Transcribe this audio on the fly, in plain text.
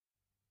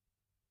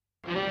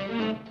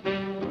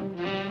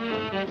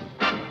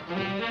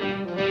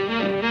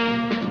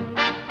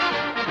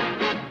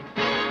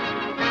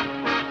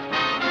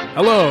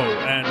Hello,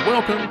 and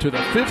welcome to the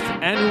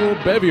 5th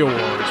Annual Bevy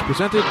Awards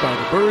presented by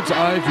the Bird's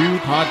Eye View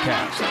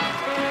podcast.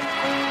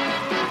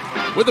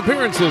 With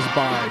appearances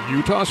by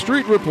Utah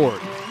Street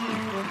Report,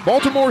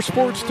 Baltimore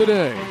Sports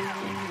Today,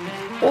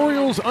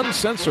 Orioles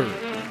Uncensored,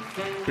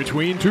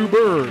 Between Two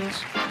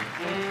Birds,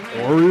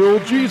 Oriole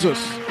Jesus,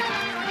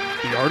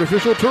 the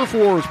Artificial Turf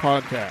Wars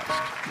podcast,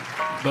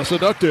 The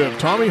Seductive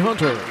Tommy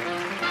Hunter,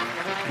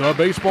 The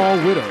Baseball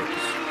Widows,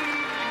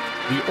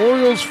 the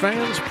Orioles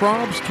Fans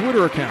Probs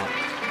Twitter account,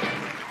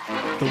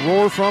 The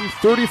Roar from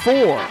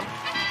 34.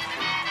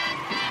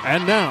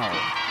 And now,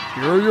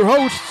 here are your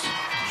hosts,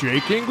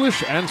 Jake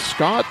English and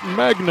Scott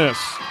Magnus.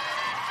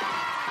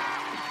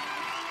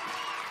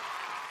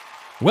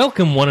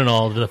 Welcome, one and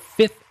all, to the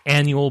 5th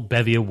Annual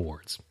Bevy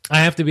Awards. I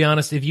have to be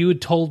honest, if you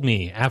had told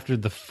me after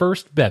the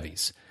first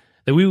bevies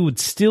that we would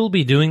still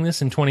be doing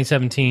this in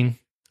 2017,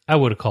 I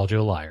would have called you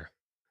a liar.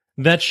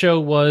 That show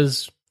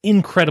was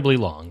incredibly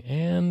long,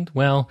 and,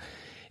 well,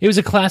 it was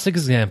a classic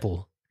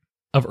example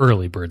of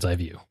early Bird's Eye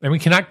View. And we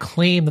cannot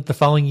claim that the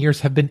following years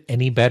have been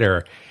any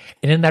better.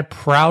 And in that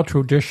proud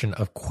tradition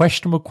of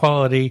questionable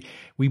quality,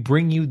 we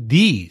bring you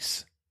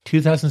these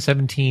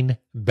 2017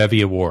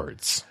 Bevy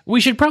Awards.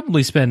 We should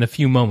probably spend a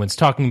few moments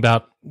talking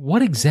about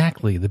what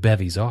exactly the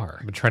bevies are.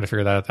 I've been trying to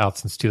figure that out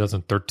since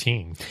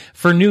 2013.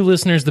 For new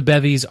listeners, the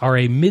bevies are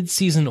a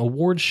mid-season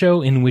award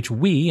show in which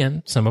we,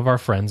 and some of our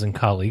friends and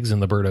colleagues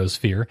in the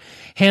Birdosphere,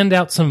 hand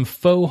out some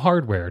faux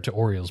hardware to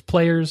Orioles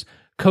players,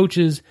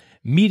 coaches,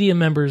 media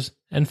members,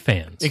 and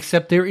fans.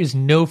 Except there is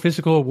no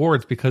physical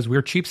awards because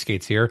we're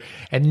cheapskates here,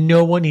 and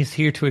no one is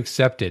here to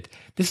accept it.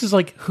 This is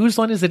like Whose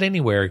Line Is It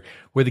Anywhere,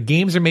 where the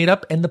games are made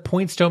up and the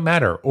points don't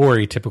matter, or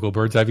a typical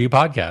Bird's Eye View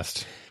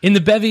podcast. In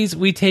the bevies,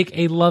 we take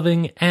a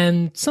loving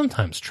and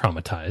sometimes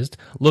traumatized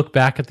look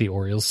back at the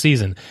Orioles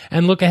season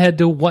and look ahead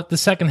to what the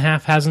second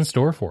half has in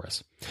store for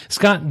us.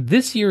 Scott,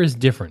 this year is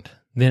different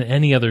than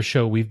any other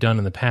show we've done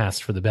in the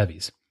past for the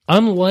bevies.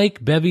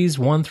 Unlike bevies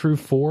 1 through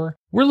 4,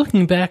 we're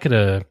looking back at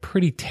a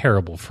pretty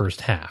terrible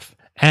first half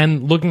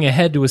and looking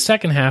ahead to a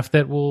second half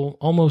that will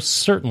almost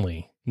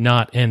certainly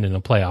not end in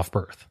a playoff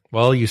berth.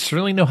 Well, you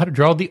certainly know how to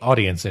draw the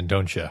audience in,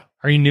 don't you?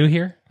 Are you new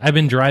here? I've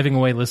been driving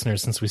away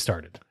listeners since we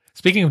started.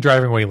 Speaking of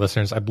driving away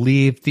listeners, I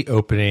believe the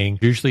opening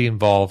usually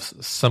involves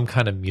some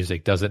kind of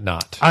music, does it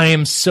not? I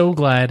am so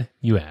glad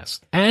you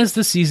asked. As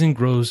the season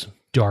grows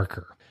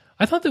darker,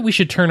 I thought that we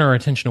should turn our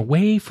attention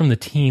away from the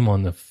team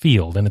on the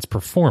field and its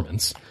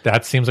performance.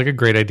 That seems like a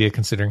great idea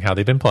considering how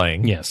they've been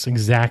playing. Yes,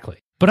 exactly.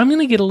 But I'm going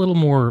to get a little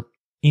more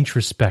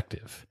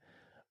introspective.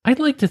 I'd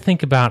like to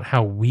think about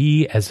how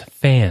we as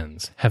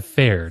fans have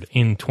fared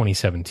in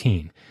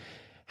 2017,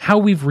 how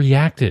we've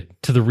reacted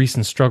to the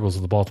recent struggles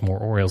of the Baltimore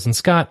Orioles. And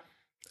Scott,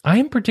 I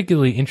am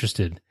particularly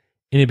interested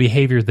in a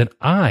behavior that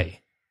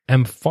I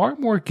am far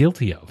more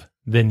guilty of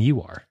than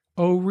you are.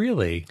 Oh,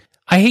 really?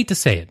 I hate to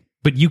say it,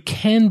 but you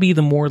can be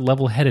the more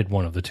level-headed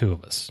one of the two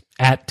of us,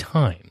 at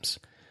times.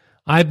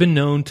 I've been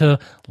known to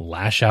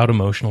lash out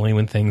emotionally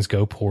when things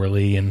go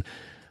poorly, and,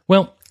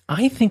 well,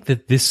 I think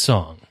that this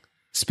song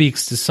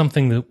speaks to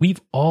something that we've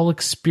all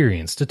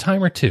experienced a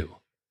time or two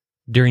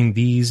during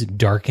these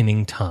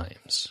darkening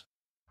times.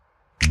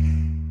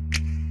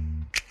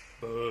 One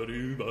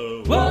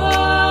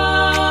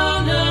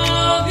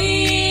of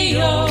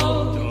the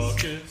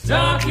oldest,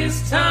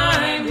 darkest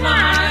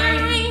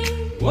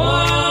timeline.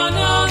 One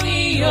of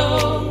the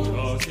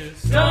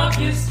oldest,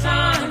 darkest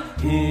time.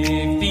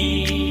 If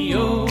the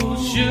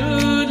O's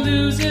should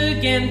lose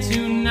again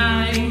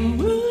tonight,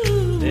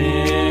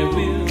 there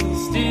will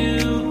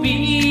still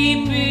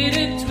be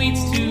bitter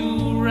tweets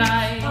to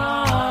write.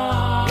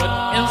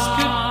 What else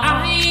could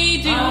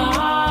I do?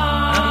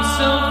 I'm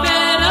so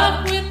fed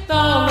up with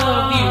all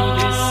of you.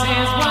 This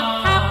is what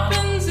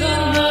happens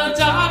in the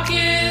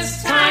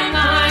darkest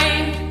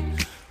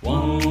timeline.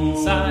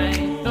 Once I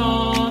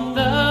thought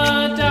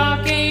the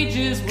dark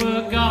ages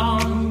were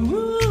gone.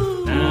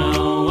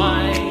 Now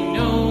I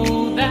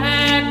know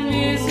that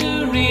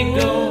misery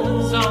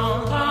goes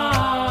on.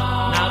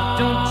 Now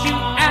don't you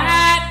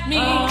at me,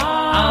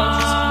 I'll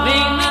just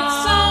claim that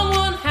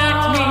someone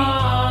hacked me.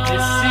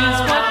 This is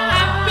what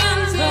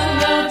happens in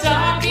the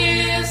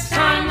darkest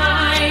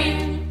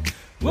timeline.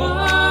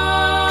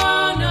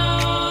 One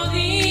of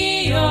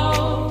the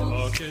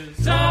old,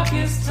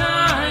 darkest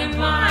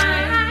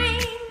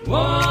timeline.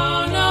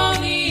 One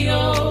of the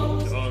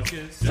old,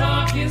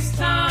 darkest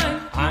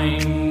time.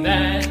 I'm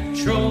that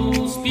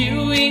troll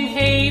spewing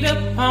hate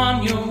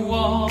upon your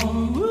wall.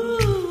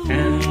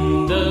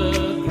 And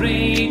the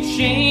great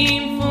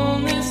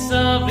shamefulness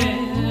of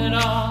it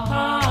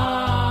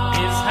all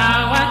is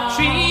how I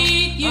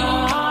treat you.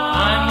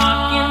 I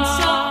mock,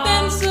 insult,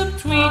 then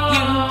subtweet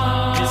you.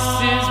 This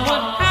is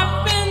what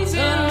happens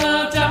in the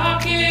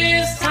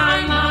darkest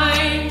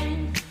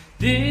timeline.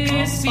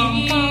 This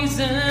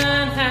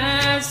season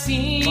has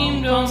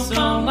seemed oh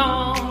so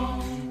long.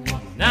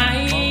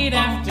 Night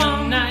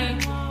after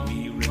night,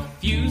 we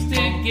refuse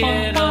to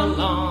get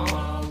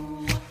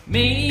along.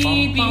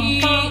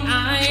 Maybe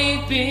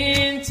I've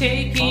been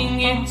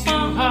taking it too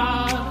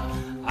hard.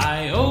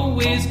 I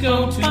always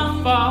go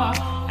too far,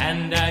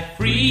 and I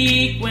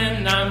freak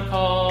when I'm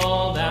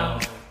called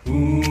out.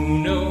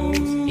 Who knows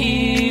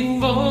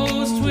if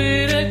O's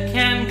Twitter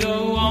can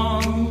go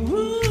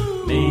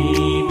on?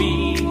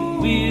 Maybe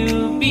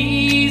we'll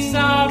be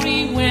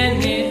sorry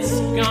when it's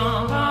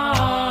gone.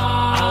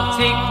 I'll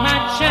take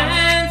my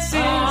chances.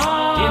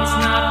 It's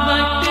not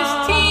like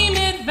this team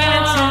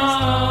advances.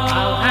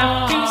 I'll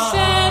have to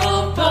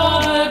settle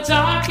for the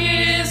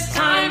darkest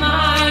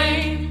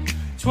timeline.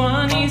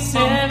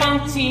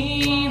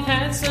 2017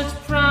 had such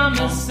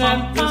promise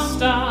at the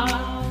start.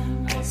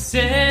 I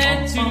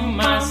said to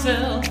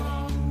myself,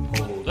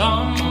 hold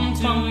on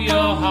to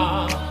your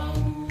heart.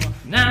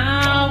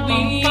 Now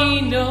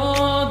we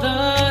know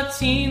the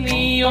team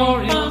the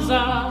Orioles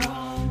are.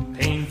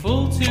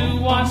 Painful to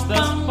watch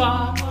thus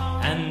far,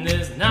 and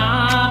there's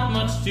not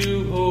much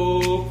to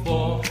hope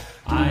for.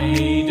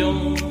 I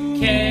don't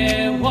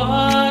care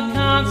what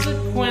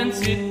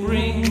consequence it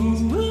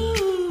brings.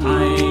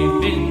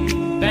 I've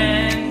been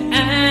banned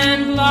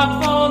and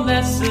blocked for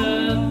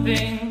lesser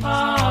things.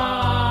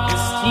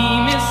 This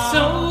team is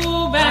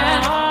so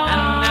bad,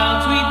 and I'll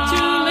tweet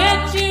to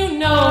let you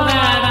know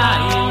that I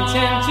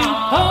intend to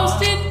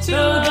post it to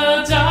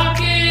the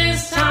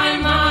darkest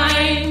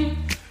timeline.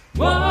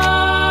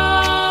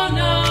 Whoa,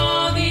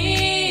 no,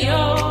 the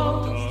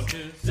O's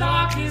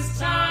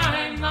darkest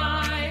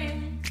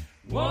timeline.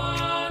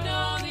 Whoa,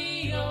 no,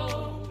 the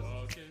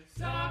O's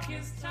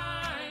darkest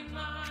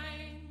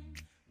timeline.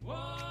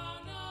 Whoa,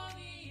 no,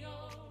 the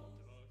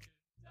O's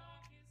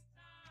darkest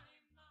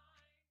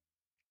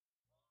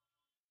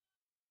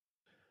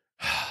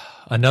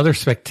timeline. Another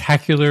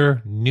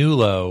spectacular new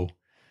low.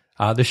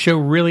 The show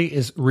really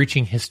is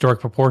reaching historic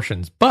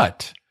proportions.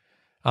 But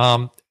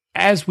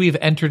as we've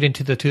entered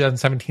into the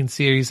 2017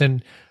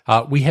 season,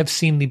 we have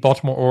seen the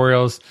Baltimore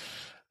Orioles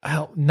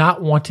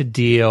not want to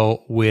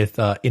deal with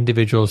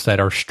individuals that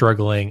are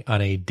struggling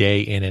on a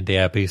day in and day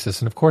out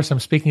basis. And of course, I'm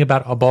speaking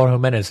about Ubaldo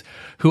Jimenez,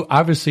 who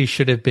obviously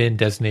should have been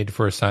designated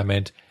for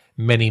assignment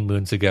many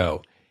moons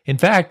ago. In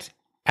fact,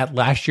 at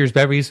last year's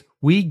Bevies,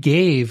 we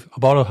gave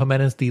Ubaldo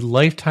Jimenez the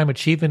Lifetime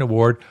Achievement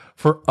Award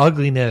for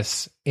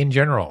ugliness in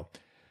general.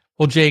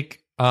 Well,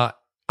 Jake, I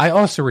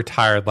also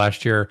retired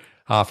last year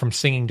from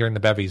singing during the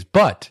Bevies,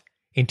 but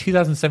in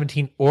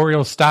 2017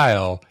 Orioles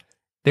style,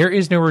 there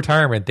is no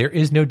retirement. There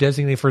is no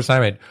designated for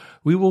assignment.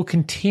 We will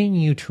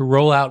continue to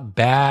roll out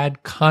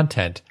bad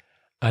content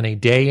on a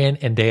day in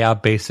and day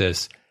out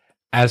basis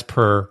as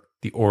per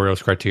the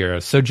Orioles criteria.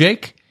 So,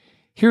 Jake,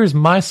 here is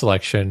my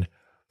selection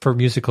for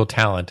musical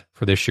talent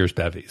for this year's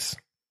Bevies.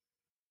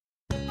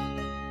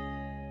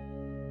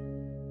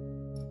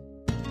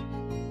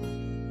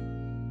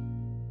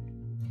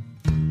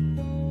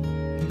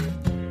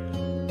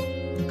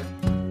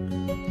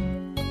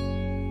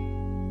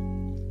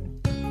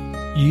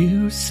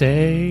 You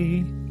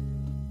say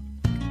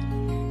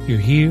you're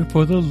here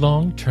for the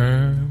long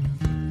term.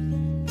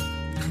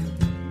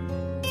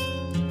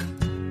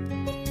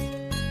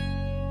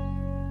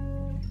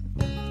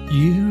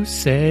 You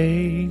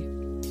say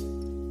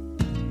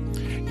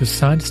you're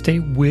signed to stay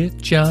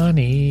with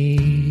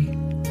Johnny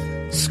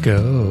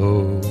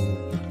Scope.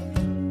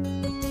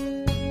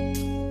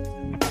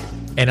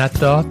 And I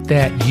thought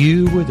that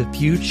you were the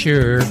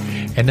future,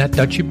 and I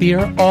thought you'd be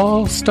our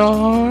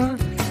all-star.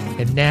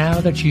 And now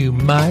that you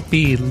might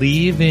be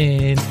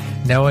leaving,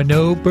 now I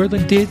know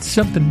Berlin did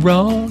something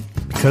wrong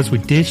because we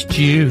dissed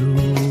you.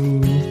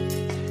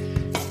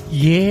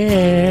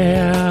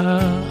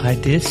 Yeah, I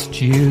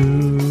dissed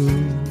you.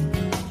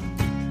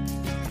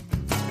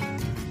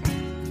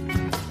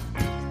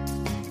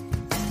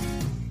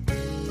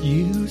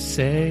 You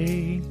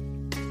say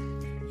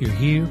you're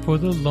here for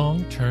the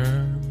long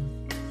term.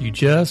 You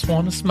just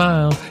want to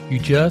smile. You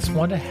just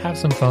want to have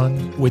some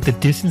fun with the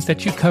distance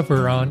that you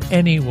cover on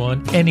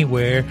anyone,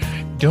 anywhere.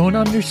 Don't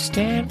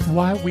understand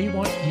why we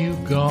want you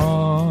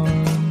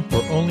gone.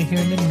 We're only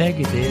hearing the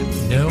negative.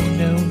 No,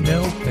 no,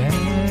 no bad.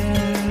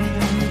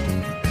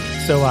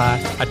 So I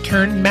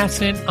turned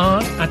Masson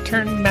on.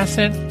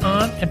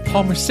 And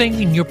Palmer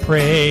singing your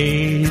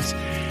praise.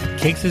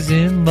 Cakes is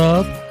in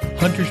love.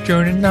 Hunter's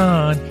joining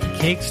on.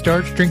 Cake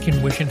starts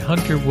drinking, wishing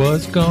Hunter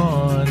was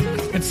gone.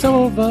 And some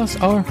of us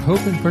are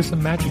hoping for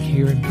some magic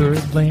here in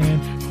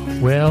Birdland.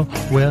 Well,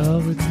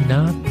 it's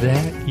not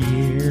that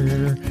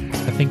year.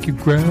 I think you're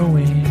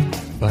growing,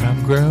 but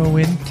I'm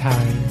growing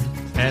tired.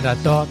 And I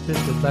thought this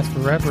would last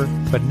forever,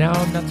 but now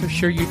I'm not so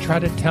sure. You try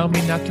to tell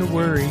me not to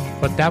worry,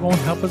 but that won't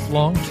help us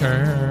long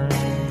term.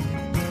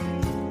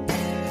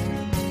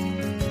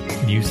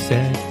 You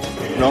said,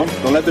 no,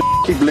 don't let the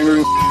keep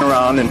lingering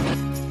around.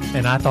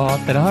 And I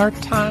thought that our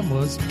time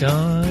was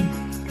done.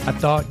 I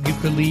thought you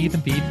could leave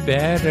and be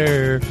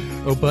better.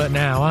 Oh, but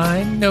now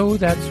I know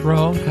that's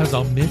wrong, 'cause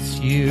I'll miss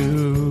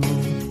you.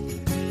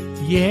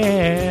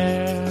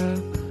 Yeah,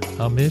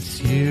 I'll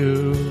miss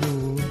you.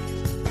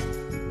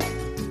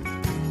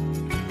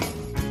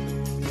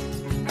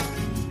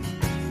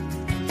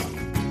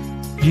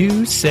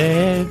 You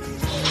said,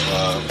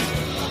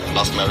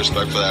 lost my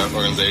respect for that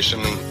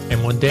organization.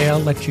 And one day I'll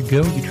let you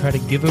go. You try to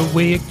give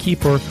away a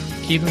keeper.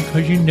 Keep them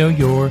because you know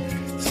you're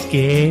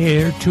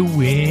scared to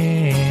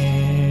win.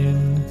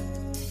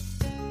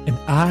 And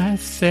I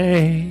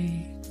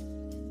say,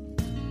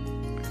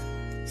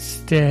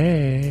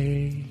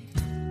 stay.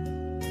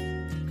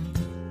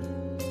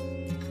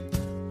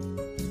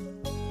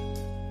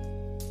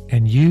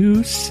 And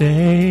you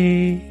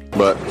say,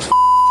 But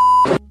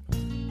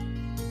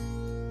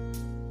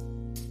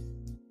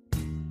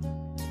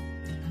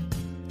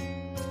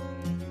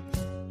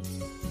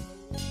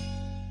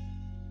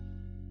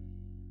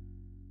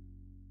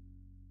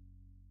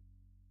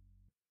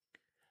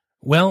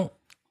Well,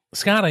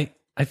 Scott,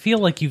 I feel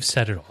like you've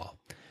said it all.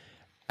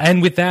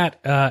 And with that,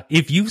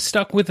 if you've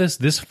stuck with us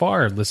this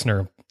far,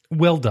 listener,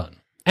 well done.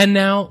 And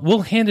now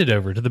we'll hand it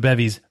over to the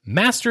Bevy's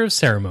Master of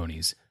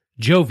Ceremonies,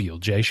 Jovial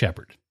J.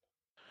 Shepard.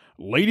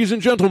 Ladies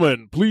and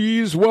gentlemen,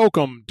 please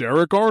welcome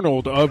Derek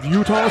Arnold of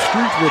Utah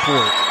Street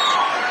Report.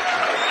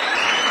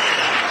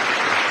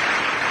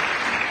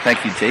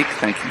 Thank you, Jake.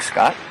 Thank you,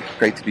 Scott.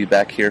 Great to be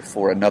back here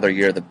for another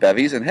year of the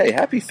Bevies. And hey,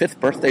 happy 5th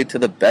birthday to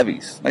the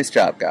Bevies. Nice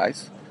job,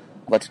 guys.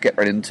 Let's get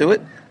right into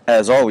it.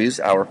 As always,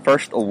 our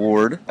first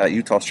award at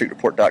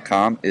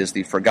UtahStreetReport.com is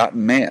the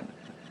Forgotten Man.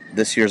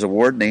 This year's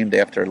award named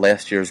after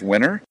last year's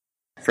winner,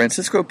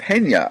 Francisco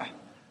Pena.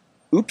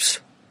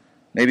 Oops.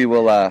 Maybe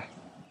we'll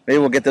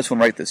get this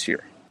one right this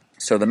year.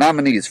 So the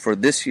nominees for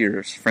this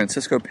year's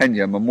Francisco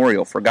Pena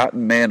Memorial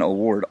Forgotten Man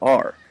Award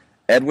are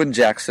Edwin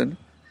Jackson,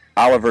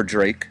 Oliver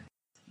Drake,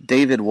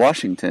 David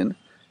Washington,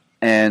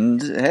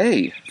 and,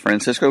 hey,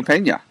 Francisco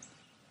Pena.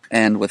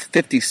 And with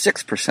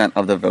 56%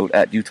 of the vote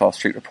at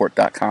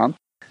UtahStreetReport.com,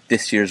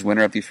 this year's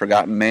winner of the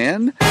Forgotten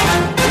Man,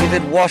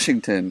 David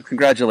Washington.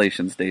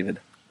 Congratulations, David.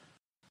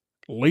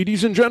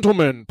 Ladies and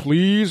gentlemen,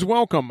 please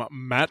welcome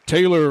Matt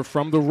Taylor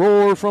from The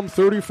Roar from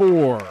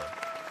 34.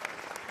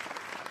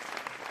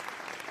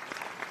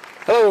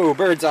 Hello,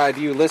 Bird's Eye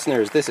View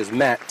listeners. This is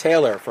Matt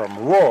Taylor from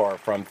Roar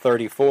from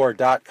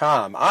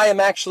 34.com. I am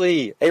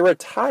actually a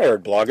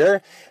retired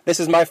blogger. This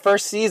is my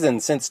first season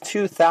since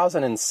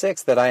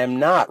 2006 that I am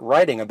not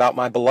writing about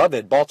my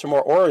beloved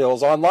Baltimore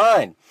Orioles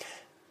online.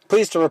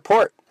 Pleased to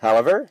report,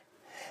 however,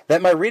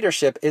 that my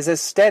readership is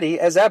as steady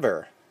as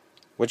ever,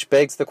 which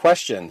begs the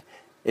question,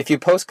 if you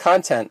post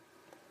content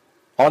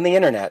on the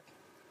internet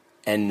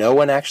and no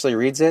one actually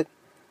reads it,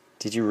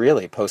 did you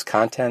really post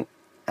content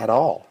at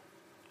all?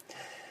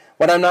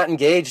 When I'm not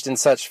engaged in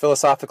such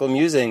philosophical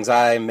musings,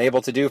 I'm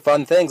able to do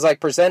fun things like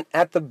present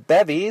at the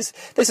Bevies.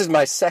 This is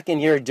my second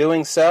year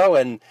doing so,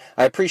 and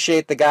I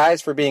appreciate the guys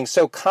for being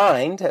so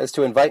kind as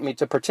to invite me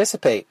to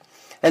participate.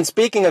 And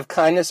speaking of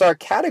kindness, our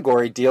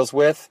category deals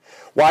with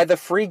why the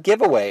free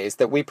giveaways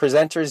that we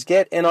presenters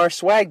get in our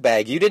swag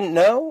bag. You didn't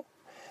know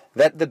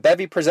that the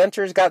Bevy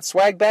presenters got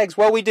swag bags?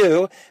 Well, we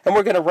do, and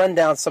we're going to run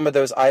down some of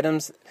those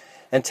items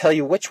and tell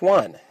you which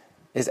one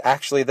is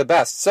actually the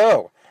best.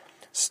 So,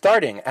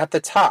 starting at the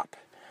top,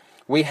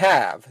 we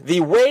have the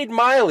Wade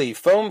Miley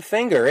foam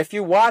finger. If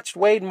you watched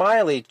Wade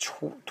Miley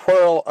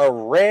twirl a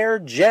rare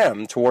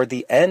gem toward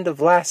the end of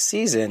last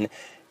season,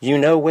 you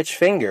know which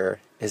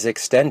finger is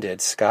extended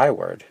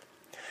skyward.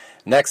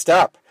 Next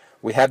up,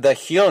 we have the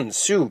Hyun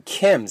Soo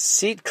Kim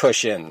seat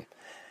cushion.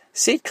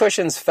 Seat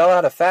cushions fell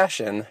out of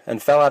fashion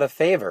and fell out of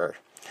favor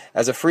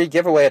as a free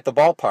giveaway at the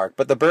ballpark,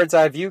 but the Bird's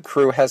Eye View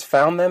crew has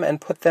found them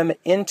and put them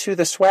into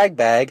the swag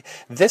bag,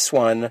 this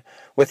one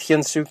with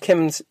Hyun Soo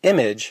Kim's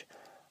image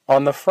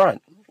on the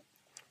front.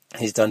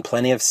 He's done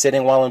plenty of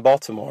sitting while in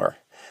Baltimore,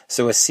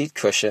 so a seat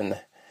cushion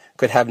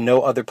could have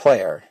no other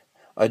player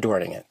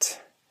adorning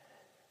it.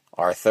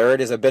 Our third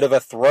is a bit of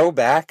a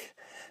throwback.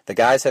 The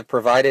guys have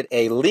provided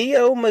a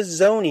Leo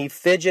Mazzoni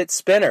fidget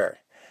spinner.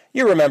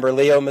 You remember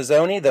Leo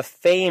Mazzoni, the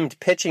famed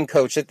pitching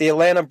coach at the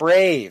Atlanta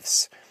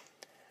Braves,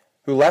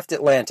 who left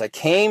Atlanta,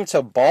 came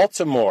to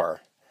Baltimore,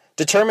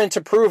 determined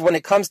to prove when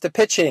it comes to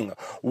pitching,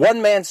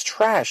 one man's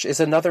trash is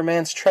another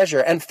man's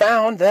treasure, and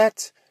found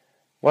that,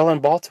 well, in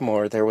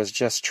Baltimore, there was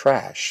just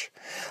trash.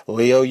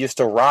 Leo used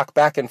to rock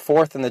back and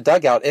forth in the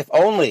dugout. If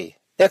only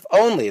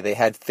they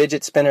had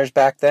fidget spinners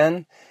back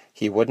then,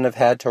 he wouldn't have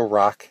had to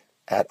rock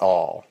at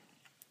all.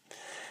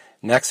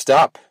 Next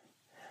up,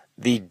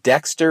 the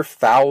Dexter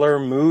Fowler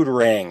mood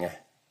ring.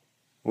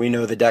 We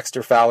know the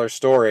Dexter Fowler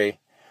story.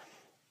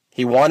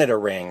 He wanted a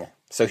ring,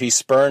 so he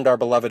spurned our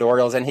beloved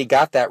Orioles, and he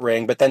got that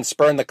ring, but then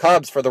spurned the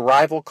Cubs for the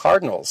rival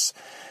Cardinals.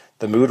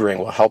 The mood ring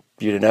will help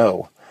you to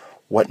know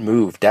what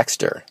move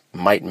Dexter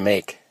might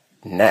make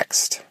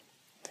next.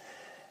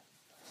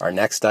 Our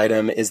next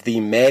item is the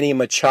Manny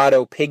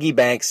Machado piggy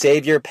bank.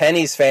 Save your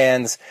pennies,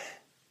 fans,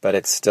 but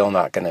it's still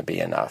not going to be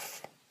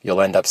enough.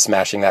 You'll end up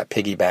smashing that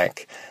piggy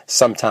bank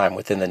sometime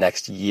within the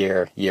next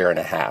year and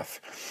a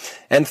half.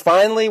 And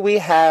finally, we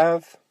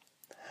have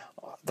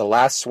the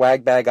last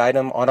swag bag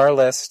item on our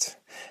list,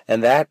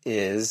 and that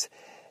is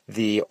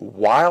the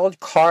wild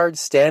card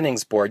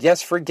standings board.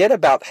 Yes, forget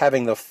about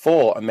having the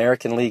full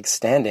American League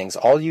standings.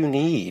 All you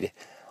need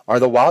are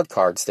the wild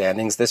card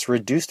standings. This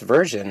reduced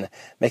version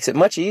makes it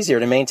much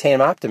easier to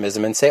maintain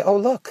optimism and say, oh,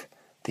 look,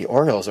 the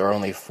Orioles are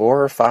only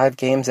 4 or 5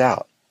 games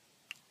out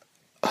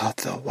of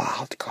the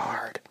wild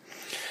card.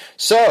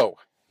 So,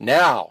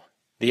 Now,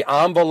 the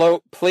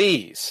envelope,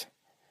 please.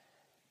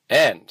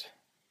 And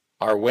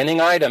our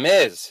winning item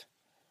is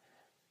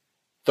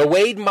the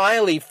Wade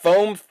Miley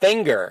foam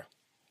finger.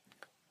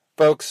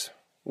 Folks,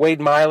 Wade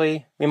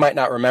Miley, we might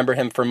not remember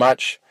him for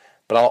much,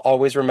 but I'll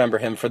always remember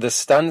him for the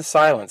stunned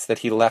silence that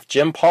he left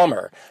Jim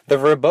Palmer, the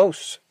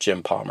verbose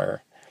Jim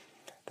Palmer.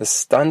 The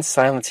stunned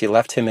silence he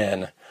left him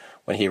in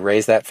when he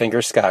raised that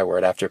finger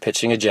skyward after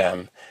pitching a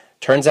gem.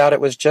 Turns out it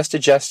was just a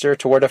gesture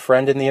toward a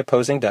friend in the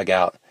opposing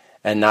dugout,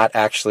 and not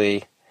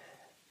actually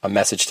a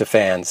message to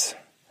fans,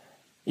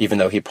 even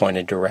though he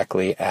pointed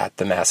directly at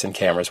the Masson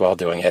cameras while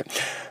doing it.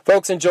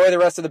 Folks, enjoy the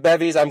rest of the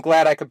bevies. I'm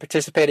glad I could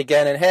participate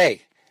again, and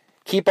hey,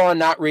 keep on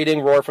not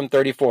reading Roar from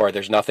 34.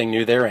 There's nothing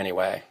new there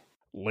anyway.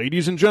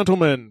 Ladies and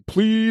gentlemen,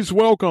 please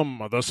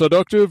welcome the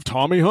seductive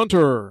Tommy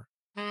Hunter.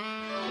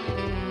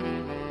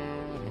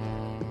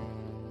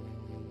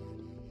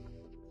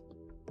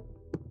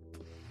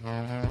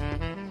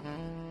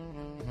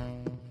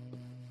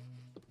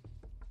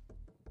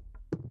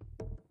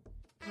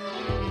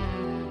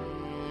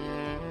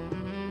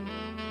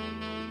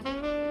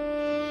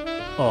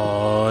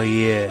 Oh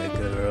yeah,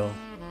 girl.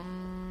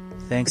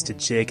 Thanks to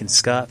Jake and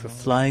Scott for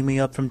flying me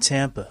up from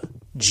Tampa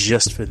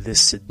just for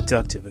this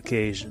seductive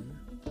occasion.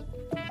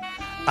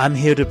 I'm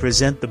here to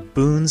present the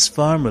Boone's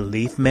Farm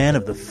Relief Man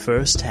of the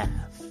first half.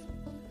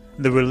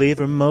 The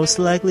reliever most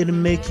likely to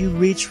make you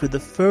reach for the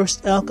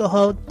first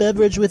alcoholic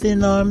beverage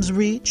within arm's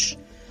reach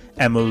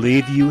and will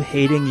leave you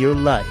hating your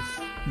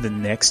life the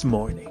next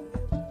morning.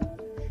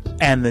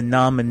 And the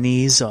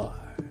nominees are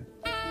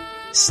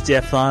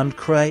Stefan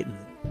Crichton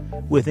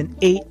with an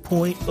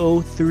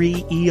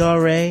 8.03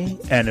 ERA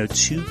and a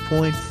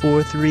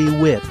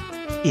 2.43 whip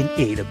in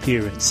 8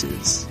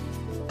 appearances.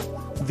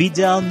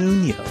 Vidal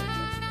Nuno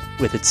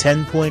with a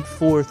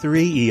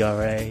 10.43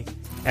 ERA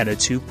and a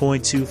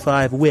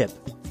 2.25 whip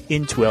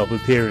in 12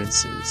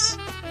 appearances.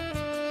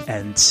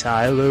 And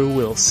Tyler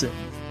Wilson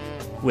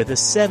with a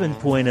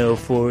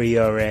 7.04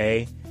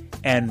 ERA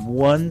and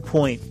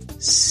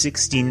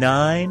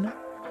 1.69.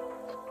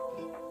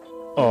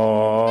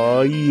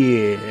 Oh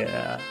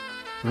yeah.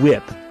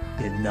 Whip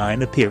in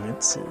 9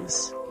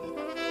 appearances.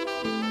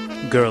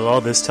 Girl,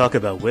 all this talk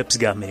about whips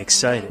got me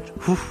excited.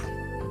 Whew.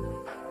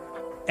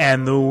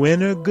 And the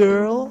winner,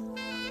 girl?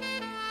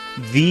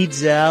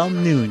 Vidal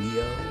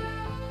Nuno.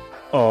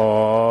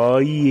 Oh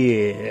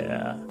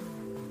yeah.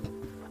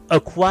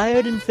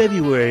 Acquired in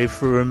February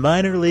for a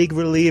minor league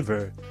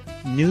reliever,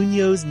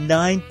 Nuno's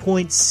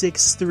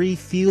 9.63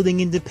 fielding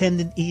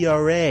independent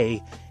ERA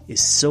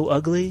is so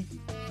ugly,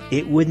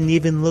 it wouldn't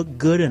even look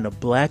good in a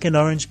black and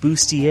orange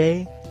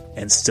bustier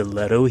and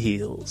stiletto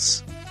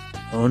heels.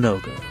 Oh no,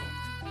 girl.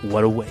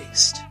 What a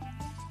waste.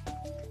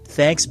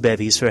 Thanks,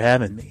 bevies, for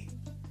having me.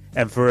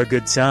 And for a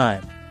good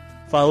time,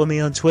 follow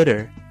me on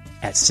Twitter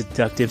at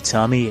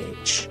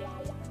SeductiveTommyH.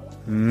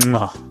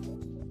 Mwah.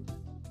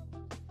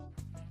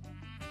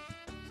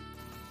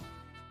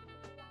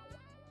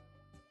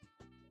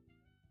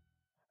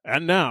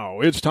 And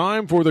now it's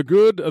time for the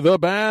good, the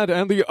bad,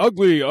 and the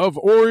ugly of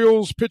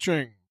Orioles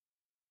pitching.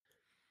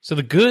 So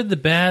the good, the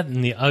bad,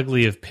 and the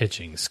ugly of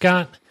pitching.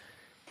 Scott,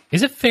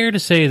 is it fair to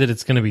say that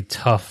it's going to be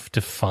tough to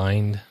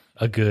find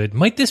a good?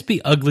 Might this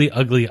be ugly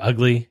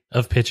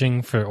of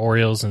pitching for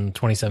Orioles in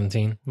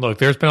 2017? Look,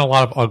 there's been a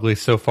lot of ugly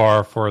so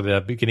far for the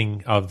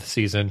beginning of the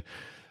season,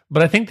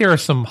 but I think there are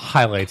some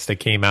highlights that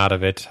came out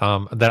of it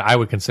that I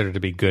would consider to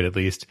be good, at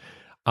least.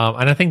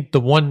 And I think the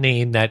one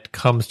name that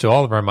comes to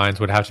all of our minds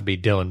would have to be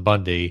Dylan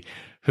Bundy,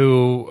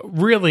 who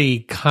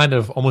really kind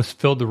of almost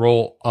filled the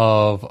role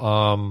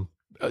of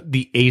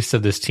the ace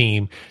of this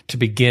team to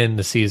begin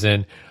the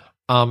season.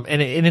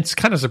 And it's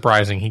kind of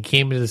surprising. He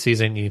came into the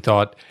season and you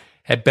thought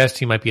at best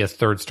he might be a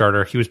third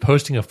starter. He was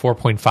posting a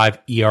 4.5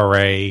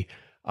 ERA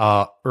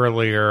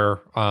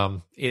earlier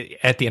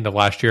at the end of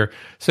last year.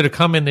 So to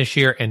come in this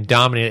year and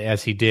dominate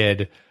as he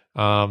did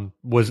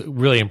was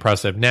really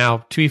impressive.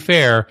 Now, to be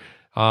fair,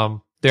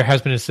 there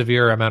has been a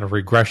severe amount of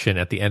regression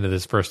at the end of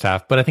this first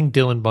half, but I think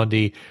Dylan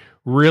Bundy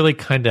really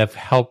kind of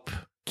helped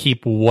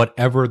keep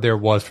whatever there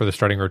was for the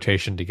starting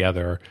rotation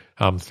together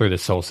through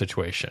this whole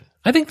situation.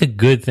 I think the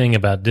good thing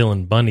about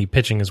Dylan Bundy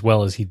pitching as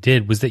well as he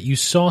did was that you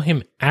saw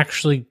him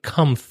actually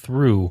come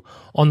through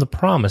on the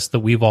promise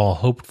that we've all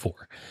hoped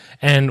for.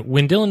 And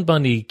when Dylan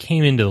Bundy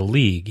came into the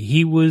league,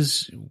 he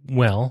was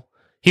a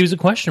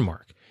question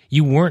mark.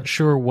 You weren't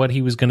sure what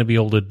he was going to be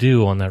able to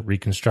do on that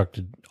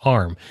reconstructed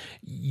arm.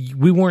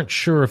 We weren't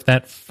sure if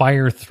that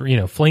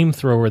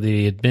flamethrower that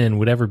he had been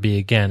would ever be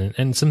again.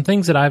 And some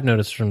things that I've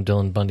noticed from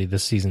Dylan Bundy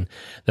this season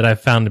that I've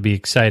found to be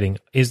exciting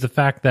is the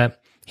fact that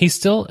he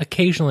still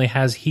occasionally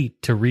has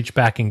heat to reach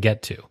back and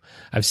get to.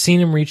 I've seen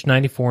him reach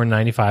 94 and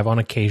 95 on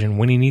occasion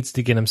when he needs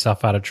to get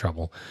himself out of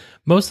trouble.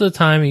 Most of the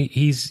time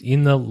he's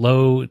in the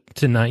low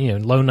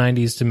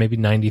 90s to maybe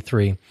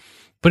 93.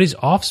 But his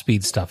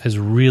off-speed stuff has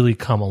really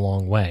come a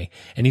long way.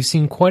 And you've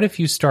seen quite a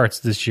few starts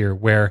this year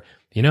where,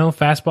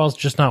 fastball's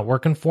just not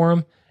working for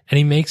him, and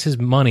he makes his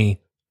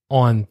money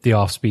on the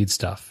off-speed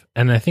stuff.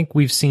 And I think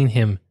we've seen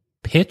him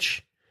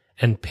pitch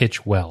and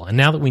pitch well. And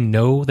now that we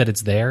know that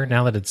it's there,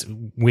 now that it's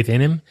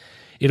within him,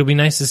 it'll be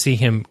nice to see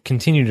him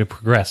continue to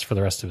progress for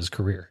the rest of his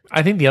career.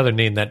 I think the other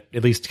name that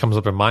at least comes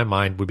up in my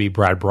mind would be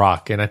Brad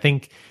Brock. And I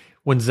think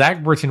when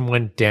Zach Britton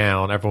went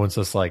down, everyone's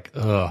just like,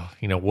 ugh,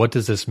 what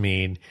does this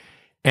mean?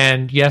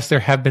 And yes, there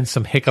have been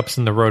some hiccups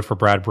in the road for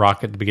Brad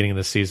Brock at the beginning of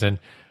the season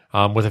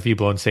with a few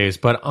blown saves.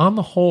 But on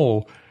the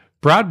whole,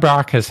 Brad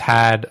Brock has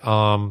had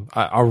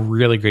a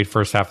really great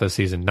first half of the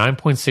season.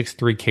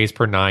 9.63 Ks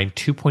per 9,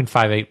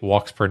 2.58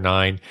 walks per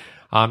 9.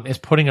 Is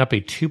putting up a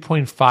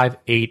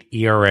 2.58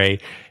 ERA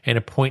and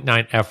a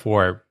 0.9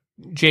 FWAR.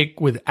 Jake,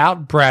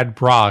 without Brad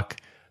Brock,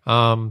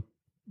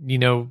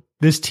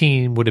 this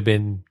team would have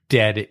been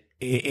dead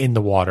in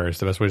the water, is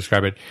the best way to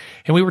describe it.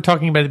 And we were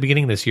talking about at the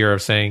beginning of this year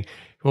of saying,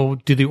 well,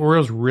 do the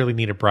Orioles really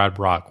need a Brad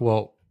Brock?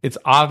 Well, it's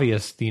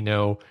obvious,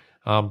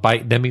 by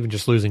them even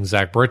just losing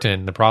Zach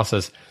Britton in the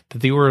process,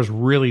 that the Orioles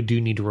really do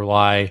need to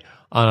rely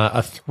on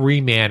a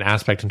three-man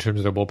aspect in terms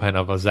of their bullpen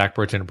of a Zach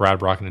Britton, Brad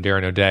Brock, and a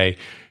Darren O'Day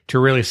to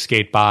really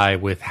skate by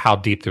with how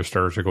deep their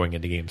starters are going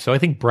into games. So I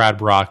think Brad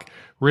Brock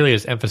really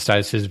has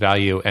emphasized his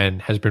value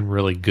and has been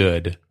really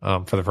good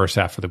for the first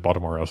half for the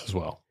Baltimore Orioles as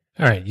well.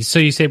 All right, so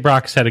you say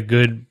Brock's had a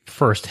good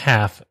first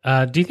half.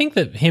 Do you think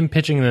that him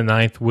pitching in the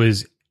ninth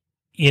was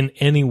in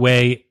any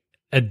way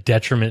a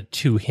detriment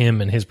to him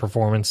and his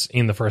performance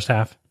in the first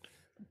half?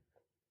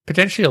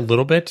 Potentially a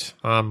little bit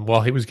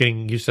while he was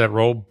getting used to that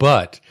role,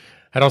 but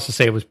I'd also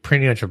say it was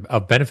pretty much a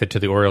benefit to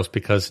the Orioles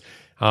because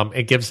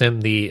it gives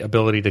him the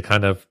ability to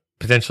kind of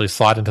potentially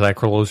slot into that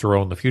closer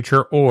role in the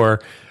future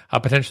or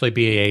potentially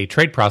be a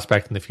trade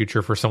prospect in the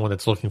future for someone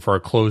that's looking for a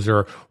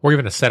closer or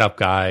even a setup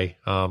guy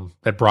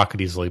that Brock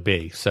could easily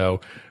be.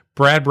 So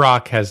Brad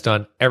Brock has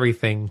done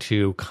everything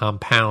to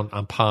compound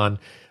upon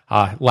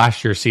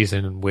last year's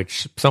season,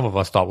 which some of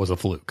us thought was a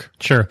fluke.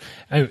 Sure.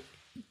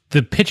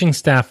 The pitching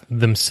staff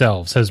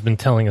themselves has been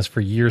telling us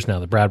for years now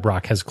that Brad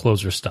Brock has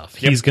closer stuff.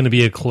 Yep. He's going to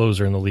be a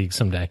closer in the league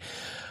someday.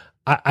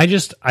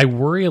 I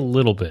worry a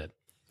little bit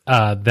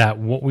that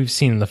what we've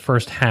seen in the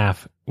first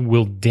half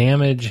will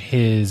damage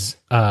his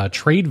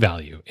trade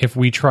value if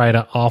we try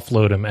to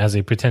offload him as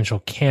a potential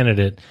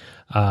candidate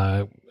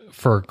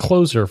for a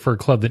closer for a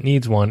club that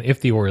needs one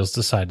if the Orioles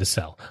decide to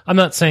sell. I'm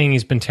not saying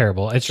he's been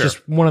terrible. It's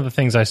just one of the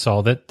things I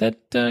saw that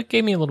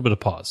gave me a little bit of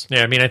pause.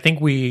 Yeah, I mean, I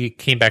think we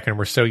came back and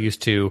we're so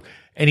used to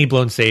any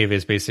blown save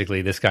is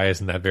basically this guy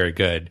isn't that very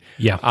good.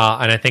 Yeah.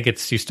 And I think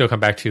you still come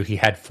back to he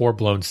had 4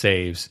 blown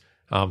saves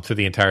through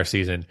the entire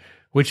season,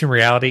 which in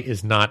reality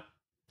is not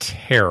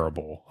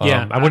terrible.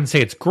 Yeah. I wouldn't say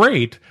it's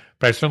great,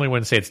 but I certainly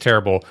wouldn't say it's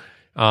terrible.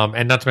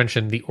 And not to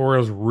mention the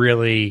Orioles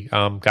really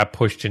got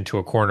pushed into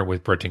a corner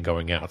with Britton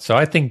going out. So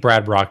I think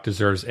Brad Brock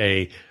deserves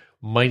a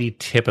mighty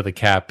tip of the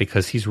cap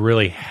because he's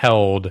really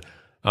held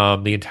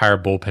the entire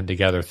bullpen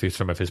together through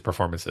some of his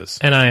performances.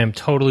 And I am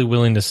totally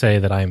willing to say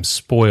that I am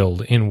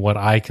spoiled in what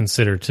I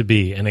consider to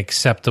be an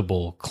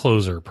acceptable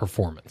closer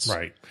performance.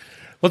 Right.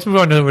 Let's move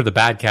on over to the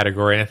bad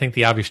category. And I think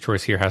the obvious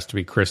choice here has to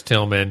be Chris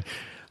Tillman.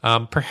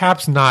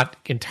 Perhaps not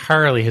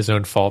entirely his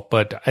own fault,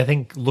 but I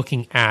think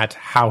looking at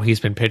how he's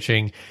been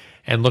pitching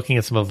and looking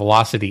at some of the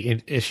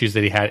velocity issues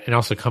that he had and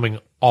also coming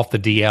off the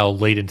DL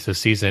late into the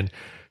season,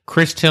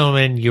 Chris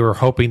Tillman, you were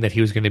hoping that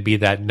he was going to be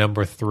that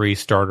number 3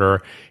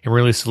 starter and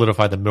really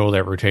solidify the middle of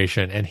that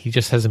rotation, and he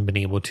just hasn't been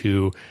able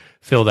to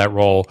fill that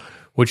role,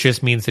 which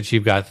just means that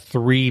you've got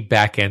 3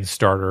 back-end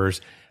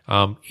starters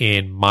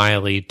in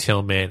Miley,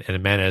 Tillman, and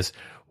Jimenez,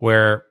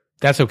 where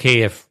that's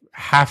okay if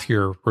half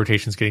your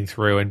rotation's getting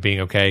through and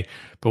being okay,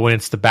 but when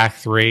it's the back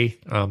 3,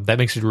 that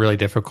makes it really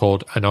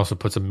difficult and also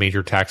puts a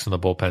major tax on the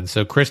bullpen.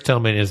 So Chris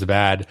Tillman is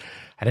bad,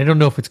 and I don't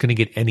know if it's going to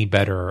get any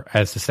better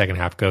as the second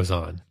half goes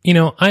on.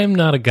 I am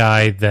not a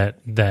guy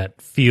that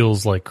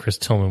feels like Chris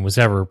Tillman was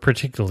ever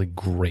particularly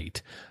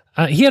great.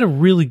 He had a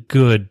really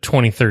good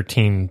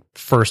 2013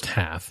 first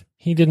half.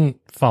 He didn't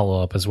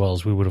follow up as well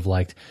as we would have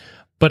liked.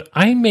 But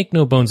I make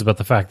no bones about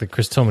the fact that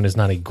Chris Tillman is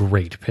not a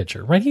great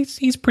pitcher, right?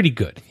 He's pretty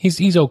good.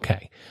 He's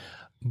okay.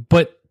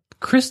 But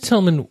Chris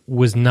Tillman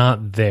was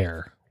not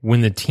there when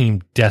the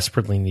team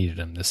desperately needed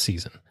him this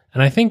season.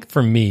 And I think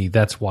for me,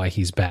 that's why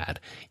he's bad.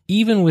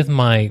 Even with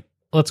my,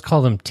 let's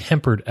call them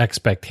tempered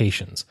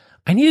expectations,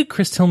 I needed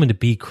Chris Tillman to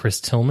be Chris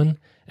Tillman,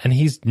 and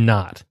he's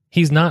not.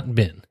 He's not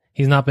been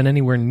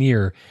anywhere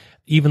near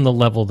even the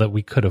level that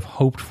we could have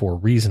hoped for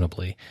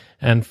reasonably.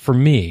 And for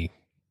me,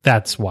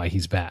 that's why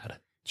he's bad.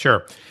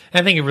 Sure.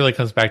 And I think it really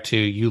comes back to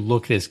you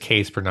look at his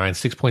Ks per 9,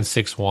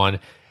 6.61,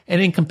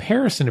 and in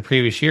comparison to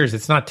previous years,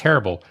 it's not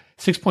terrible.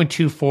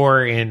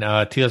 6.24 in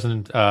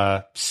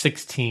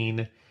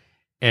 2016,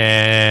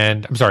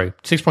 and I'm sorry,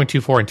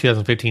 6.24 in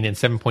 2015 and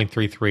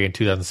 7.33 in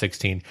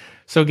 2016.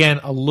 So again,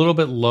 a little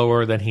bit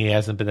lower than he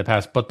hasn't been in the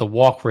past, but the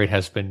walk rate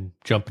has been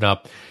jumping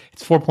up.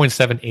 It's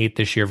 4.78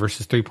 this year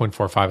versus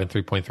 3.45 and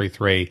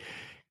 3.33.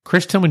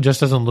 Chris Tillman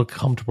just doesn't look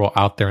comfortable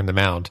out there in the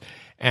mound.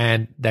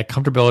 And that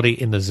comfortability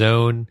in the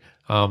zone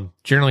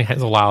generally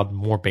has allowed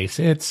more base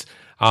hits.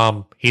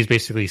 He's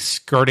basically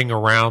skirting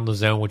around the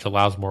zone, which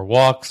allows more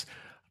walks.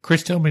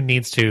 Chris Tillman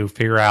needs to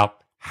figure out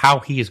how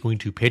he is going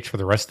to pitch for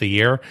the rest of the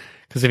year.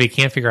 Because if he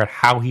can't figure out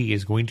how he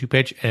is going to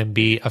pitch and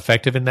be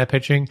effective in that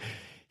pitching,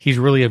 he's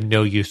really of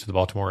no use to the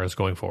Baltimore Orioles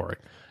going forward.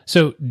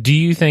 So do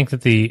you think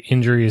that the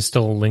injury is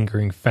still a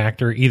lingering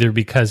factor, either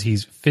because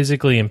he's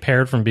physically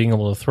impaired from being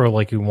able to throw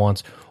like he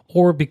wants,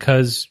 or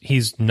because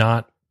he's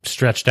not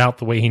stretched out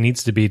the way he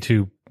needs to be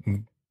to,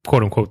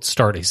 quote unquote,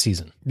 start a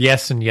season?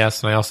 Yes and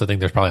yes, and I also think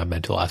there's probably a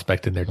mental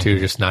aspect in there too,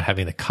 just not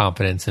having the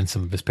confidence in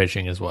some of his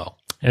pitching as well.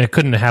 And it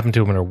couldn't have happened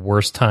to him at a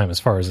worse time as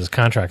far as his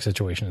contract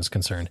situation is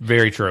concerned.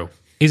 Very true.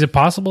 Is it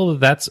possible that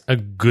that's a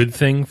good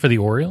thing for the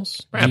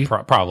Orioles?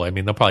 Probably. I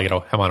mean, they'll probably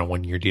get him on a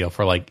 1-year deal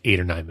for like $8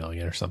 or $9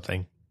 million or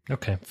something.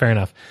 Okay, fair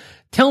enough.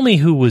 Tell me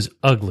who was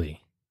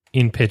ugly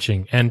in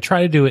pitching and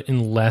try to do it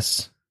in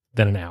less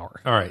than an hour.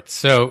 All right.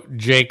 So,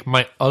 Jake,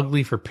 my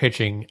ugly for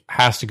pitching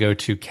has to go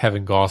to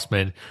Kevin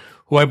Gausman,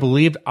 who I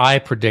believed I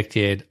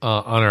predicted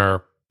on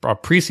our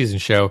preseason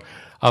show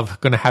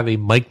of going to have a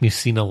Mike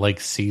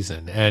Mussina-like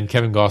season. And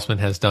Kevin Gausman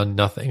has done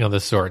nothing of the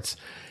sorts.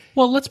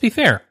 Well, let's be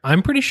fair.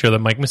 I'm pretty sure that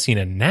Mike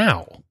Mussina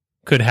now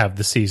could have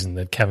the season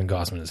that Kevin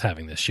Gausman is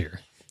having this year.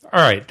 All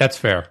right. That's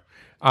fair.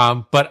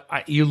 But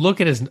you look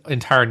at his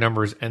entire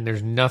numbers, and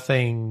there's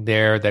nothing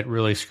there that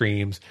really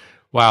screams,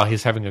 wow,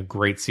 he's having a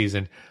great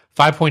season.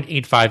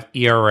 5.85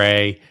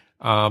 ERA,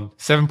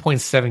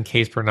 7.7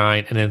 Ks per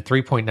nine, and then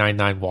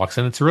 3.99 walks.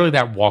 And it's really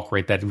that walk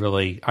rate that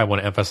really I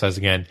want to emphasize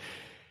again.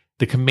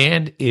 The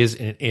command is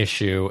an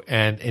issue,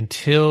 and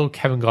until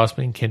Kevin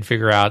Gausman can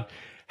figure out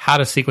how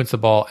to sequence the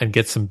ball and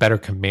get some better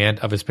command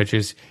of his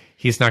pitches,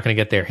 he's not going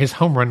to get there. His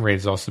home run rate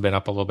has also been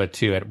up a little bit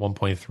too at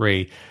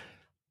 1.3.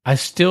 I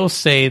still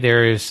say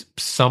there is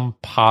some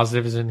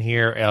positives in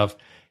here of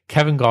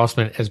Kevin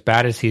Gausman, as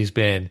bad as he's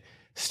been,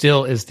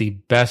 still is the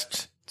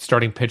best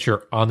starting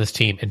pitcher on this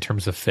team in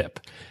terms of FIP.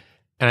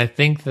 And I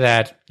think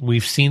that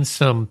we've seen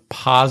some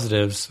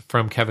positives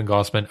from Kevin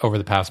Gausman over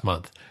the past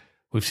month.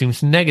 We've seen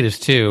some negatives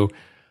too,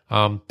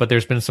 but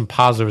there's been some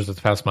positives this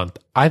past month.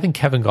 I think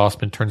Kevin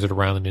Gausman turns it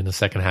around in the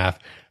second half,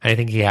 and I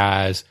think he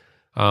has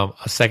a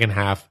second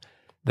half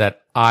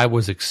that I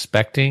was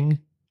expecting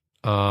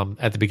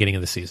at the beginning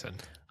of the season.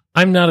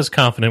 I'm not as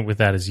confident with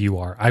that as you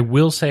are. I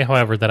will say,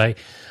 however, that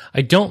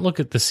I don't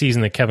look at the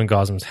season that Kevin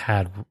Gausman's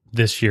had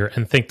this year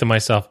and think to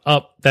myself,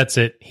 that's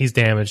it. He's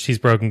damaged. He's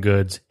broken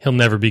goods. He'll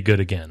never be good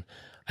again.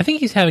 I think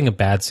he's having a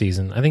bad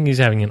season. I think he's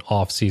having an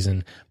off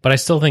season, but I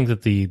still think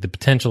that the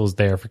potential is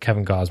there for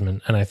Kevin Gausman,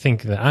 and I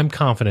think that I'm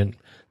confident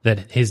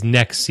that his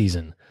next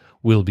season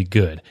will be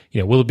good.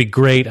 Will it be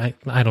great?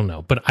 I don't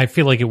know, but I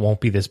feel like it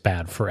won't be this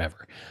bad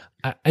forever.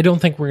 I don't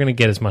think we're going to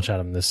get as much out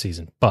of him this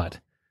season, but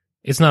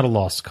it's not a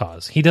lost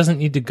cause. He doesn't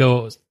need to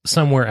go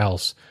somewhere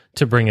else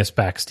to bring us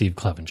back Steve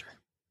Clevenger.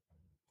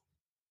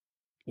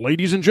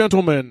 Ladies and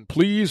gentlemen,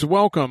 please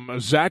welcome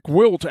Zach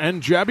Wilt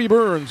and Jabby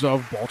Burns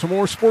of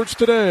Baltimore Sports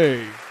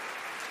Today.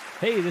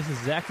 Hey, this is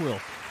Zach Wilt.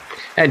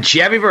 And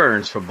Jabby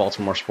Burns from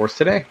Baltimore Sports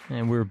Today.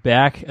 And we're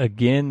back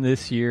again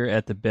this year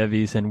at the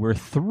Bevies, and we're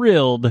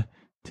thrilled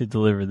to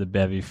deliver the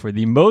bevy for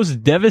the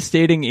most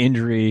devastating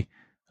injury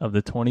of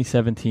the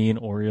 2017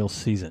 Orioles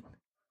season.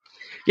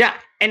 Yeah,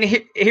 and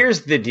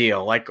here's the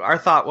deal. Like, our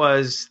thought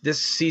was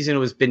this season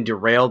has been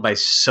derailed by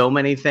so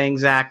many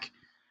things, Zach.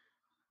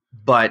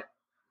 But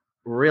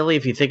really,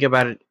 if you think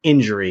about it,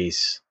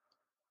 injuries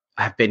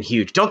have been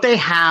huge. Don't they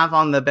have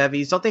on the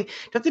bevies? Don't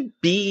the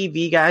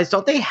BEV guys?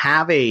 Don't they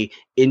have a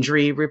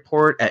injury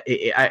report?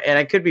 And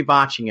I could be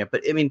botching it,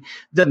 but I mean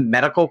the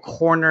medical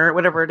corner,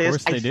 whatever it is.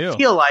 Of course they do.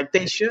 Feel like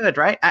they should,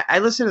 right? I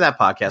listen to that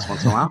podcast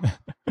once in a while.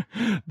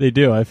 They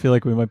do. I feel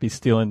like we might be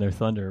stealing their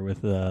thunder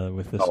with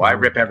this. Oh, I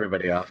rip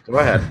everybody off. Go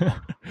ahead.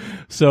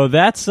 So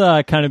that's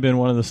kind of been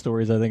one of the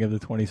stories, I think, of the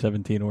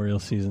 2017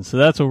 Orioles season. So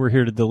that's what we're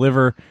here to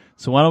deliver.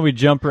 So why don't we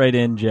jump right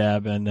in,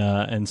 Jab,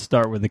 and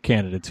start with the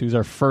candidates. Who's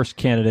our first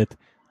candidate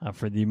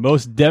for the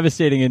most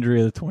devastating injury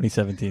of the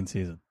 2017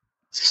 season?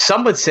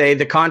 Some would say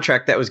the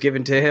contract that was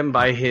given to him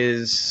by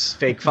his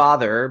fake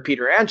father,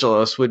 Peter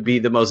Angelos, would be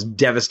the most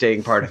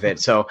devastating part of it.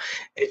 So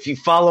if you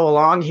follow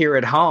along here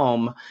at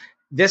home,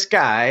 this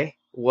guy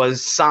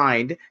was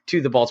signed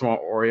to the Baltimore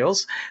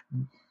Orioles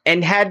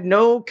and had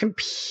no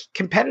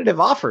competitive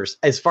offers,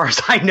 as far as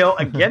I know,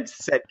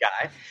 against said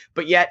guy.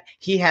 But yet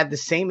he had the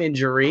same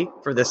injury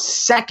for the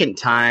second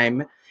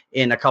time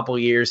in a couple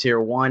years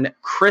here. One,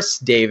 Crush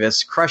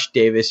Davis,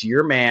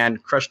 your man,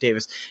 Crush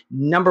Davis,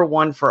 number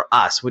one for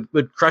us.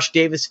 Would Crush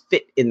Davis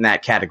fit in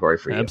that category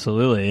for you?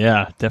 Absolutely,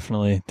 yeah,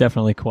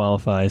 definitely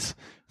qualifies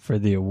for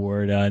the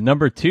award.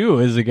 Number two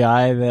is a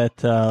guy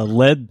that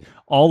led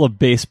all of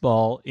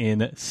baseball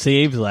in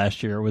saves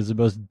last year, was the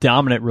most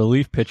dominant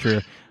relief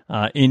pitcher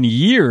in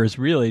years,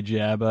 really,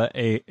 Jab.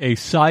 A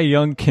Cy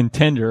Young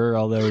contender,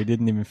 although he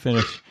didn't even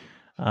finish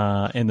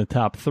in the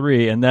top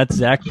 3, and that's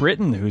Zach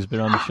Britton, who's been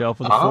on the shelf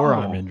with a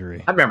forearm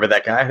injury. I remember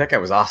that guy. That guy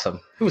was awesome.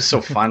 He was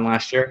so fun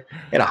last year. He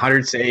had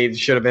 100 saves.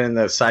 Should have been in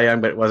the Cy Young,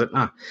 but it wasn't.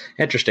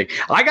 Interesting.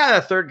 I got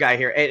a third guy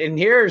here, and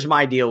here's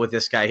my deal with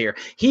this guy here.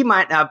 He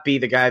might not be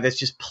the guy that's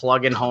just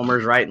plugging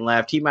homers right and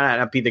left. He might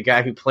not be the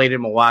guy who played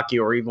in Milwaukee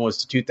or even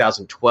was the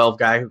 2012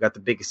 guy who got the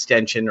big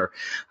extension, or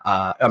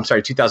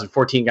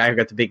 2014 guy who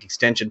got the big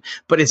extension,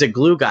 but is a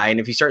glue guy. And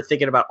if you start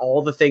thinking about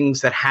all the things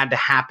that had to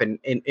happen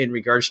in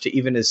regards to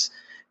even as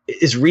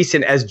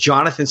recent as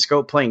Jonathan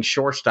Scope playing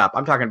shortstop.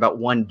 I'm talking about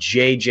one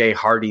J.J.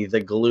 Hardy,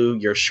 the glue,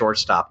 your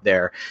shortstop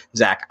there,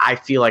 Zach. I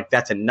feel like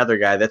that's another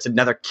guy. That's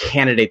another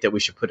candidate that we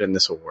should put in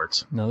this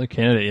awards. Another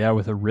candidate, yeah,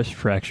 with a wrist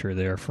fracture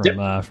there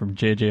from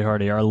J.J.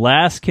 Hardy. Our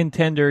last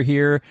contender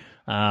here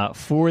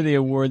for the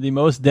award, the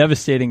most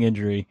devastating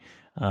injury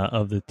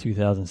of the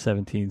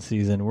 2017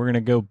 season. We're going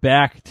to go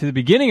back to the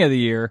beginning of the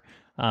year.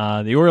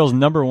 The Orioles'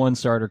 number 1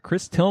 starter,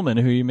 Chris Tillman,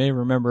 who you may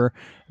remember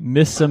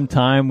missed some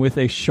time with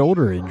a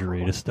shoulder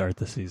injury to start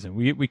the season.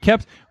 We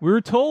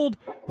were told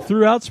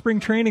throughout spring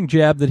training,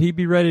 Jab, that he'd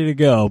be ready to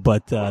go,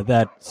 but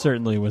that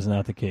certainly was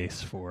not the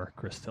case for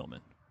Chris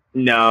Tillman.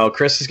 No,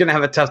 Chris is going to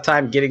have a tough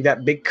time getting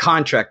that big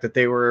contract that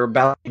they were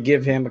about to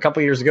give him a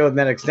couple years ago with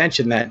that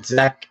extension that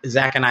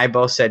Zach and I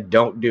both said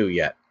don't do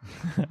yet.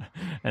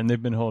 And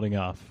they've been holding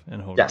off off.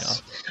 All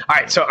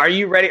right. So are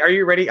you ready?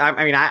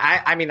 I mean,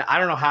 I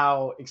don't know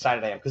how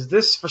excited I am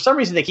because for some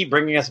reason, they keep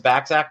bringing us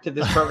back, Zach, to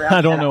this program.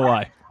 I don't know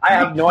why. I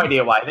have no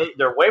idea why.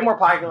 They're way more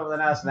popular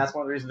than us, and that's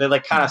one of the reasons they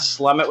kind of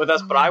slum it with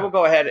us. But I will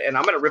go ahead and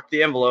I'm going to rip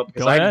the envelope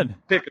because I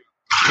pick it.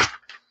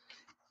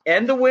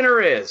 And the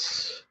winner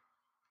is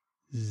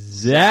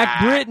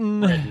Zach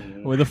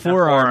Britton with a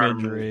forearm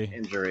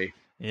injury.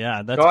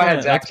 Yeah, that's go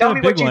ahead, Zach. Tell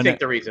me what you think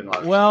the reason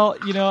was. Well,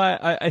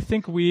 I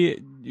think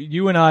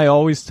you and I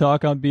always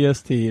talk on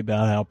BST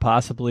about how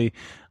possibly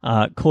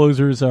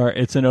closers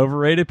it's an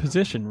overrated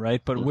position,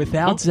 right? But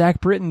without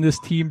Zach Britton, this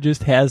team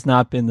just has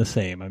not been the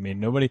same. I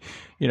mean, nobody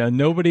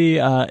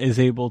is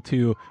able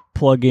to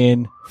plug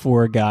in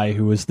for a guy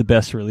who was the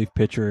best relief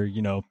pitcher,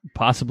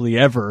 possibly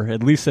ever,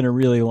 at least in a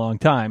really long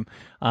time.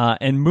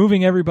 And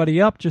moving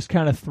everybody up just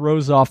kind of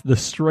throws off the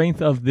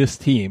strength of this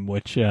team,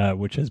 which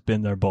has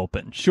been their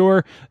bullpen.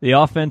 Sure, the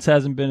offense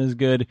hasn't been as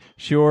good.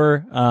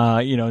 Sure,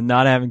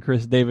 not having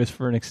Chris Davis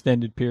for an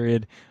extended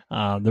period.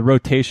 The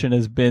rotation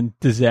has been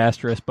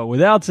disastrous, but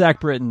without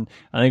Zach Britton,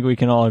 I think we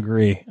can all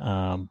agree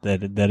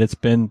that it's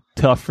been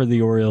tough for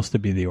the Orioles to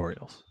be the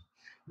Orioles.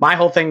 My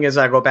whole thing is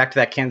I go back to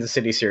that Kansas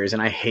City series,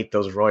 and I hate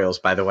those Royals,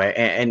 by the way.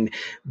 And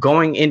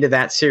going into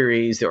that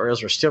series, the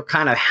Orioles were still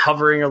kind of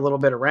hovering a little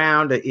bit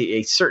around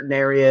a certain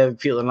area,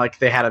 feeling like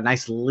they had a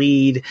nice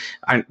lead.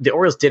 The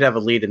Orioles did have a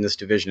lead in this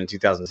division in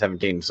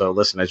 2017. So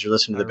listen, as you're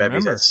listening to the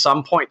Bevies, at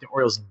some point the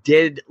Orioles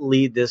did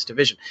lead this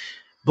division.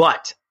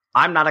 But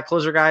I'm not a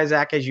closer guy,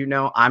 Zach, as you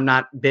know. I'm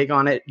not big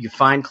on it. You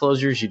find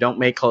closers, you don't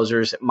make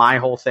closers. My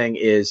whole thing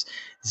is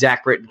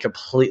Zach Britton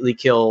completely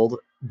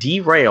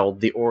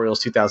derailed the Orioles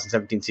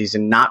 2017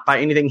 season, not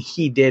by anything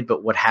he did,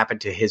 but what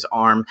happened to his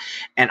arm.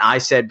 And I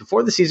said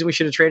before the season we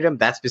should have traded him.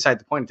 That's beside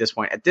the point at this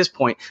point. At this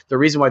point, the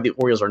reason why the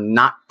Orioles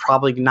are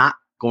probably not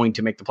going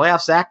to make the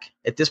playoffs, Zach,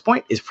 at this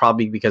point is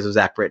probably because of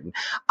Zach Britton.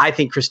 I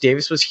think Chris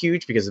Davis was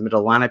huge because in the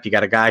middle lineup, you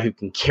got a guy who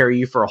can carry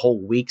you for a whole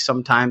week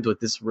sometimes with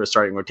this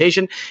starting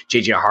rotation.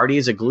 J.J. Hardy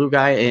is a glue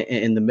guy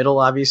in the middle,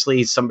 obviously.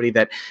 He's somebody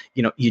that,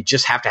 you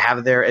just have to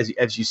have there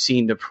as you've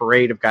seen the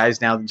parade of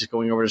guys now just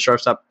going over to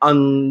shortstop,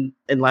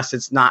 unless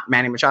it's not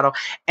Manny Machado.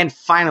 And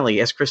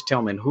finally, as Chris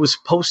Tillman, who was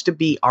supposed to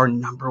be our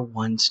number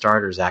 1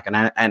 starter, Zach, and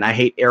I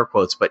hate air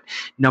quotes, but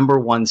number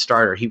 1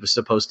 starter he was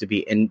supposed to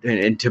be.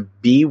 And to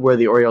be where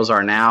the Orioles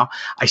are now,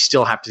 I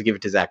still have to give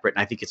it to Zach Britton.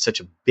 I think it's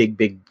such a big,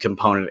 big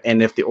component.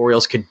 And if the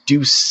Orioles could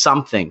do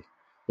something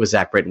with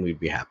Zach Britton, we'd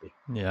be happy.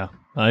 Yeah,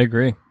 I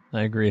agree.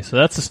 So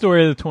that's the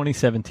story of the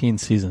 2017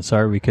 season.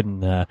 Sorry we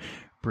couldn't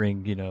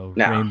bring,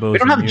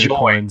 rainbows and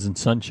unicorns and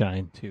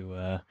sunshine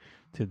to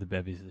the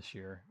Bevies this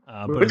year.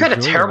 We've had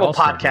a terrible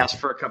podcast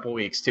for a couple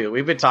weeks, too.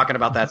 We've been talking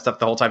about that stuff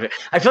the whole time.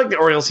 I feel like the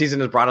Orioles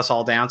season has brought us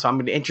all down, so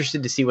I'm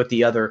interested to see what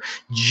the other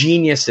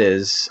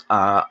geniuses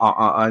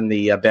on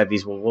the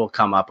Bevies will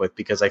come up with,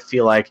 because I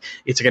feel like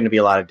it's going to be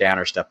a lot of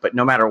downer stuff. But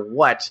no matter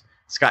what,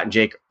 Scott and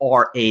Jake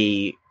are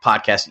a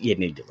podcast you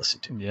need to listen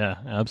to. Yeah,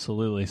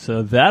 absolutely.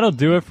 So that'll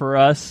do it for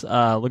us.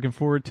 Looking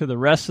forward to the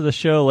rest of the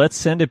show. Let's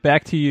send it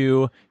back to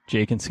you,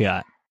 Jake and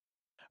Scott.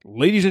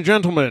 Ladies and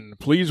gentlemen,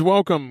 please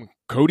welcome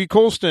Cody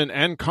Colston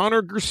and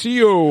Connor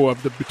Garcia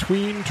of the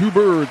Between Two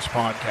Birds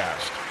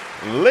podcast.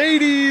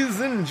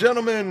 Ladies and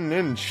gentlemen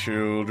and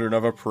children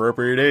of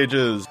appropriate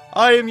ages,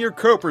 I am your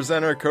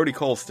co-presenter, Cody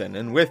Colston,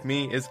 and with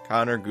me is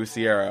Connor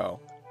Gusiero.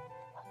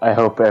 I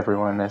hope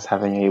everyone is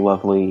having a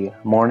lovely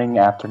morning,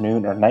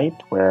 afternoon, or night,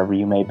 wherever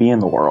you may be in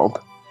the world.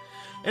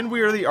 And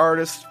we are the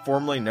artists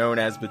formerly known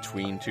as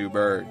Between Two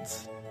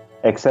Birds.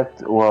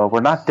 Except, well, we're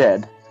not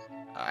dead.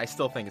 I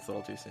still think it's a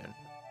little too soon.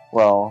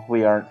 Well,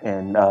 we aren't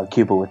in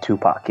Cuba with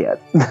Tupac yet.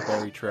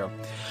 Very true.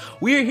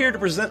 We are here to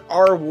present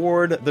our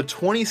award, the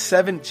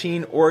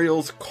 2017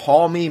 Orioles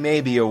Call Me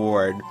Maybe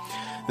Award.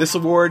 This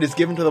award is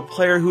given to the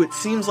player who it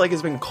seems like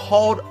has been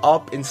called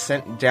up and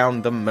sent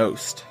down the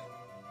most.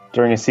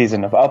 During a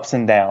season of ups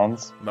and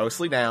downs,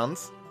 mostly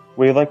downs,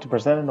 we would like to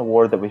present an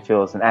award that we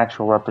feel is an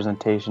actual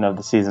representation of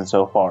the season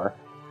so far.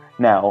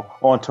 Now,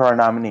 on to our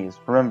nominees.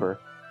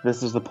 Remember,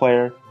 this is the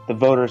player the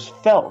voters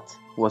felt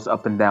was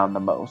up and down the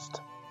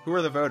most. Who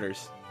are the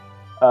voters?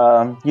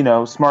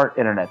 Smart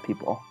internet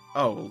people.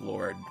 Oh,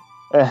 Lord.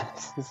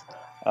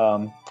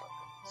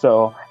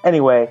 So,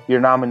 anyway, your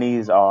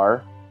nominees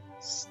are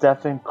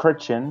Stephen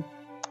Critchen,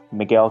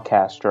 Miguel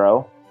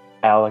Castro,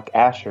 Alec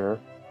Asher,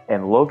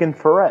 and Logan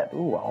Ferret.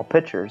 Ooh, all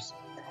pitchers.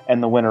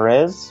 And the winner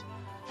is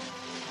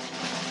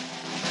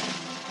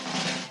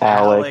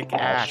Alec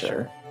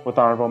Asher. With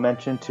honorable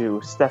mention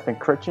to Stephen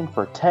Critchen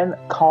for 10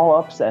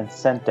 call-ups and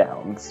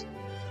sent-downs.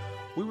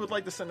 We would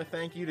like to send a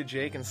thank you to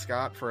Jake and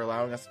Scott for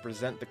allowing us to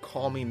present the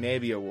Call Me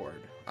Maybe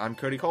Award. I'm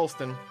Cody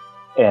Colston.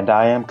 And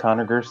I am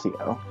Connor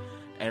Garcia.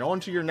 And on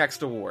to your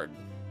next award.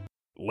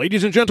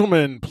 Ladies and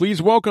gentlemen, please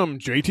welcome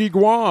JT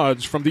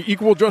Guads from the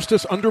Equal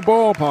Justice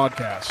Underball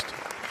podcast.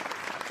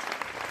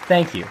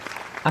 Thank you.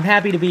 I'm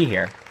happy to be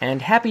here,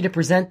 and happy to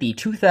present the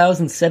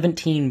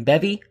 2017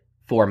 bevy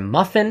for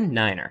Muffin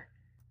Niner.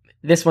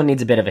 This one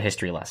needs a bit of a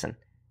history lesson.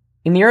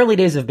 In the early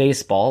days of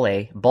baseball,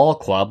 a ball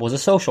club was a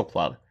social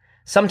club,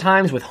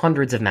 sometimes with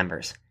hundreds of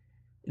members.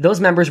 Those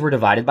members were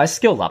divided by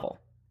skill level.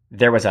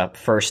 There was a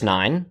first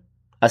nine,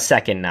 a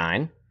second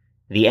nine,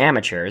 the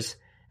amateurs,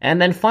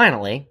 and then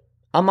finally,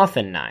 a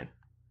Muffin Nine.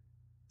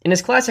 In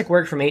his classic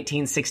work from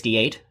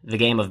 1868, The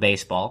Game of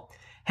Baseball,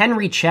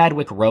 Henry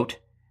Chadwick wrote,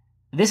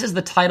 "This is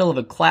the title of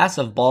a class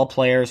of ball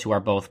players who are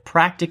both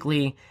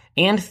practically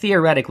and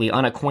theoretically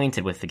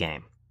unacquainted with the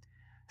game.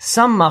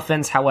 Some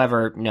Muffins,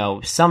 however,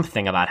 know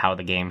something about how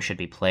the game should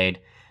be played,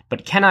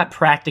 but cannot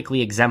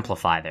practically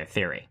exemplify their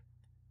theory."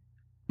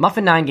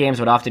 Muffin Nine games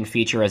would often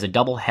feature as a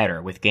double-header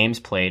with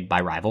games played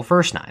by rival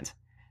first nines.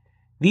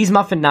 These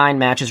Muffin Nine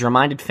matches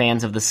reminded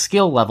fans of the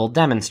skill level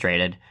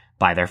demonstrated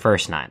by their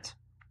first nines.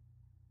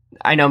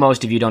 I know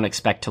most of you don't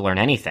expect to learn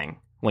anything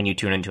when you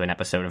tune into an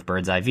episode of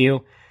Bird's Eye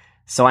View,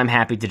 so I'm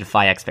happy to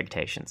defy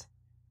expectations.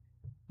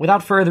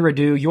 Without further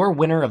ado, your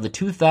winner of the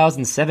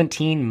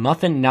 2017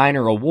 Muffin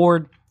Niner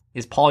Award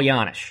is Paul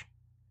Janisch.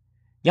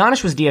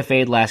 Janisch was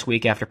DFA'd last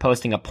week after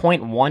posting a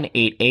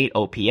 .188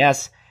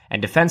 OPS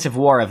and defensive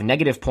WAR of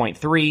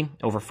 -0.3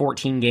 over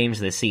 14 games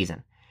this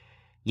season.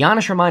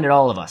 Janisch reminded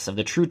all of us of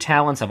the true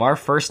talents of our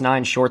first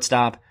nine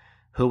shortstop,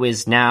 who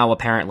is now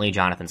apparently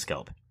Jonathan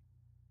Schoop.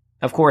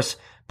 Of course,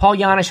 Paul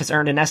Janisch has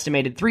earned an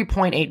estimated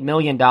 $3.8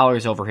 million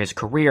over his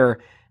career,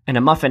 and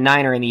a Muffin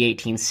Niner in the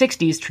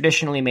 1860s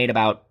traditionally made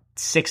about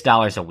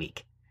 $6 a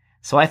week.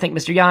 So I think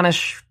Mr.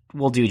 Janisch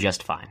will do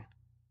just fine.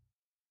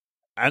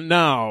 And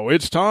now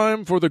it's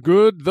time for the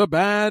good, the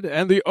bad,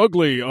 and the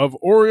ugly of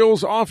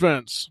Orioles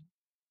offense.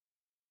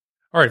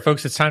 All right,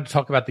 folks, it's time to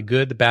talk about the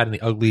good, the bad, and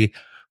the ugly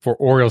for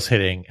Orioles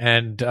hitting.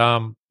 And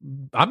I'm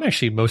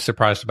actually most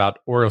surprised about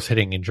Orioles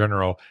hitting in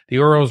general. The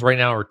Orioles right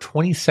now are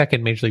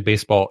 22nd Major League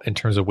Baseball in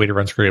terms of weighted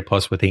runs created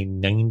plus with a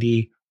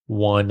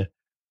 91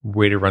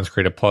 weighted runs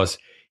created plus.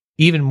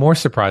 Even more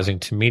surprising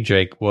to me,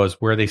 Jake, was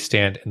where they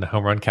stand in the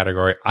home run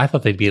category. I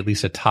thought they'd be at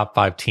least a top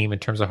 5 team in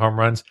terms of home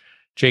runs.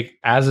 Jake,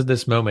 as of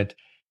this moment,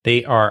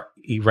 they are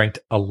ranked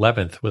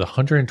 11th with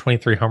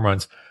 123 home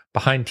runs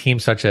behind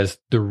teams such as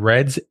the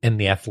Reds and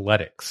the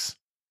Athletics.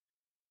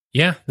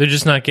 Yeah, they're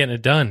just not getting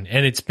it done.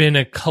 And it's been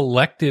a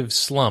collective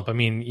slump. I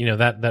mean,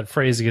 that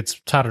phrase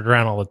gets touted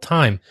around all the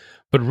time.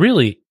 But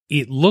really,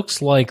 it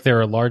looks like there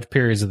are large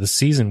periods of the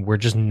season where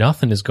just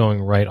nothing is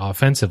going right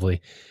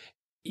offensively.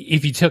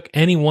 If you took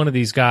any one of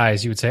these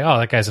guys, you would say, oh,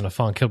 that guy's in a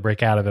funk. He'll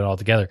break out of it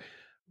altogether.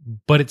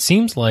 But it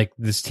seems like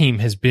this team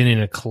has been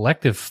in a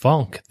collective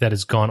funk that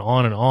has gone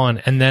on.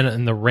 And then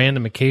in the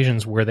random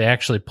occasions where they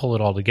actually pull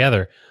it all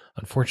together,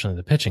 unfortunately,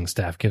 the pitching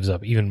staff gives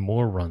up even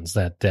more runs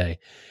that day.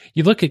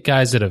 You look at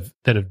guys that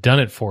have done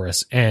it for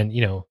us, and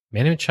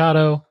Manny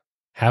Machado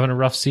having a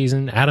rough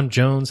season, Adam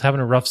Jones having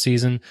a rough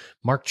season,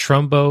 Mark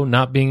Trumbo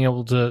not being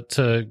able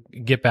to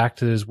get back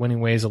to his winning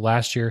ways of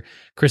last year,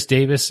 Chris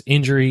Davis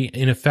injury,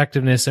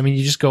 ineffectiveness. I mean,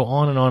 you just go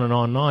on and on and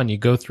on and on. You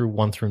go through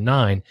 1 through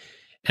 9,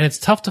 and it's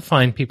tough to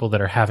find people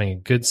that are having a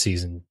good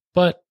season,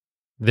 but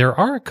there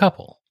are a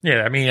couple.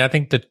 Yeah, I mean, I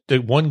think that the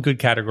one good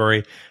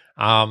category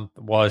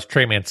was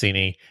Trey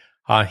Mancini.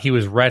 He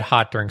was red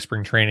hot during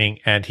spring training,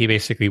 and he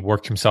basically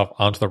worked himself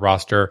onto the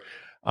roster.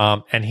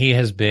 And he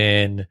has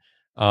been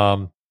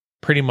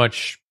pretty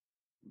much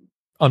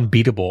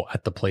unbeatable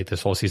at the plate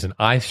this whole season.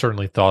 I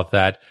certainly thought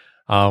that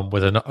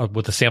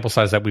with the sample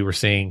size that we were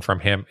seeing from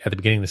him at the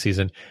beginning of the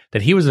season,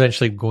 that he was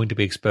eventually going to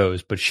be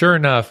exposed. But sure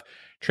enough,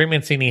 Trey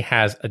Mancini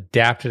has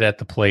adapted at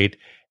the plate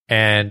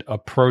and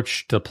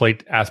approached the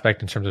plate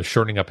aspect in terms of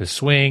shortening up his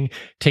swing,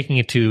 taking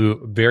it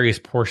to various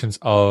portions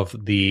of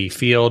the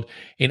field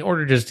in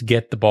order just to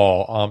get the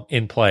ball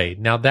in play.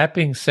 Now, that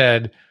being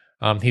said,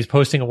 He's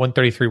posting a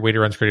 133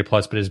 weighted runs created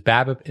plus, but his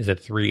BABIP is at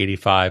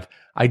 385.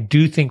 I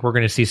do think we're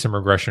going to see some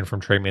regression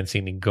from Trey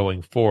Mancini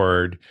going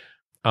forward.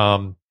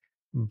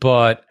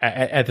 But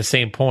at the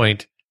same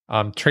point,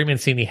 Trey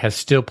Mancini has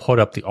still put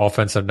up the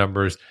offensive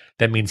numbers.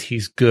 That means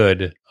he's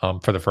good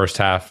for the first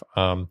half.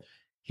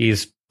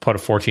 He's put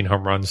up 14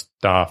 home runs,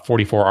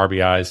 44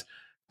 RBIs.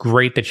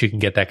 Great that you can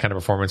get that kind of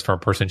performance from a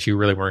person you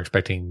really weren't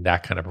expecting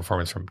that kind of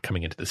performance from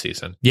coming into the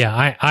season.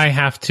 Yeah, I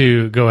have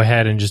to go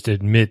ahead and just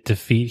admit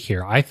defeat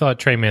here. I thought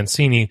Trey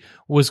Mancini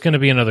was going to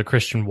be another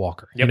Christian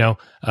Walker. Yep.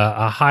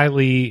 A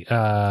highly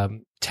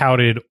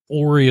touted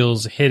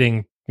Orioles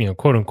hitting,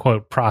 quote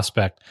unquote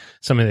prospect,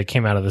 somebody that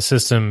came out of the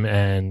system,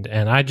 and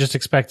I just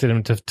expected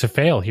him to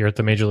fail here at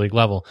the major league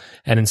level,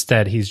 and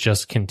instead he's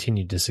just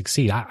continued to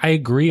succeed. I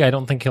agree. I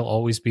don't think he'll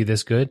always be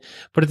this good,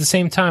 but at the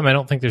same time, I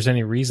don't think there's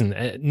any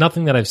reason,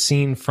 nothing that I've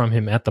seen from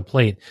him at the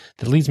plate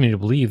that leads me to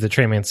believe that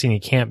Trey Mancini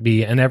can't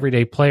be an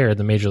everyday player at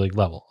the major league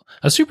level.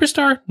 A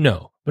superstar?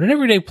 No, but an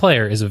everyday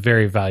player is a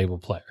very valuable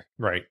player.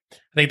 Right.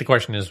 I think the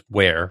question is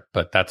where,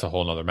 but that's a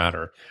whole nother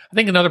matter. I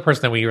think another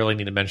person that we really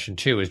need to mention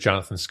too is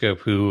Jonathan Schoop,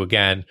 who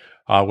again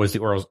was the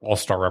Orioles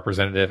All-Star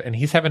representative, and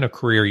he's having a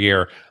career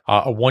year.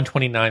 A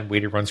 129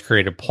 weighted runs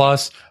created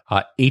plus,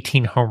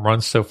 18 home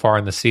runs so far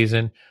in the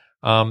season,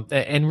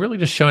 and really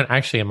just showing,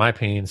 actually, in my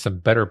opinion, some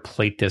better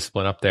plate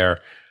discipline up there.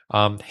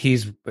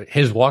 His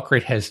walk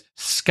rate has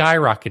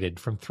skyrocketed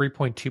from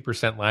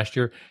 3.2% last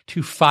year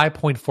to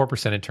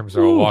 5.4% in terms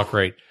of a walk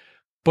rate.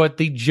 But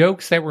the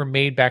jokes that were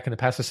made back in the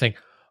past of saying,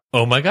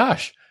 oh my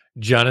gosh,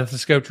 Jonathan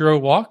Schoop drew a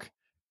walk,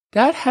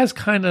 that has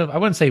kind of, I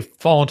wouldn't say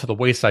fallen to the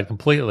wayside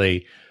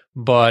completely,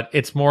 but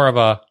it's more of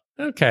a,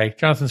 okay,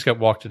 Jonathan Schoop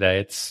walked today.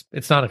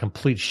 It's not a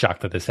complete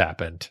shock that this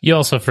happened. You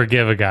also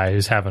forgive a guy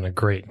who's having a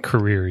great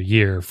career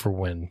year for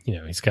when,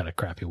 he's got a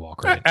crappy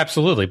walk rate.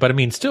 Absolutely. But I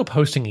mean, still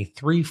posting a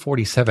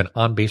 347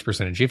 on base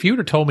percentage. If you would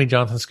have told me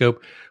Jonathan Schoop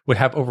would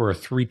have over a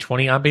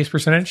 320 on base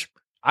percentage,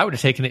 I would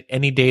have taken it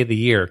any day of the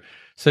year.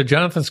 So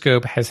Jonathan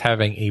Schoop has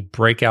having a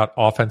breakout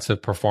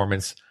offensive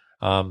performance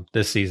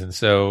this season.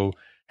 So,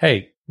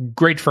 hey,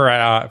 great for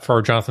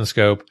Jonathan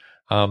Schoop.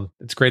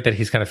 It's great that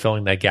he's kind of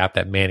filling that gap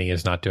that Manny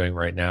is not doing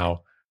right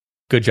now.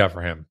 Good job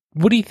for him.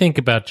 What do you think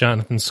about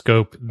Jonathan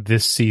Schoop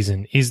this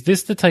season? Is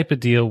this the type of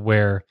deal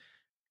where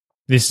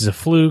this is a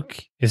fluke?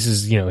 This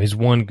is, his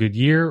one good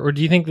year? Or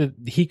do you think that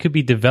he could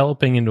be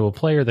developing into a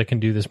player that can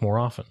do this more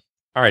often?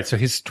 All right, so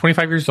he's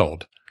 25 years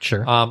old.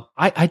 Sure.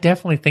 I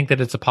definitely think that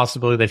it's a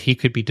possibility that he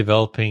could be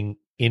developing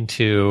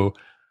into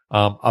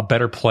a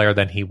better player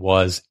than he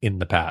was in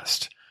the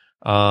past.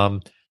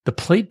 The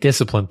plate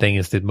discipline thing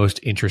is the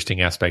most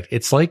interesting aspect.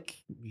 It's like,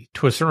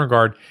 to a certain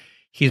regard,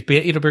 he's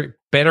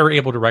better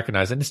able to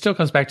recognize, and it still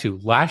comes back to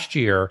last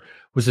year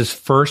was his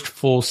first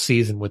full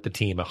season with the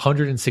team,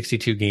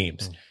 162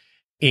 games.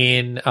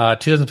 In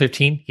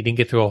 2015, he didn't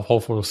get through a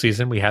whole full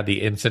season. We had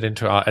the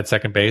incident at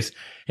second base.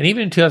 And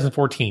even in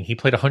 2014, he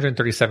played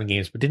 137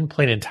 games, but didn't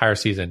play an entire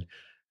season.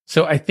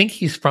 So I think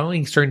he's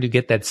finally starting to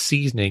get that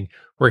seasoning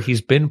where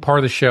he's been part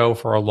of the show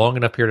for a long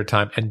enough period of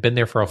time and been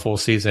there for a full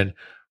season,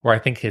 where I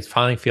think it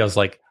finally feels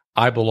like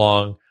I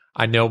belong.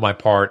 I know my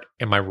part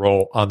and my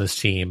role on this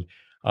team.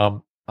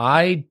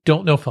 I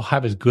don't know if he'll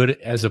have as good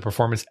as a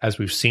performance as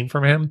we've seen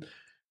from him.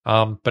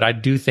 But I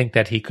do think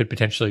that he could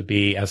potentially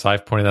be, as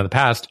I've pointed out in the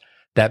past,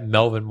 that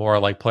Melvin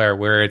Mora-like player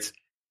where it's,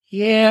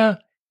 yeah,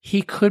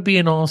 he could be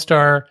an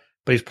all-star,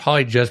 but he's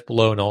probably just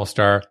below an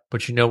all-star.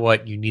 But you know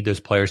what? You need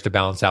those players to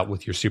balance out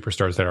with your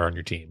superstars that are on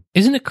your team.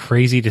 Isn't it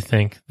crazy to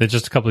think that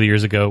just a couple of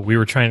years ago, we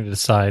were trying to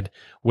decide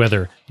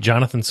whether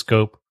Jonathan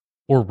Schoop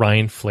or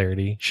Ryan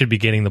Flaherty should be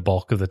getting the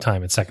bulk of the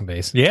time at second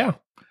base? Yeah.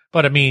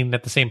 But I mean,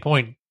 at the same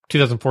point,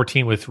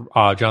 2014 with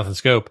Jonathan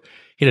Schoop,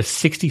 he had a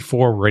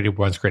 64 rated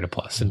runs created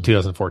plus in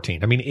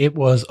 2014. I mean, it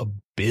was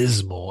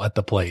abysmal at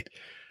the plate.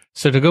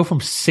 So to go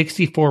from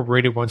 64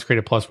 rated runs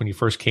created plus when you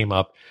first came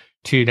up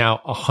to now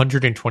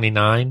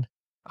 129,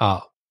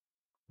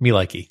 me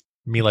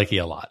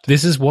likey a lot.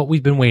 This is what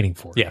we've been waiting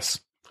for. Yes.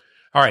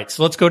 All right.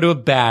 So let's go to a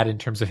bad in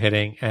terms of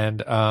hitting.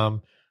 And,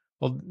 well,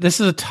 this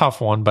is a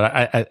tough one,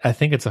 but I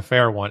think it's a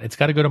fair one. It's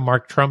got to go to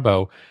Mark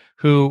Trumbo,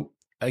 who,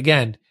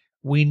 again,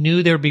 we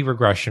knew there would be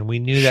regression. We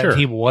knew that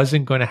he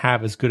wasn't going to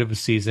have as good of a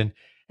season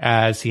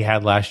as he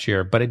had last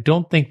year, but I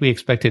don't think we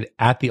expected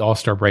at the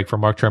All-Star break for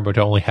Mark Trumbo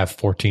to only have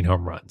 14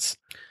 home runs.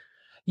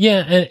 Yeah,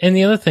 and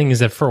the other thing is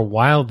that for a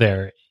while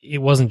there, it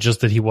wasn't just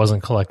that he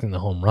wasn't collecting the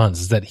home runs,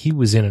 it's that he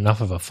was in enough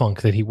of a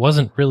funk that he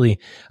wasn't really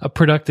a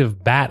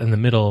productive bat in the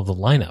middle of the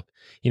lineup.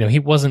 He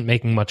wasn't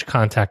making much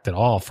contact at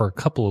all for a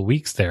couple of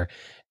weeks there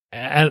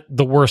at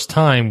the worst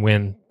time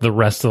when the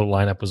rest of the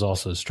lineup was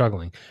also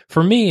struggling.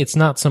 For me, it's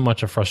not so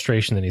much a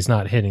frustration that he's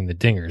not hitting the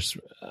dingers.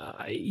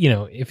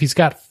 If he's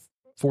got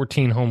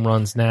 14 home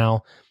runs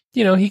now,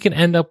 he can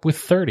end up with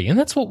 30. And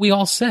that's what we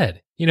all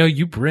said.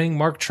 You bring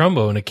Mark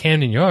Trumbo into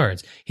Camden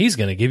Yards, he's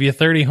going to give you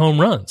 30 home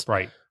runs.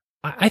 Right.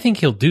 I think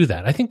he'll do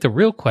that. I think the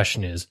real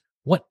question is,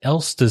 what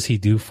else does he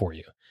do for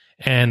you?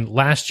 And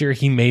last year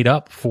he made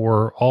up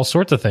for all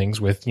sorts of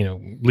things with,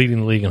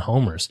 leading the league in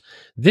homers.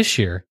 This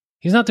year,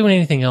 He's not doing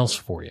anything else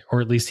for you,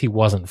 or at least he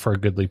wasn't for a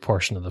goodly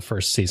portion of the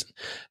first season,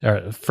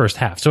 or first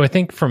half. So I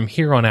think from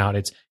here on out,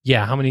 it's,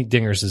 how many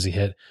dingers does he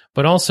hit?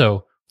 But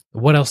also,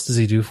 what else does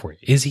he do for you?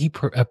 Is he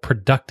a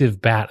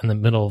productive bat in the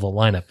middle of the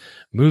lineup,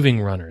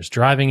 moving runners,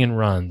 driving in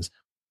runs,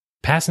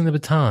 passing the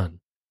baton?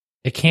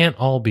 It can't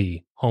all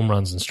be home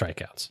runs and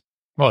strikeouts.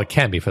 Well, it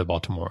can be for the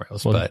Baltimore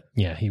Orioles, but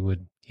yeah, he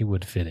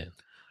would fit in.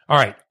 All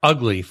right,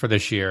 ugly for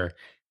this year.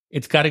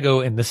 It's got to go,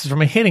 and this is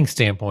from a hitting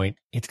standpoint,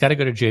 it's got to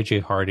go to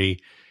J.J. Hardy,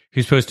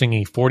 who's posting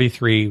a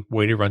 43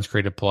 weighted runs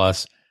created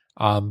plus.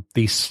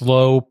 The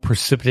slow,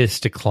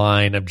 precipitous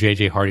decline of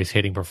J.J. Hardy's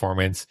hitting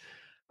performance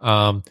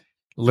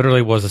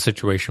literally was a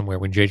situation where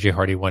when J.J.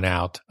 Hardy went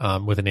out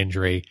with an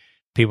injury,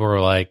 people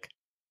were like,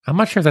 I'm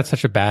not sure if that's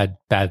such a bad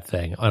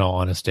thing, in all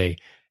honesty.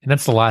 And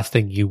that's the last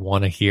thing you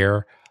want to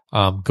hear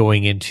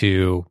going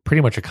into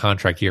pretty much a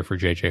contract year for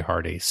J.J.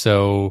 Hardy.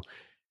 So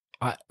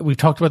we've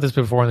talked about this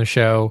before on the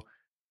show.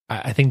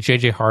 I think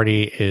J.J.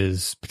 Hardy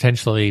is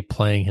potentially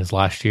playing his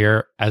last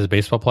year as a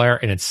baseball player,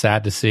 and it's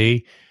sad to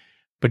see.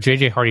 But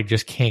J.J. Hardy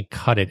just can't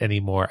cut it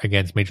anymore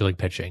against Major League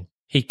pitching.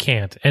 He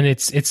can't. And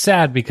it's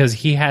sad because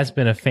he has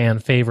been a fan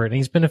favorite, and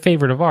he's been a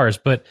favorite of ours,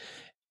 but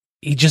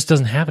he just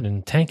doesn't have it in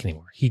the tank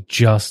anymore. He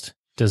just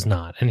does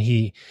not. And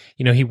he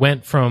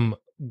went from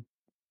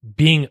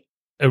being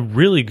a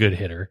really good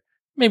hitter,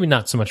 maybe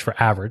not so much for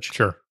average,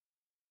 sure,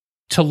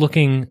 to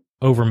looking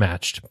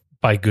overmatched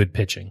by good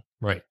pitching.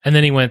 Right. And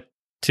then he went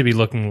to be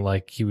looking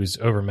like he was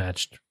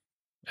overmatched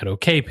at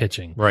okay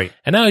pitching. Right.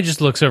 And now he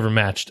just looks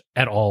overmatched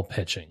at all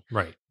pitching.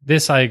 Right.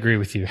 This, I agree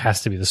with you,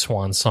 has to be the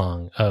swan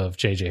song of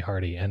J.J.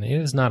 Hardy, and it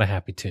is not a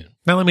happy tune.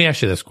 Now, let me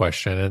ask you this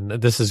question, and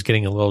this is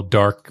getting a little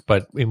dark,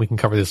 but we can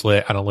cover this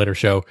on a later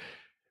show.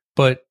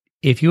 But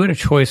if you had a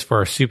choice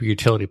for a super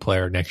utility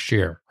player next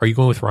year, are you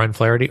going with Ryan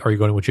Flaherty or are you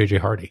going with J.J.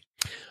 Hardy?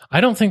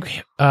 I don't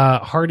think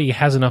Hardy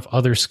has enough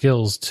other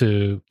skills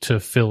to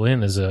fill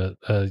in as a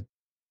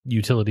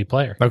utility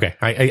player. Okay,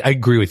 I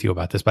agree with you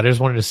about this, but I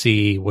just wanted to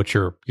see what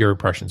your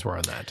impressions were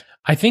on that.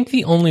 I think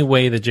the only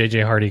way that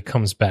J.J. Hardy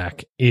comes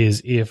back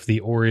is if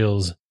the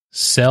Orioles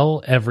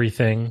sell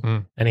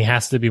everything, and he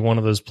has to be one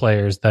of those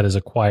players that is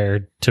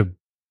acquired to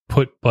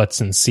put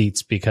butts in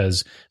seats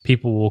because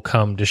people will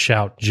come to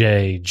shout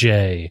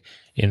J.J.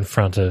 in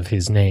front of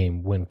his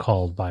name when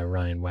called by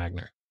Ryan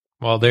Wagner.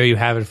 Well, there you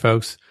have it,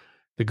 folks.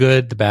 The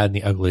good, the bad, and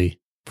the ugly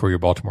for your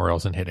Baltimore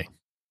Orioles in hitting.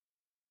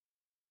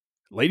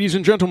 Ladies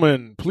and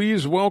gentlemen,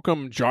 please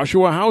welcome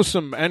Joshua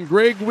Howsam and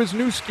Greg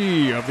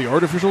Wisniewski of the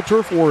Artificial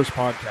Turf Wars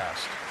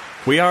podcast.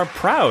 We are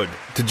proud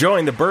to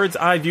join the Bird's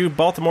Eye View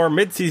Baltimore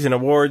Midseason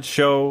Awards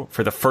show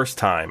for the first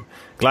time.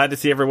 Glad to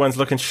see everyone's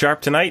looking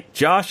sharp tonight.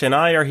 Josh and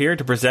I are here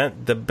to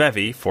present the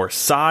bevy for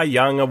Cy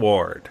Young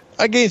Award.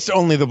 Against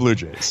only the Blue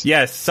Jays.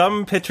 Yes,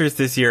 some pitchers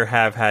this year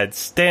have had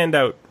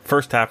standout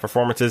first-half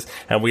performances,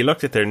 and we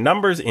looked at their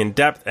numbers in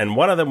depth, and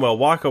one of them will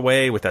walk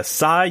away with a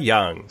Cy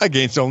Young.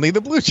 Against only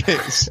the Blue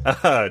Jays.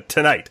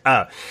 Tonight.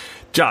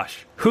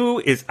 Josh, who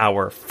is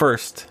our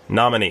first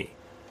nominee?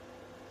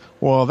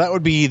 Well, that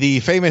would be the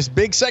famous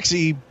big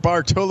sexy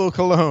Bartolo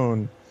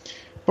Colon.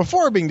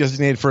 Before being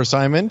designated for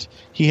assignment,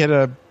 he had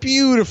a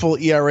beautiful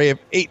ERA of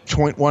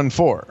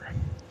 8.14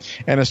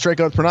 and a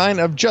strikeouts per nine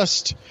of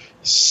just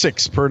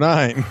 6 per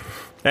 9.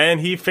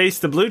 And he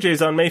faced the Blue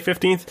Jays on May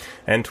 15th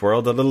and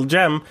twirled a little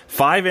gem.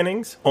 5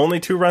 innings, only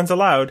 2 runs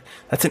allowed.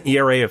 That's an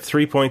ERA of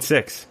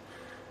 3.6.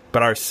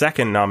 But our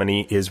second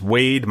nominee is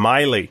Wade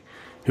Miley,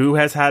 who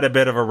has had a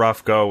bit of a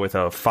rough go with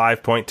a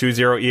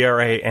 5.20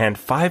 ERA and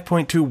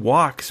 5.2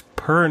 walks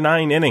per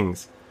 9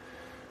 innings.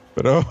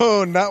 But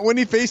not when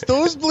he faced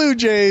those Blue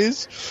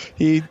Jays.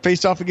 He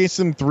faced off against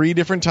them 3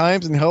 different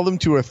times and held them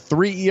to a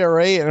 3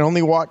 ERA and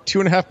only walked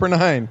 2.5 per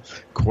 9.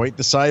 Quite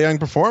the Cy Young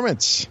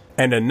performance.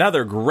 And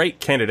another great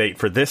candidate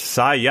for this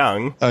Cy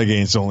Young,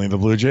 against only the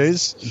Blue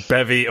Jays,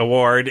 bevy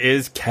award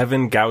is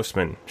Kevin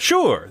Gausman.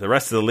 Sure, the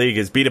rest of the league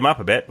has beat him up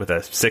a bit with a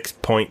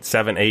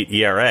 6.78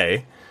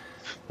 ERA.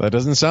 That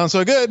doesn't sound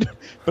so good.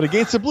 But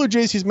against the Blue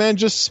Jays, he's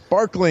managed just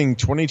sparkling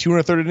 22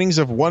 1/3 innings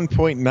of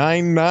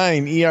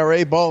 1.99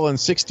 ERA ball and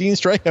 16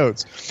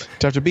 strikeouts.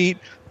 Tough to beat,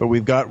 but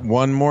we've got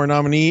one more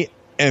nominee,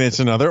 and it's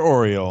another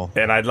Oriole.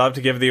 And I'd love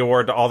to give the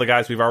award to all the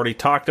guys we've already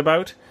talked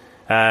about.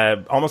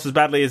 Almost as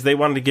badly as they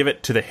wanted to give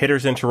it to the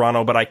hitters in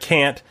Toronto, but I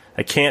can't.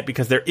 I can't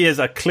because there is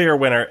a clear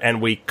winner,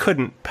 and we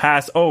couldn't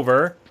pass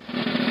over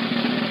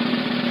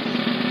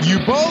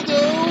Ubaldo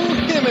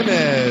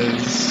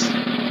Jimenez.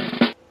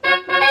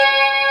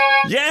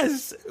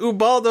 Yes!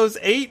 Ubaldo's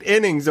 8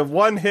 innings of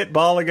one-hit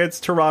ball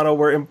against Toronto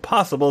were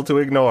impossible to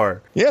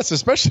ignore. Yes,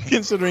 especially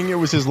considering it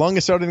was his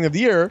longest outing of the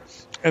year,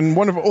 and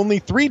one of only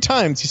 3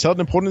 times he's held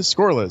an opponent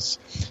scoreless.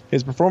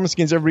 His performance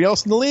against everybody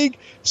else in the league,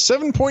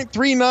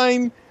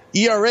 7.39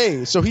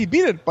 ERA, so he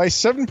beat it by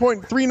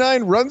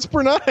 7.39 runs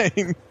per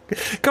 9.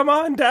 Come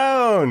on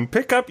down.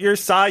 Pick up your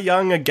Cy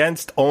Young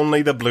against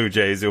only the Blue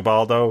Jays,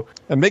 Ubaldo.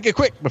 And make it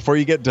quick before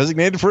you get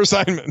designated for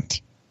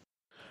assignment.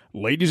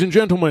 Ladies and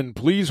gentlemen,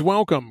 please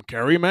welcome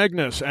Carrie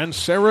Magnus and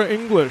Sarah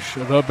English,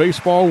 the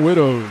Baseball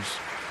Widows.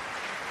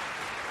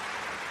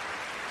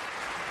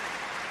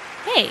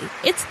 Hey, Hey,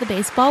 it's the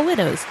Baseball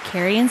Widows,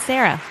 Carrie and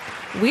Sarah.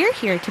 We're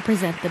here to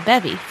present the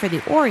bevy for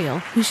the Oriole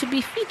who should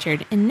be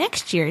featured in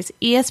next year's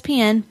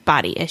ESPN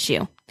Body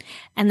issue.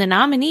 And the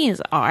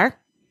nominees are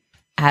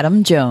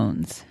Adam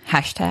Jones,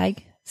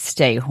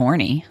 #stay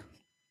horny.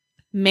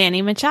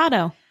 Manny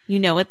Machado. You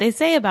know what they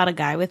say about a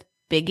guy with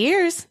big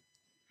ears.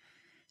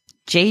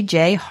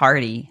 JJ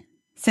Hardy.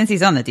 Since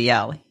he's on the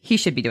DL, he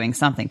should be doing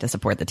something to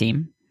support the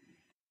team.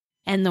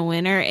 And the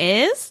winner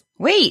is?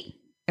 Wait!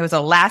 It was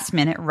a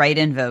last-minute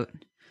write-in vote.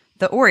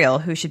 The Oriole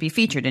who should be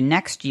featured in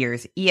next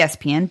year's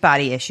ESPN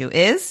Body issue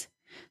is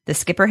the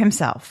skipper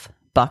himself,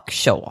 Buck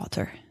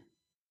Showalter.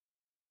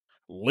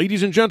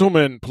 Ladies and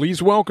gentlemen,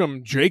 please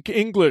welcome Jake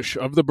English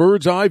of the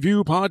Bird's Eye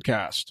View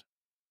podcast.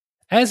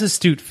 As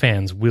astute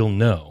fans will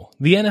know,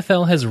 the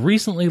NFL has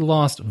recently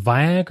lost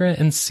Viagra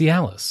and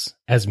Cialis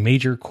as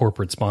major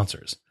corporate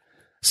sponsors.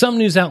 Some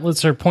news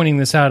outlets are pointing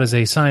this out as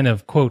a sign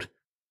of, quote,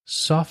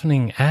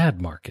 softening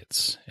ad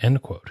markets,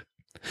 end quote.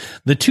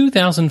 The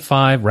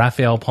 2005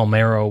 Rafael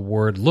Palmeiro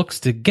Award looks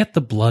to get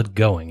the blood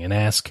going and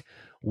ask,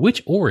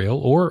 which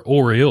Oriole or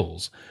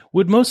Orioles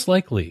would most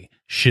likely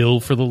shill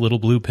for the little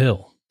blue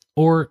pill?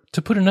 Or,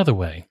 to put another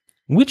way,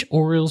 which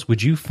Orioles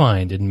would you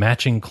find in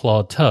matching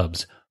clawed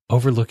tubs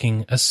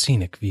overlooking a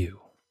scenic view?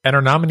 And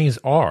our nominees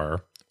are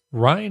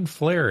Ryan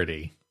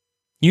Flaherty.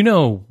 You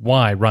know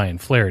why Ryan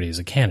Flaherty is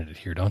a candidate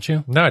here, don't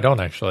you? No, I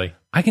don't actually.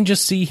 I can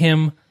just see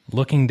him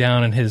looking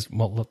down in his,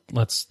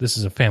 this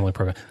is a family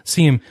program,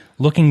 see him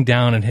looking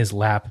down in his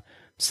lap,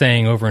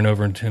 saying over and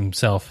over to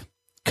himself,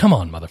 come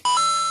on, mother.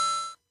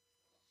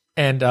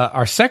 And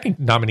our second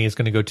nominee is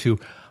going to go to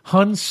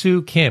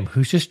Hyun-Soo Kim,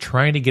 who's just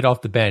trying to get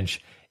off the bench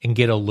and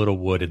get a little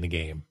wood in the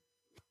game.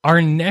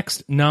 Our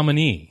next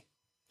nominee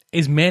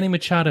is Manny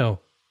Machado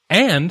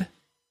and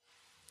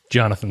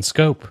Jonathan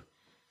Scope.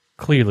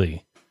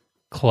 Clearly,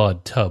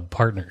 clawed tub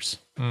partners.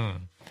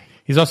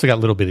 He's also got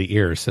little bitty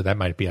ears, so that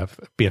might be a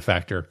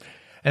factor.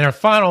 And our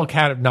final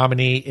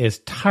nominee is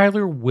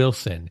Tyler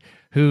Wilson,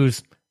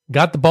 who's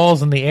got the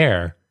balls in the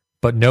air,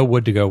 but no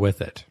wood to go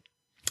with it.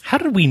 How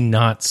did we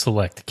not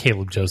select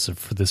Caleb Joseph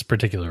for this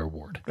particular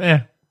award?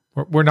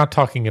 We're not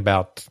talking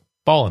about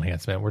ball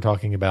enhancement. We're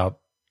talking about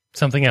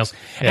something else.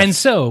 Yes. And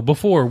so,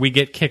 before we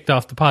get kicked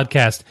off the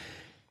podcast,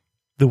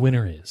 the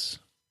winner is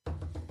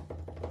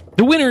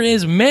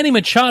Manny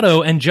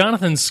Machado and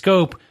Jonathan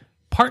Scope,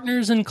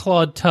 partners in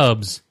clawed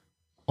tubs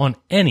on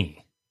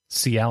any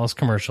Cialis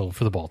commercial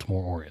for the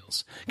Baltimore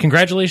Orioles.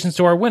 Congratulations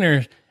to our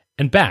winner,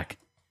 and back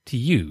to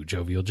you,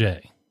 Jovial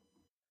J.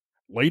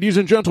 Ladies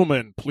and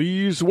gentlemen,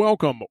 please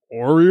welcome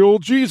Oriole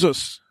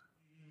Jesus.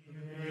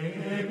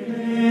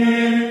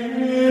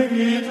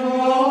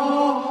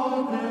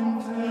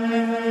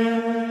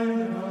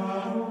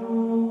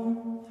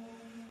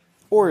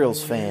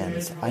 Orioles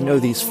fans, I know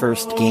these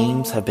first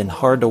games have been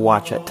hard to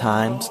watch at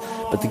times,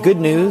 but the good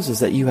news is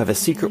that you have a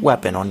secret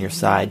weapon on your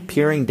side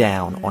peering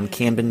down on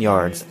Camden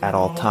Yards at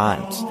all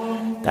times.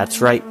 That's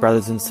right,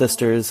 brothers and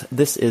sisters,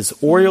 this is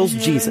Orioles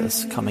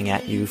Jesus coming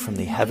at you from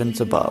the heavens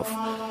above.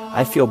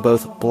 I feel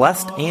both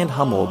blessed and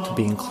humbled to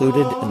be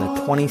included in the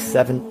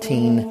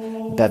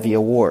 2017 Bevy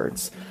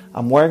Awards.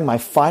 I'm wearing my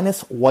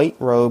finest white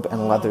robe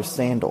and leather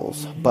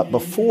sandals, but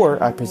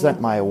before I present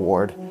my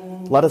award,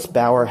 let us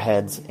bow our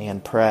heads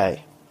and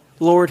pray.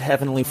 Lord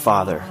Heavenly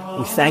Father,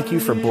 we thank you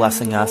for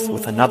blessing us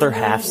with another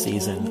half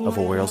season of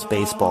Orioles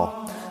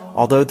baseball.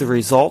 Although the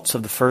results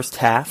of the first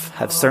half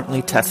have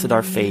certainly tested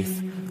our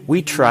faith,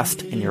 we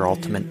trust in your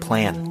ultimate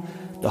plan.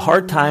 The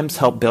hard times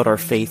help build our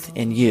faith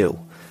in you.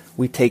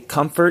 We take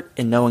comfort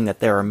in knowing that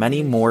there are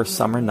many more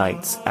summer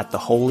nights at the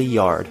Holy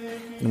Yard,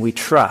 and we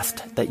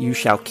trust that you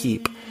shall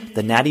keep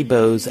the Natty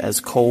Bows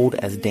as cold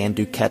as Dan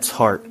Duquette's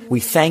heart.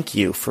 We thank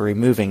you for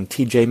removing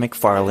TJ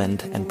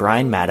McFarland and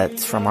Brian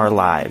Maddox from our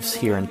lives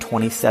here in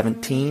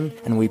 2017,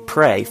 and we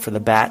pray for the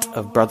bat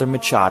of Brother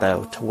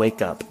Machado to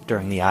wake up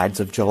during the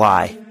Ides of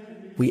July.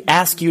 We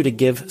ask you to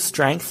give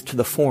strength to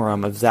the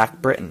forum of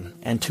Zach Britton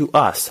and to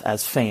us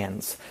as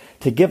fans,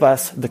 to give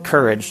us the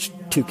courage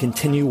to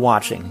continue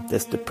watching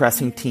this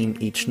depressing team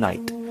each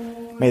night.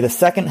 May the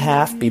second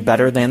half be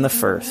better than the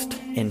first.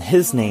 In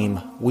his name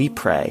we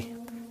pray.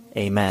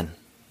 Amen.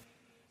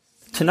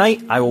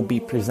 Tonight I will be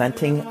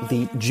presenting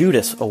the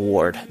Judas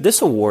Award.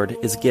 This award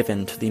is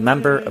given to the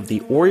member of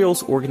the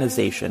Orioles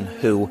organization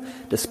who,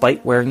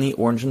 despite wearing the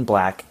orange and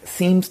black,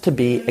 seems to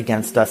be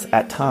against us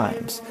at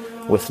times.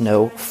 With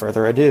no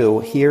further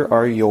ado, here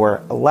are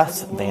your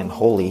less than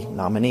holy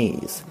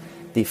nominees.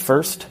 The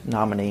first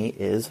nominee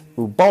is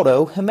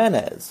Ubaldo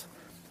Jimenez.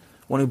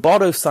 When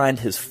Ubaldo signed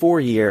his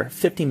 4-year,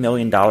 $50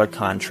 million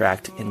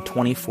contract in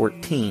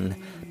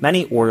 2014,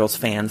 many Orioles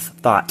fans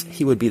thought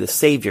he would be the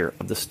savior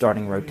of the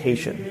starting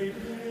rotation.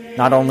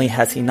 Not only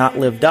has he not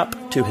lived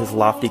up to his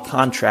lofty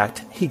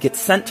contract, he gets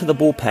sent to the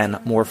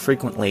bullpen more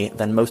frequently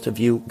than most of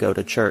you go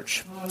to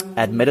church.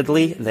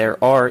 Admittedly,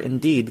 there are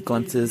indeed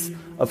glimpses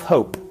of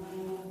hope.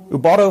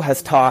 Ubaldo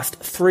has tossed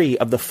 3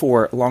 of the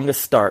 4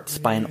 longest starts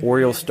by an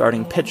Orioles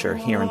starting pitcher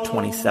here in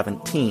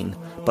 2017,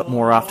 but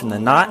more often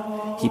than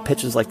not, he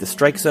pitches like the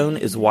strike zone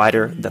is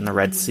wider than the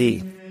Red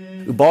Sea.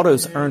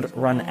 Ubaldo's earned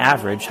run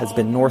average has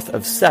been north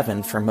of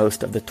 7 for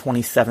most of the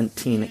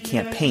 2017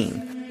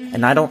 campaign,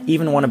 and I don't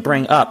even want to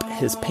bring up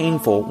his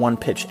painful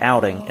one-pitch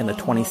outing in the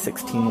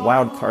 2016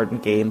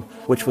 wildcard game,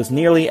 which was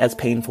nearly as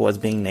painful as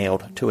being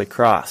nailed to a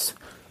cross.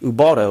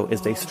 Ubaldo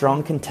is a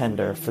strong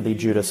contender for the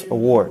Judas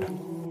Award.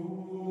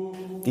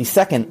 The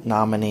second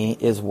nominee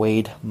is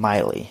Wade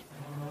Miley.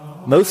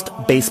 Most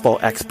baseball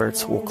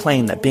experts will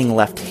claim that being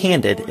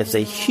left-handed is a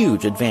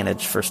huge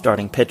advantage for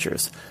starting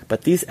pitchers,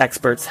 but these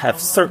experts have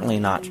certainly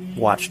not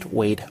watched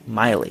Wade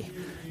Miley.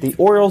 The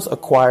Orioles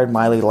acquired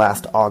Miley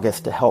last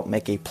August to help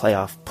make a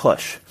playoff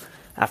push.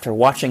 After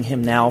watching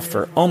him now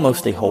for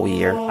almost a whole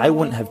year, I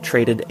wouldn't have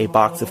traded a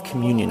box of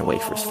communion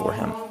wafers for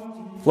him.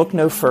 Look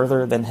no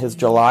further than his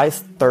July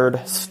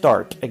 3rd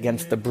start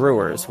against the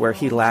Brewers, where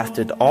he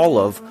lasted all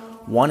of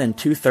 1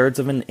 2/3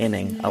 of an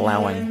inning,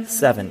 allowing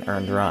 7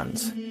 earned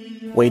runs.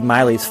 Wade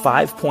Miley's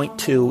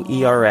 5.2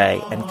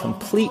 ERA and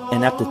complete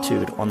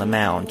ineptitude on the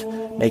mound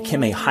make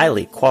him a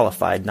highly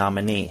qualified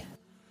nominee.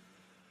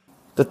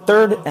 The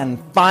third and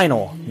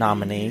final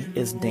nominee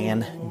is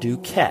Dan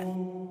Duquette.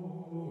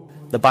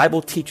 The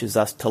Bible teaches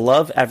us to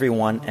love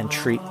everyone and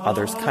treat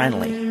others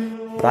kindly,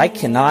 but I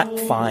cannot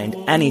find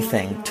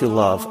anything to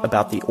love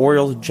about the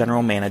Orioles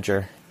general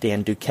manager,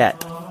 Dan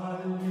Duquette.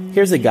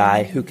 Here's a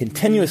guy who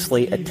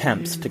continuously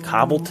attempts to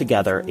cobble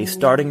together a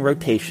starting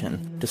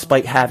rotation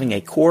despite having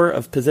a core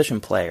of position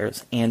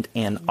players and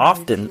an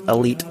often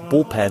elite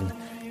bullpen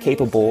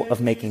capable of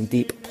making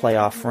deep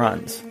playoff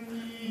runs.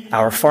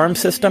 Our farm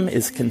system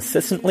is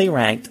consistently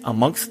ranked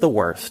amongst the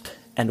worst,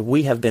 and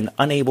we have been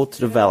unable to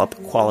develop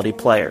quality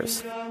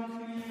players.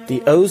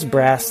 The O's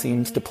brass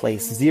seems to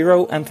place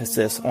zero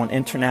emphasis on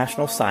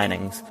international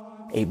signings,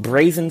 a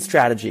brazen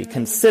strategy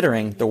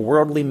considering the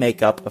worldly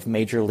makeup of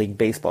Major League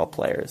Baseball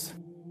players.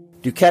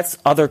 Duquette's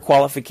other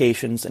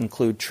qualifications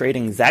include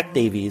trading Zach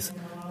Davies,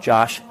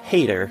 Josh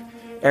Hader,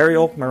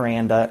 Ariel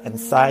Miranda, and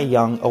Cy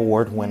Young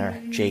Award winner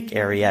Jake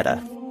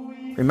Arrieta.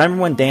 Remember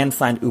when Dan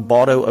signed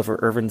Ubaldo over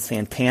Irvin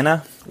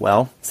Santana?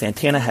 Well,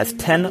 Santana has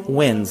 10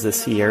 wins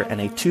this year and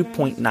a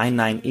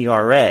 2.99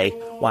 ERA,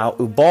 while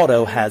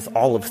Ubaldo has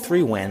all of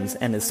 3 wins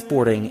and is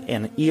sporting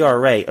an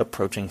ERA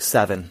approaching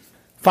 7.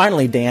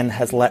 Finally, Dan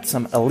has let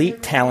some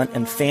elite talent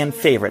and fan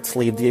favorites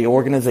leave the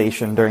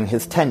organization during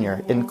his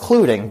tenure,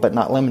 including, but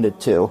not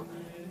limited to,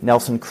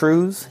 Nelson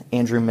Cruz,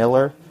 Andrew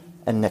Miller,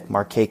 and Nick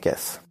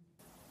Markakis.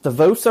 The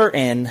votes are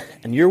in,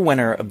 and your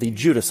winner of the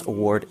Judas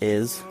Award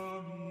is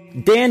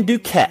Dan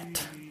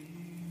Duquette.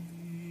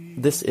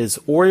 This is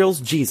Orioles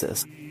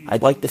Jesus.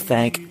 I'd like to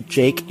thank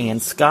Jake and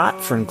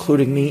Scott for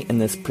including me in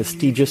this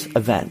prestigious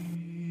event.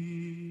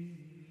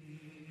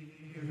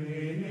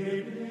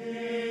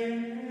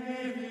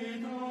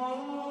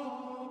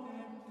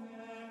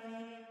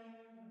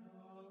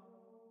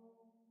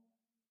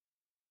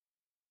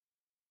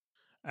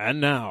 And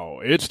now,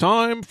 it's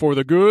time for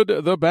the good,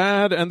 the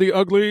bad, and the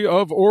ugly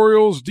of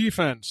Orioles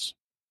defense.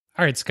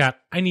 All right, Scott,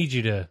 I need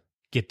you to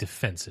get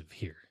defensive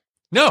here.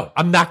 No,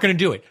 I'm not going to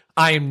do it.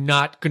 I am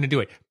not going to do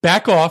it.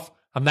 Back off.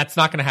 That's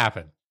not going to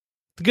happen.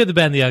 The good, the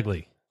bad, and the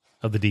ugly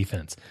of the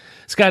defense.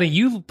 Scotty,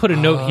 you put a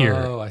note here.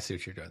 Oh, I see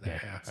what you're doing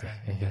there.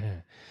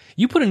 Yeah.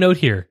 You put a note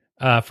here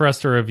for us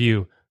to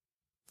review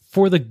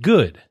for the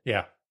good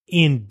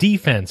in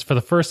defense for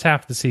the first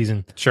half of the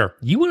season. Sure.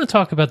 You want to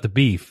talk about the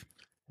beef,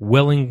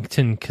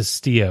 Wellington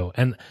Castillo.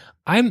 And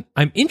I'm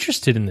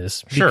interested in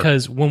this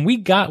because when we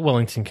got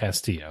Wellington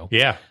Castillo,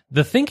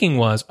 the thinking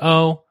was,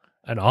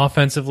 an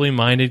offensively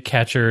minded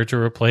catcher to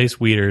replace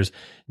Wieters.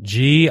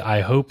 Gee,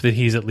 I hope that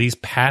he's at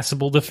least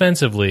passable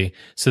defensively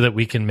so that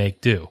we can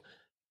make do.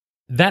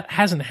 That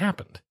hasn't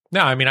happened.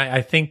 No, I mean,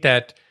 I think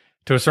that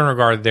to a certain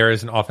regard, there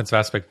is an offensive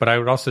aspect, but I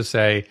would also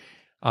say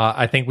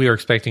I think we are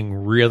expecting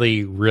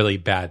really, really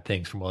bad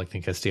things from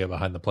Wellington Castillo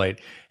behind the plate.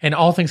 And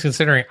all things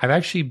considering, I've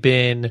actually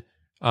been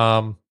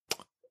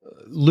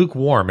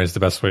lukewarm is the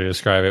best way to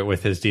describe it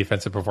with his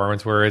defensive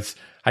performance, where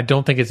I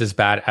don't think it's as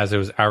bad as it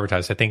was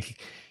advertised. I think,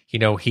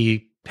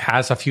 he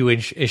has a few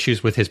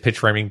issues with his pitch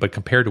framing, but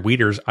compared to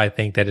Wieters, I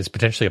think that is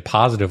potentially a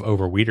positive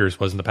over Wieters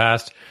was in the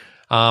past.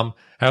 I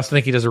also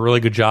think he does a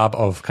really good job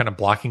of kind of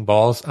blocking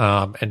balls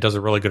and does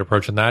a really good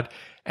approach in that.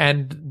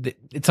 And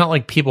it's not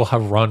like people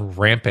have run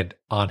rampant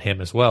on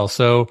him as well.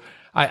 So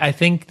I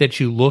think that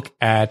you look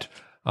at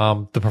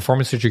the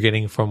performance that you're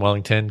getting from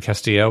Wellington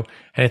Castillo,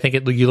 and I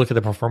think you look at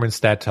the performance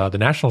that the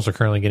Nationals are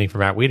currently getting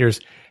from Matt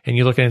Wieters, and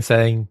you look at it and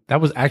saying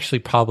that was actually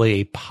probably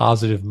a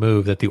positive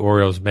move that the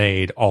Orioles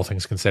made, all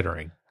things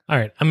considering. All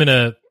right, I'm going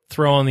to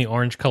throw on the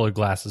orange-colored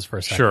glasses for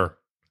a second. Sure.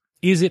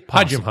 Is it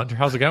possible? Hi, Jim Hunter.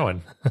 How's it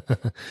going?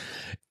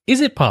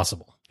 Is it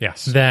possible?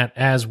 Yes. That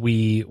as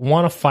we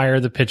want to fire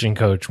the pitching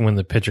coach when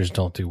the pitchers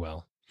don't do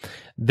well,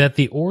 that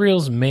the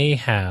Orioles may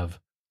have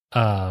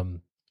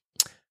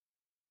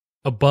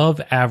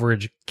above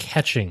average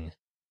catching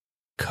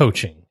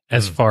coaching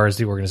as far as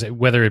the organization,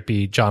 whether it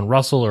be John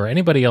Russell or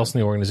anybody else in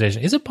the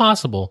organization? Is it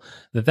possible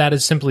that that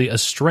is simply a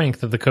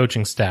strength of the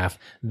coaching staff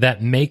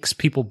that makes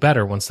people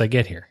better once they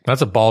get here?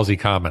 That's a ballsy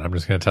comment. I'm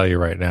just going to tell you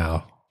right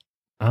now.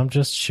 I'm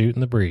just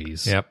shooting the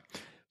breeze. Yep.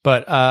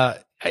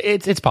 But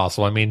it's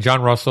possible. I mean,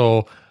 John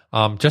Russell,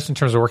 just in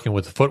terms of working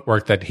with the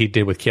footwork that he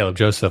did with Caleb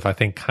Joseph, I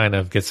think kind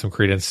of gets some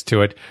credence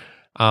to it.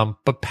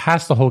 But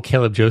past the whole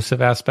Caleb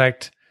Joseph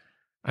aspect,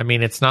 I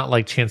mean, it's not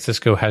like Chance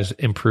Sisco has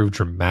improved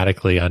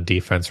dramatically on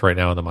defense right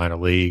now in the minor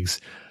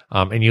leagues.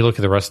 And you look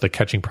at the rest of the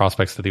catching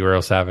prospects that the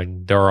Orioles have,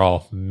 and they're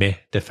all meh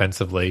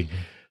defensively. Mm-hmm.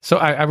 So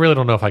I really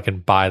don't know if I can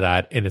buy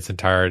that in its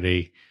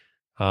entirety.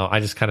 I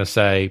just kind of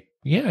say,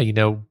 yeah,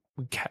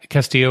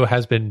 Castillo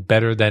has been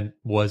better than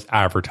was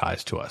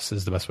advertised to us,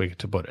 is the best way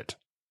to put it.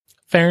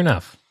 Fair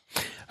enough.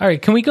 All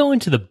right, can we go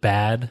into the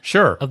bad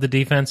of the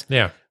defense?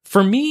 Yeah.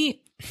 For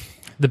me,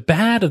 the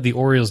bad of the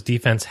Orioles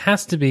defense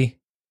has to be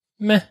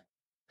meh.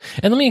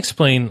 And let me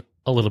explain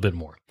a little bit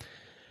more.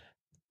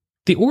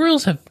 The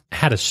Orioles have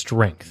had a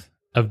strength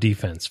of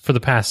defense for the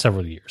past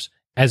several years.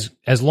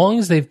 As long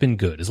as they've been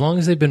good, as long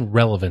as they've been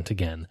relevant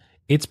again,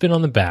 it's been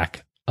on the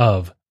back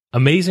of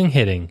amazing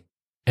hitting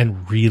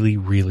and really,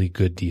 really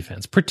good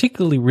defense,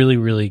 particularly really,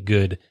 really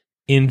good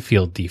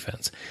infield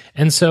defense.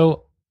 And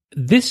so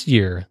this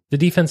year, the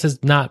defense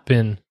has not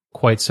been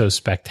quite so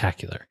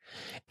spectacular.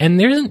 And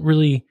there isn't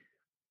really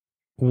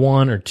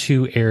one or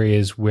two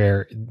areas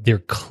where they're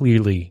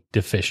clearly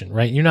deficient,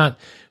 right? You're not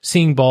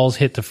seeing balls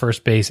hit to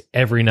first base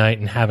every night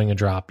and having a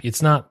drop.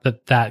 It's not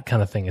that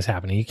kind of thing is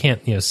happening. You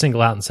can't,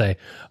 single out and say,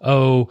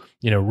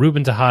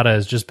 Ruben Tejada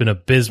has just been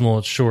abysmal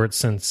at short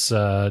since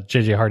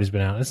JJ Hardy's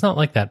been out. It's not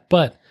like that.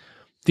 But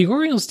the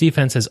Orioles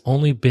defense has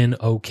only been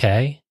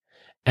okay.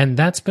 And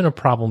that's been a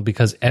problem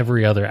because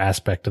every other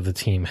aspect of the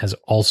team has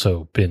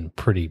also been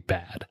pretty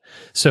bad.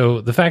 So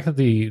the fact that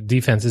the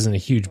defense isn't a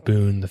huge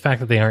boon, the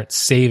fact that they aren't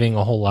saving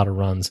a whole lot of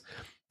runs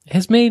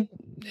has made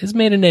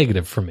a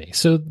negative for me.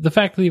 So the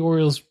fact that the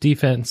Orioles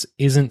defense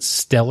isn't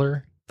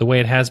stellar the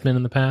way it has been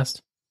in the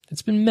past,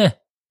 it's been meh.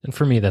 And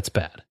for me, that's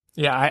bad.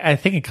 Yeah, I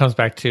think it comes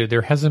back to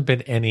there hasn't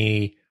been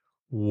any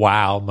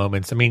wow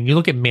moments. I mean, you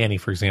look at Manny,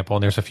 for example,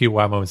 and there's a few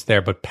wow moments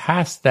there. But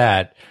past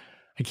that,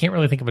 I can't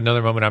really think of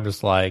another moment I'm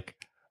just like,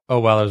 oh,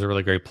 well, that was a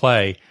really great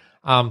play.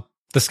 The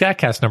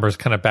StatCast numbers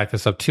kind of back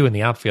this up, too, in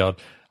the outfield.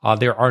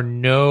 There are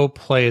no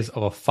plays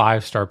of a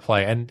five-star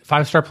play, and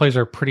five-star plays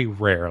are pretty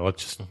rare.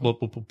 We'll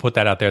put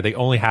that out there. They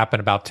only happen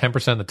about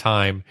 10% of the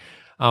time.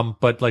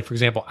 But, like, for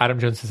example, Adam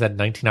Jones has had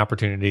 19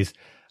 opportunities,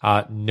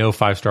 no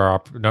five-star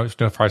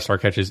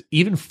catches.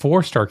 Even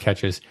four-star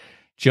catches,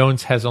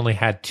 Jones has only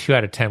had 2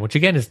 out of 10, which,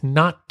 again, is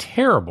not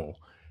terrible.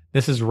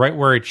 This is right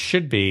where it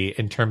should be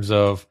in terms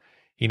of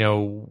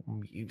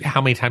how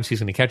many times he's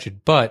going to catch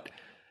it. But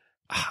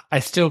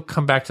I still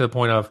come back to the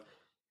point of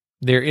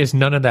there is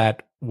none of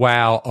that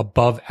wow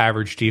above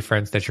average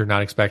defense that you're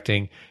not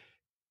expecting.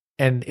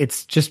 And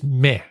it's just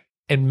meh.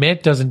 And meh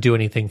doesn't do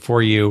anything for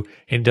you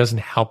and doesn't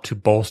help to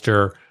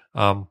bolster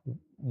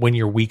when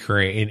you're weaker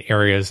in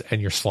areas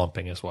and you're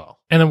slumping as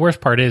well. And the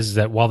worst part is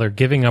that while they're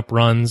giving up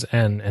runs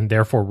and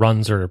therefore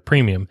runs are a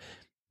premium,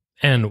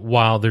 and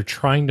while they're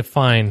trying to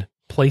find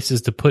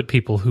places to put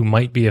people who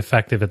might be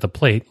effective at the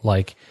plate,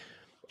 like,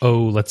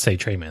 let's say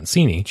Trey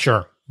Mancini.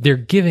 Sure. They're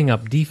giving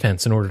up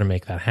defense in order to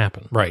make that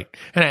happen. Right.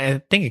 And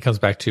I think it comes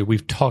back to,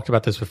 we've talked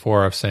about this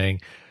before, of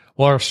saying,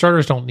 well, our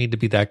starters don't need to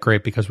be that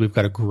great because we've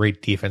got a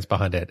great defense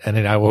behind it. And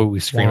then I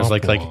always scream is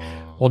like,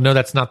 well, no,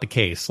 that's not the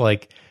case.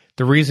 Like,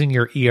 the reason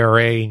your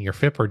ERA and your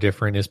FIP are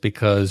different is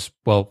because,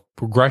 well,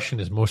 regression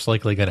is most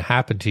likely going to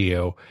happen to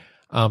you.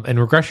 And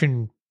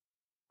regression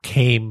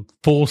came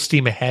full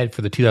steam ahead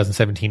for the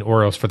 2017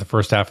 Orioles for the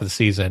first half of the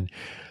season.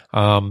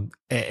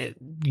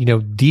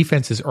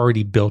 Defense is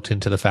already built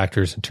into the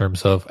factors in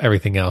terms of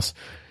everything else.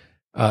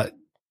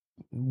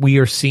 We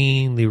are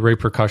seeing the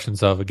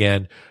repercussions of,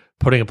 again,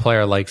 putting a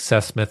player like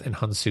Seth Smith and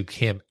Hyun-Soo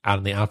Kim out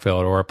in the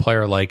outfield, or a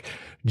player like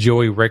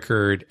Joey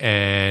Rickard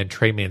and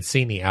Trey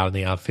Mancini out in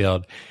the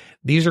outfield.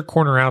 These are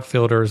corner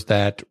outfielders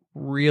that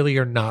really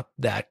are not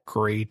that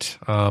great.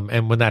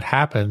 And when that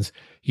happens,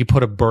 you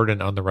put a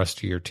burden on the rest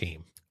of your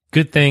team.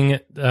 Good thing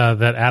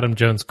that Adam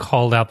Jones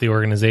called out the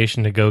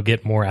organization to go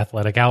get more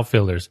athletic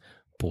outfielders.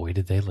 Boy,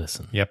 did they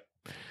listen. Yep.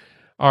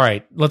 All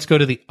right, let's go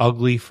to the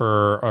ugly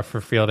for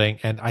fielding.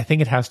 And I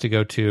think it has to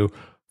go to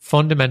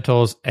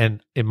fundamentals.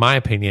 And in my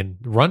opinion,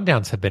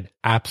 rundowns have been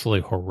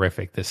absolutely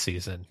horrific this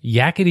season.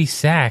 Yakety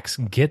Sax,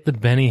 get the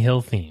Benny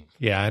Hill theme.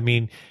 Yeah, I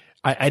mean,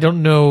 I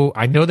don't know.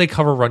 I know they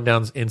cover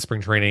rundowns in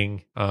spring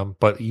training,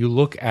 but you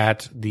look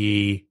at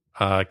the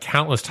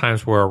countless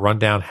times where a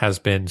rundown has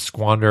been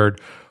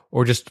squandered,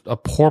 or just a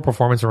poor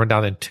performance in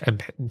rundown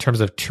in terms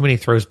of too many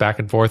throws back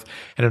and forth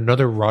and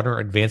another runner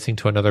advancing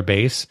to another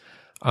base.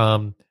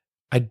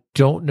 I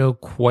don't know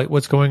quite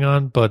what's going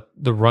on, but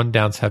the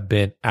rundowns have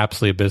been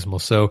absolutely abysmal.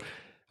 So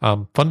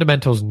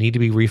fundamentals need to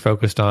be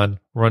refocused on.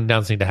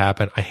 Rundowns need to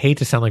happen. I hate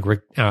to sound like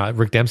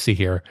Rick Dempsey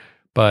here,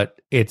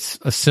 but it's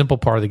a simple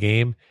part of the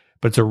game,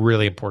 but it's a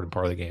really important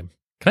part of the game.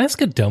 Can I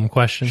ask a dumb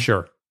question?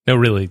 Sure. No,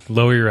 really,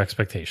 lower your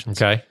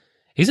expectations. Okay.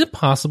 Is it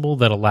possible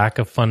that a lack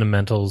of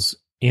fundamentals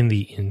in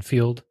the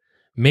infield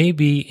may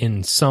be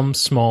in some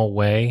small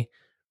way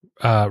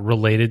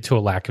related to a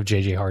lack of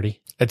JJ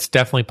Hardy? It's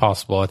definitely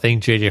possible. I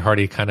think JJ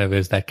Hardy kind of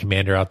is that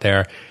commander out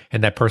there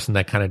and that person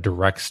that kind of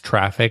directs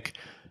traffic.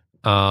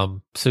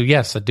 So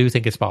yes, I do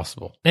think it's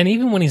possible. And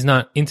even when he's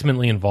not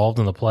intimately involved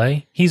in the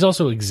play, he's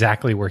also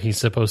exactly where he's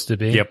supposed to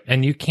be. Yep.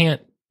 And you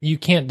can't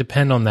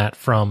depend on that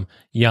from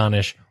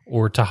Giannis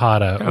or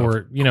Tejada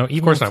or,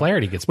 even when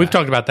Flaherty gets back. We've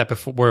talked about that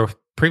before, where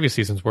previous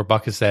seasons where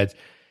Buck has said,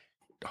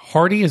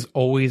 Hardy is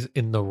always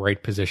in the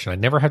right position. I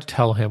never have to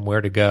tell him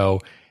where to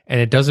go. And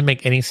it doesn't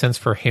make any sense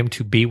for him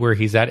to be where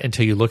he's at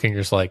until you look and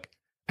you're just like,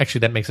 actually,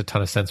 that makes a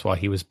ton of sense while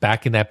he was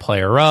backing that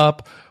player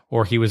up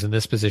or he was in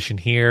this position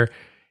here.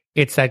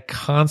 It's that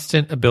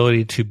constant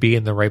ability to be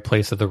in the right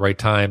place at the right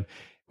time,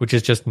 which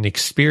is just an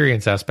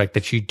experience aspect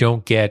that you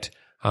don't get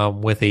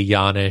with a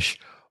Giannis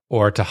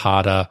or a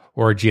Tejada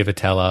or a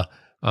Giavotella.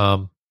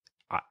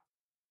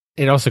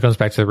 It also comes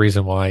back to the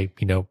reason why,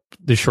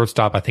 the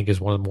shortstop, I think, is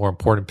one of the more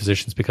important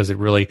positions because it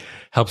really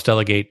helps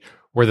delegate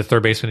where the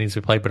third baseman needs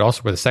to play, but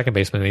also where the second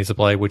baseman needs to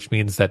play, which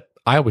means that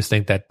I always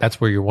think that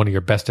that's where one of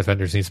your best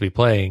defenders needs to be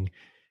playing,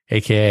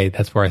 aka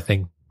that's where I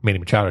think Manny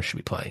Machado should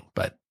be playing,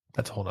 but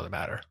that's a whole other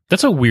matter.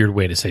 That's a weird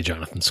way to say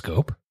Jonathan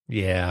Scope.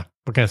 Yeah,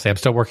 what can I say? I'm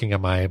still working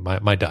on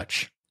my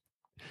Dutch.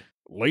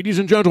 Ladies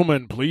and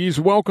gentlemen, please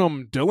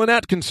welcome Dylan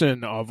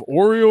Atkinson of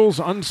Orioles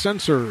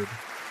Uncensored.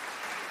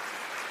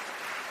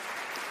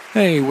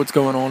 Hey, what's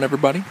going on,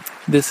 everybody?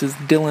 This is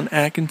Dylan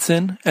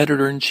Atkinson,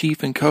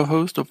 editor-in-chief and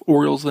co-host of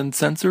Orioles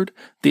Uncensored,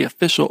 the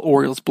official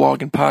Orioles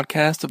blog and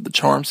podcast of the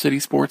Charm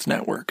City Sports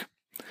Network.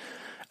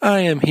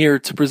 I am here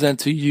to present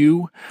to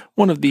you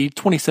one of the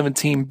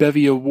 2017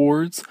 Bevy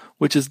Awards,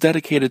 which is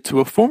dedicated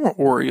to a former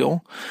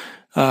Oriole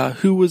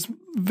who was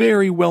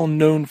very well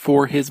known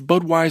for his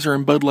Budweiser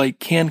and Bud Light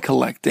can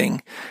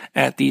collecting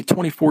at the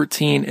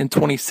 2014 and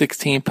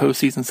 2016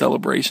 postseason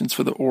celebrations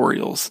for the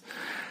Orioles.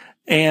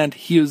 And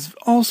he is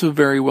also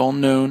very well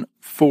known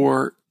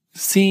for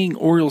seeing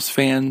Orioles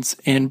fans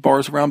in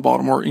bars around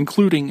Baltimore,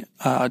 including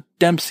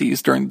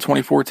Dempsey's during the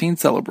 2014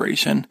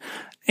 celebration,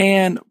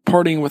 and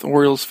partying with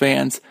Orioles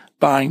fans,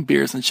 buying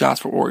beers and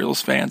shots for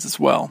Orioles fans as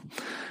well.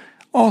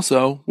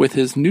 Also, with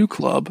his new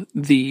club,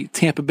 the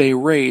Tampa Bay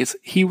Rays,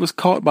 he was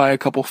caught by a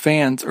couple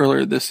fans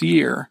earlier this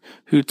year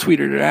who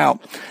tweeted it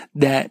out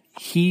that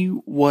he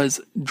was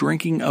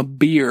drinking a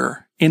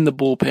beer in the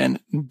bullpen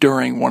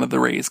during one of the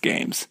Rays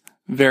games.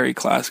 Very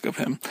classic of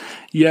him.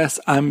 Yes,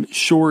 I'm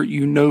sure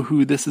you know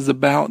who this is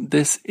about.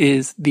 This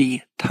is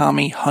the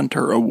Tommy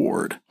Hunter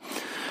Award.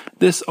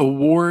 This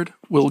award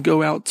will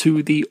go out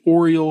to the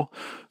Oriole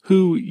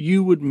who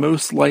you would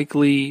most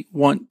likely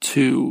want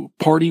to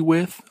party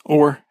with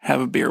or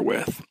have a beer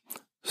with.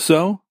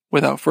 So,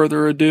 without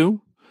further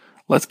ado,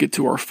 let's get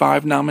to our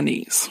 5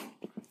 nominees.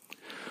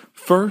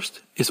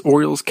 First is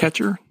Orioles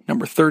catcher,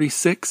 number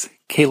 36,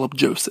 Caleb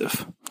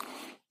Joseph.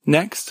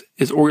 Next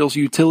is Orioles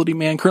utility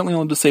man, currently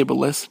on the disabled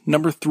list,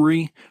 number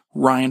 3,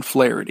 Ryan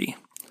Flaherty.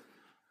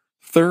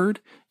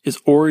 Third is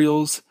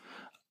Orioles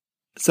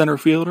center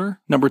fielder,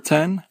 number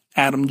 10,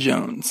 Adam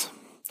Jones.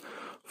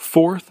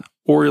 Fourth,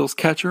 Orioles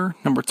catcher,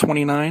 number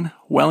 29,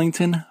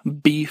 Wellington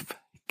Beef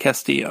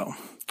Castillo.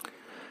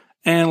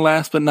 And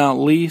last but not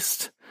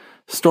least,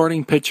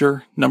 starting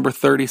pitcher, number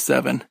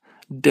 37,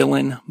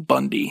 Dylan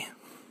Bundy.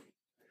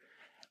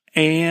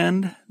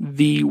 And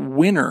the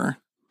winner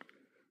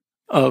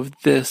of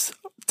this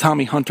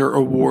Tommy Hunter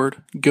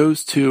Award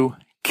goes to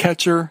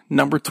catcher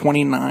number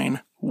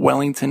 29,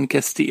 Wellington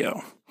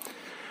Castillo.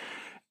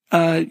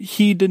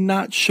 He did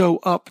not show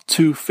up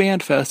to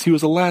FanFest. He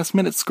was a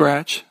last-minute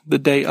scratch the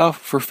day of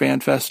for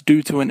FanFest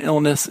due to an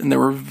illness, and there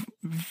were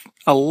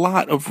a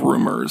lot of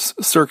rumors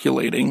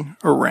circulating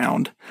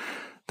around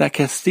that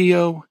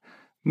Castillo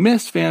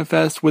missed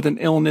FanFest with an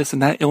illness,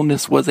 and that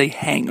illness was a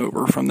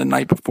hangover from the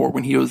night before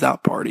when he was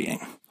out partying.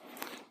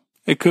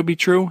 It could be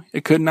true,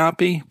 it could not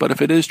be, but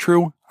if it is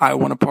true, I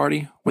want to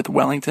party with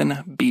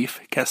Wellington Beef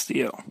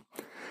Castillo.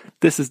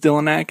 This is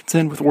Dylan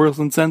Atkinson with Orioles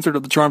Uncensored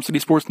of the Charm City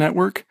Sports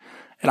Network,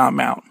 and I'm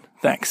out.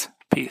 Thanks.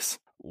 Peace.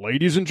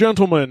 Ladies and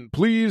gentlemen,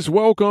 please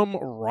welcome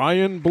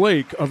Ryan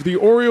Blake of the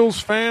Orioles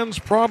Fans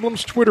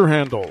Problems Twitter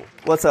handle.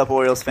 What's up,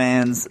 Orioles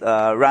fans?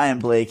 Ryan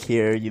Blake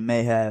here. You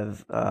may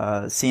have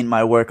seen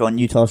my work on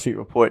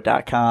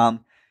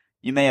UtahStreetReport.com.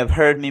 You may have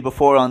heard me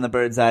before on the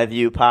Bird's Eye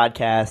View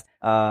podcast.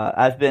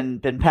 I've been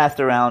passed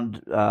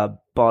around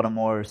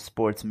Baltimore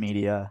sports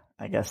media.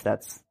 I guess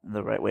that's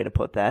the right way to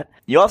put that.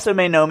 You also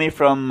may know me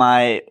from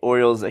my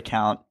Orioles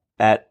account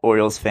at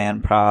Orioles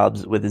Fan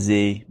Probs with a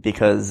Z,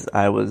 because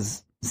I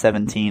was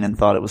 17 and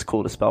thought it was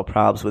cool to spell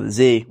Probs with a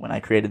Z when I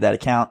created that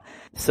account.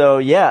 So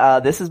yeah,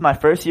 this is my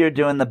first year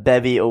doing the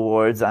Bevy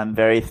Awards. I'm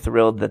very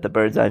thrilled that the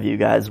Bird's Eye View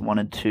guys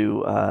wanted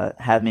to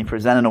have me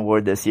present an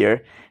award this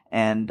year.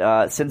 And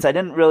since I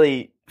didn't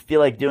really feel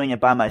like doing it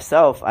by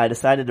myself, I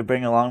decided to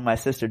bring along my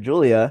sister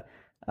Julia,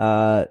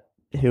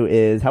 who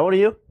is, how old are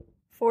you?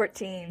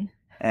 14.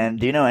 And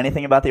do you know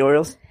anything about the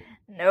Orioles?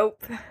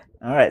 Nope.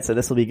 All right, so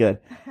this will be good.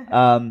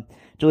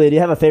 Julia, do you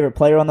have a favorite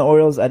player on the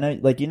Orioles? I know,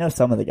 you know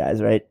some of the guys,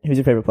 right? Who's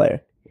your favorite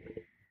player?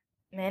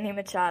 Manny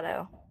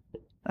Machado.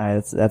 All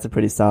right, that's a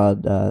pretty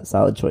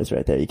solid choice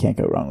right there. You can't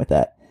go wrong with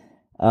that.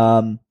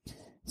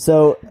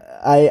 So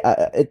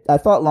I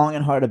thought long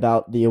and hard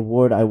about the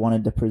award I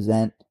wanted to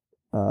present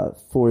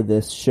for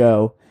this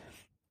show,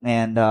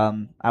 and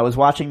I was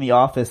watching The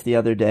Office the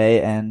other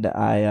day, and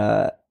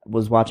I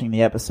was watching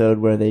the episode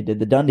where they did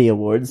the Dundie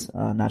Awards.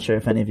 I'm not sure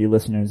if any of you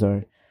listeners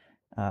are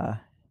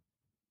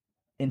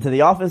into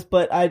The Office,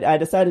 but I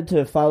decided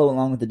to follow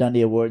along with the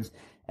Dundie Awards.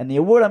 And the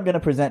award I'm going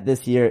to present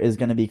this year is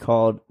going to be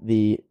called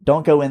the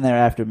Don't Go In There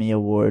After Me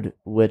Award,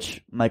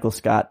 which Michael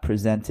Scott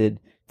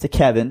presented to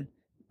Kevin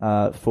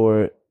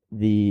for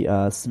the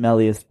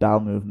smelliest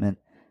bowel movement.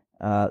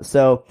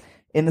 So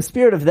in the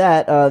spirit of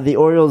that, the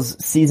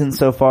Orioles season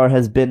so far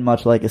has been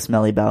much like a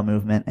smelly bowel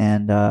movement,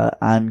 and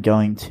I'm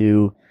going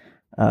to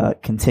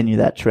continue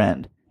that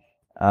trend.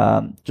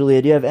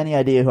 Julia, do you have any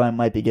idea who I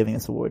might be giving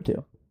this award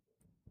to?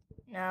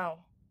 No.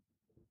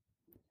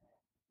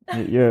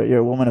 You're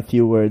a woman of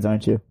few words,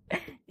 aren't you?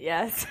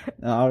 Yes.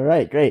 All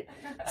right, great.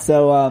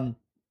 So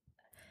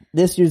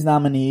this year's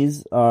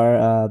nominees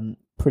are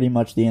pretty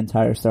much the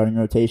entire starting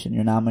rotation.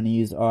 Your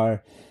nominees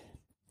are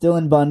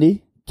Dylan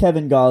Bundy,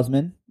 Kevin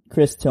Gausman,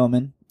 Chris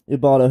Tillman,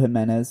 Ubaldo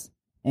Jimenez,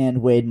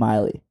 and Wade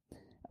Miley.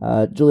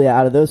 Julia,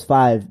 out of those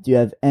 5, do you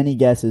have any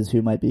guesses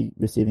who might be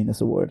receiving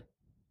this award?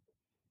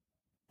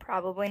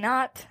 Probably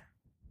not.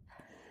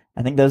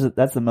 I think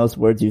that's the most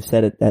words you've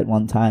said at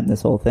one time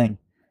this whole thing.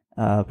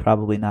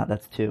 Probably not.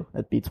 That's 2.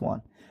 That beats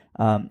 1.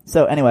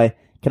 So anyway,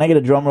 can I get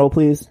a drum roll,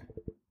 please?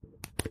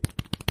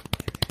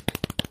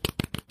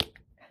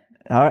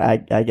 All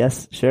right, I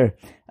guess, sure.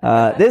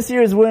 This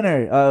year's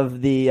winner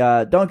of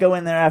the Don't Go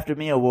In There After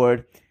Me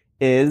award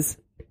is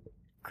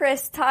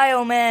Chris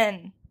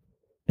Tileman.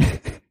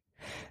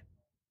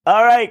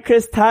 All right,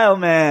 Chris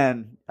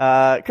Tileman.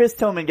 Chris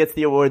Tillman gets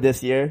the award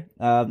this year.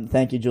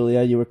 Thank you,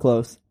 Julia. You were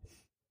close.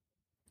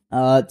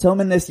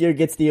 Tillman this year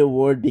gets the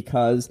award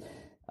because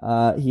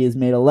he has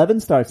made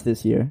 11 starts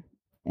this year,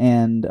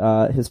 and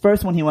his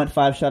first one he went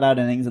 5 shutout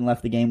innings and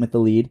left the game with the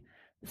lead.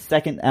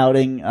 Second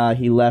outing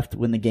he left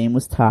when the game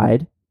was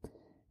tied,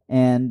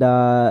 and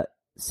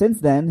since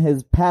then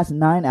his past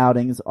 9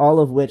 outings, all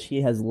of which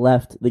he has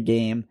left the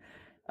game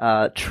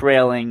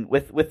trailing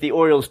with the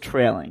Orioles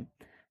trailing.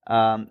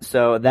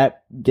 So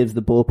that gives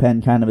the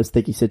bullpen kind of a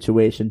sticky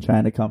situation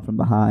trying to come from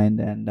behind,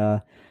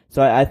 and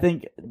so I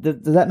think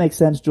does that make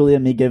sense, Julia?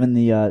 Me giving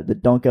the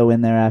Don't Go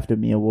In There After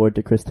Me award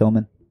to Chris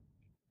Tillman.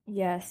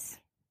 Yes.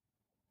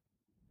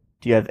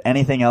 Do you have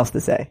anything else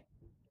to say?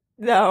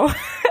 No.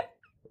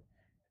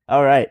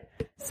 All right.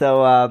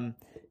 So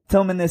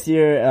Tillman this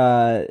year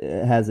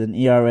has an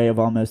ERA of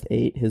almost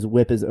 8. His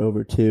WHIP is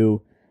over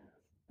 2.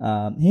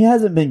 He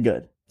hasn't been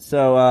good.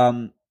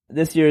 So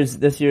this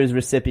year's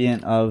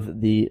recipient of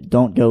the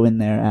Don't Go In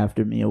There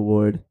After Me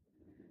award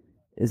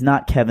is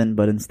not Kevin,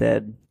 but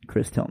instead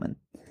Chris Tillman.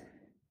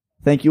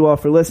 Thank you all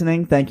for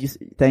listening. Thank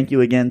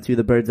you again to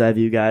the Bird's Eye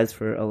View guys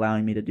for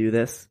allowing me to do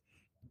this.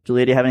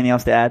 Julia, do you have anything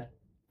else to add?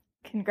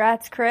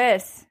 Congrats,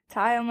 Chris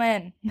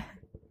Tileman.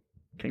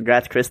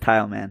 Congrats, Chris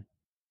Tileman.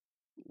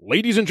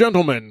 Ladies and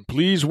gentlemen,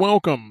 please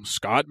welcome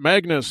Scott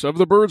Magnus of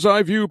the Bird's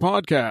Eye View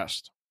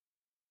podcast.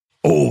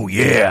 Oh,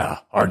 yeah.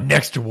 Our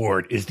next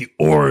award is the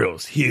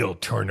Orioles Heel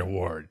Turn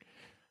Award.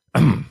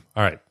 All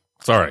right.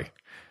 Sorry.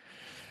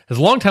 As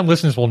longtime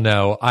listeners will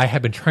know, I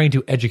have been trying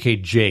to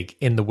educate Jake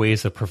in the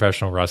ways of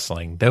professional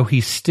wrestling. Though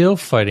he's still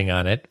fighting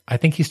on it, I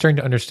think he's starting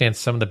to understand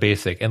some of the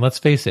basic. And let's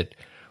face it,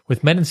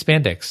 with men in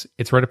spandex,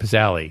 it's right up his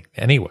alley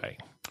anyway.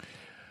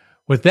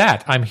 With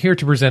that, I'm here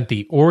to present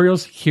the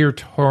Orioles Heel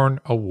Turn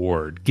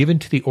Award, given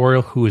to the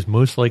Oriole who is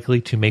most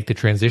likely to make the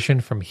transition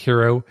from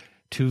hero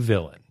to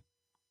villain.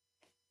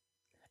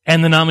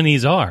 And the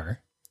nominees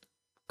are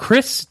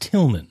Chris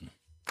Tillman.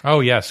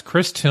 Oh, yes,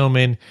 Chris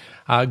Tillman,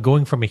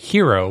 going from a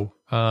hero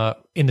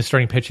in the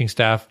starting pitching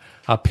staff,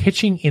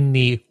 pitching in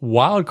the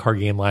wild card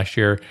game last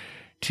year,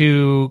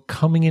 to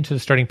coming into the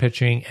starting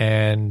pitching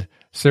and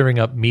serving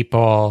up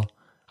meatball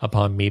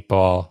upon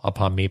meatball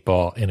upon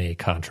meatball in a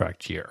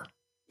contract year.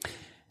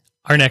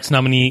 Our next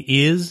nominee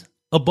is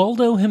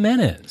Ubaldo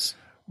Jimenez.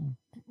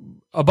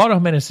 Ubaldo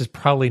Jimenez is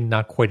probably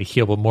not quite a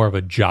heel, but more of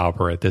a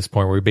jobber at this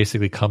point, where he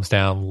basically comes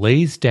down,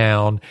 lays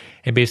down,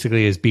 and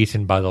basically is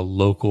beaten by the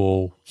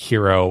local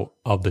hero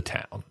of the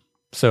town.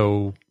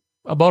 So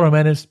Ubaldo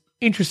Jimenez,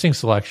 interesting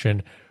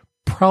selection,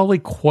 probably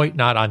quite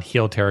not on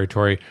heel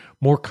territory,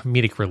 more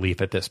comedic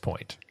relief at this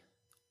point.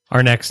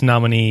 Our next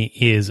nominee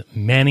is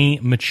Manny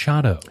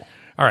Machado.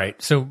 All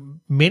right, so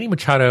Manny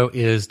Machado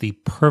is the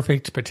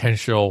perfect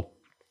potential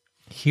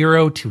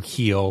hero to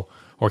heel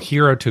or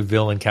hero to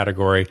villain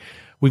category.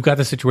 We've got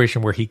the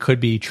situation where he could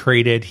be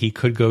traded. He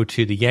could go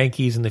to the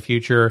Yankees in the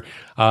future.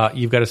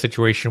 You've got a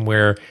situation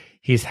where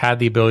he's had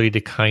the ability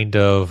to kind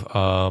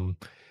of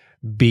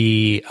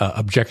be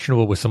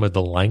objectionable with some of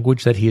the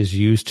language that he has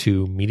used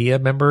to media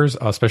members,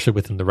 especially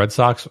within the Red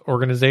Sox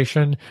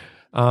organization.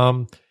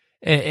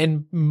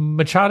 And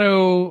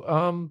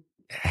Machado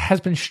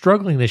has been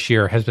struggling this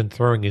year, has been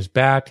throwing his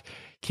bat,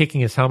 kicking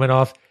his helmet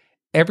off.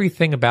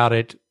 Everything about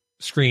it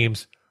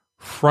screams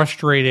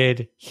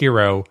frustrated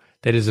hero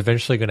that is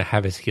eventually going to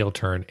have his heel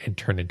turn and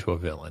turn into a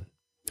villain.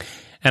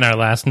 And our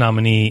last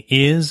nominee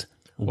is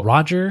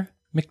Roger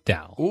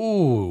McDowell.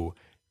 Ooh.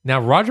 Now,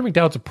 Roger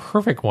McDowell's a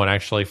perfect one,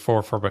 actually,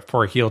 for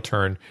a heel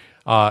turn.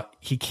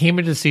 He came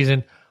into the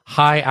season,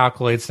 high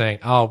accolades, saying,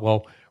 oh,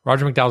 well,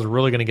 Roger McDowell's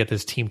really going to get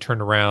this team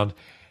turned around.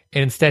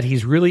 And instead,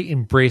 he's really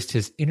embraced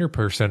his inner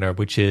persona,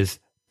 which is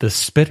the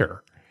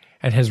spitter,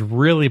 and has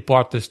really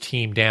brought this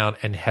team down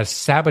and has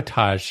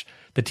sabotaged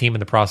the team in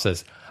the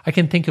process. I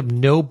can think of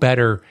no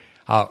better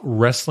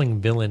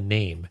wrestling villain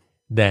name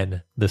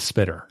than the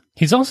spitter.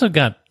 He's also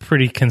got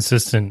pretty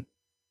consistent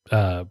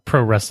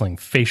pro wrestling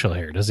facial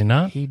hair, does he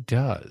not? He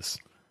does.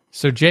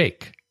 So,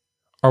 Jake,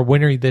 our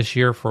winner this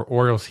year for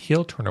Orioles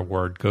Heel Turn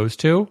Award goes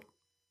to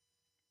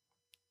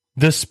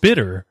the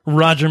spitter,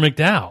 Roger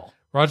McDowell.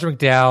 Roger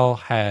McDowell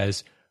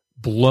has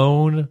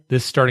blown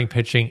this starting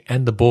pitching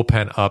and the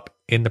bullpen up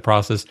in the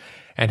process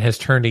and has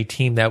turned a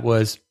team that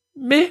was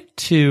meh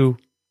to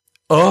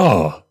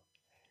oh.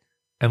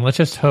 And let's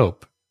just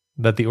hope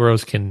that the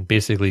Orioles can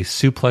basically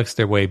suplex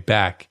their way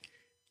back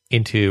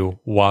into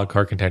wild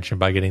card contention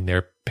by getting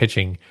their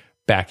pitching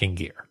back in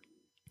gear.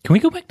 Can we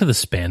go back to the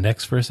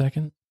spandex for a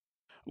second?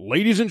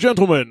 Ladies and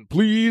gentlemen,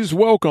 please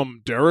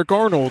welcome Derek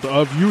Arnold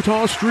of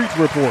Utah Street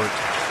Report.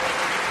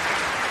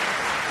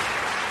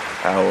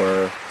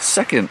 Our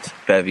second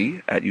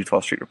bevy at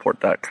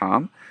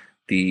UtahStreetReport.com,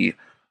 the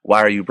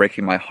Why Are You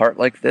Breaking My Heart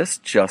Like This?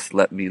 Just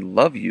Let Me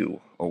Love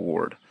You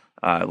award.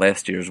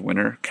 Last year's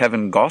winner,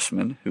 Kevin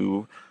Gossman,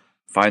 who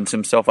finds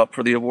himself up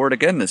for the award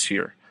again this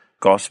year.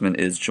 Gossman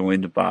is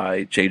joined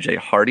by J.J.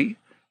 Hardy,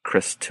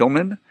 Chris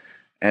Tillman,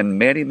 and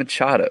Manny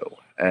Machado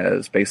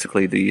as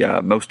basically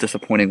the most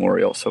disappointing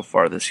Oriole so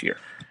far this year.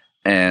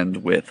 And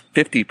with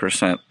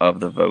 50% of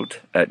the vote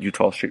at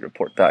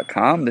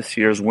UtahStreetReport.com, this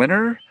year's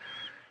winner,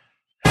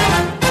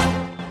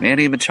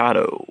 Manny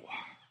Machado.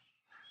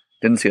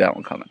 Didn't see that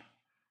one coming.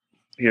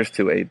 Here's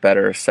to a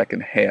better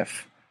second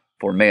half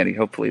for Manny.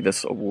 Hopefully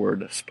this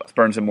award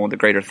spurns him on to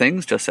greater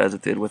things, just as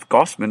it did with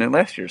Gossman in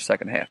last year's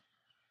second half.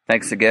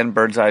 Thanks again,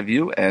 Bird's Eye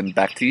View, and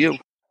back to you.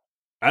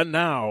 And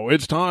now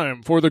it's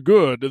time for the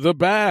good, the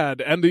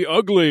bad, and the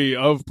ugly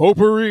of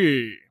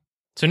potpourri.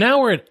 So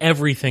now we're at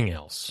everything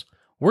else.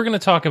 We're going to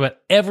talk about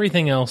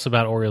everything else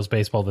about Orioles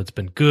baseball that's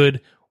been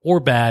good or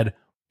bad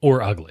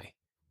or ugly.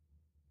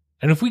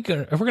 And if we're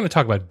going to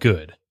talk about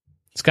good,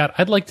 Scott,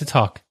 I'd like to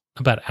talk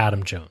about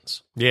Adam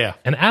Jones. Yeah.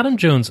 And Adam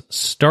Jones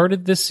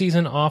started this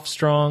season off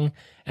strong,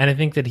 and I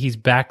think that he's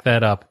backed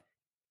that up,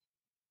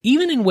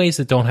 even in ways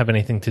that don't have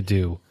anything to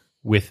do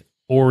with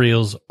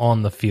Orioles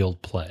on the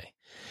field play.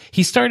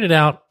 He started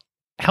out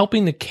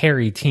helping to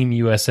carry Team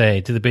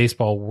USA to the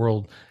Baseball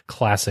World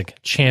Classic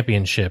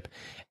Championship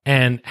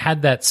and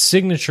had that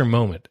signature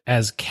moment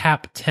as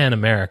Captain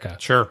America.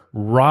 Sure.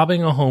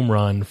 Robbing a home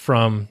run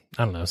from,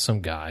 I don't know,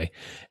 some guy.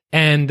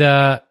 And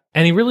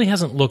he really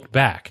hasn't looked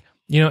back.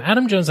 You know,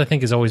 Adam Jones, I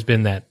think, has always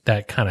been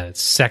that kind of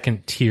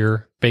second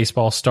tier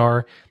baseball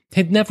star.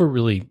 He'll never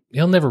really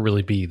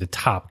be the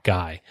top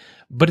guy.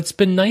 But it's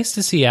been nice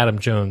to see Adam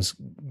Jones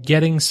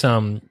getting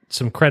some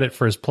credit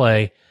for his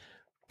play,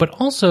 but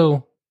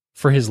also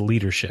for his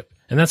leadership.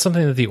 And that's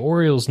something that the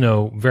Orioles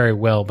know very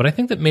well. But I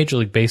think that Major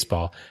League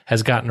Baseball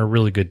has gotten a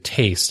really good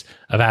taste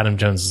of Adam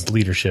Jones's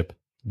leadership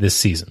this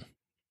season.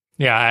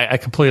 Yeah, I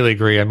completely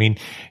agree. I mean,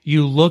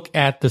 you look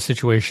at the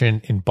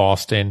situation in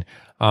Boston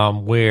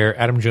where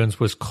Adam Jones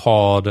was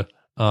called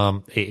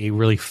a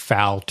really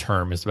foul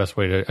term is the best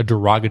way to, a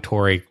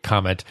derogatory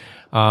comment.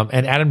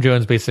 And Adam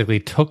Jones basically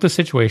took the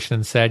situation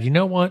and said, you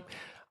know what?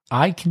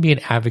 I can be an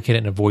advocate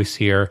and a voice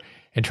here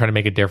and try to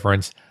make a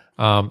difference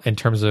in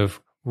terms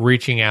of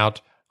reaching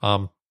out,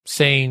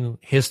 saying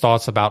his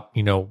thoughts about,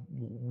 you know,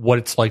 what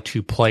it's like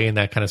to play in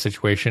that kind of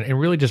situation and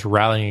really just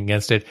rallying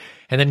against it.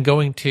 And then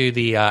going to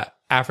the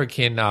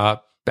African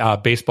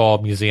baseball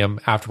museum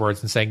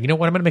afterwards and saying, you know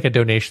what, I'm going to make a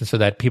donation so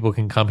that people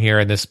can come here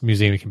and this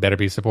museum can better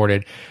be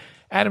supported.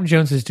 Adam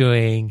Jones is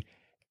doing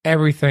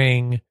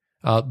everything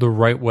the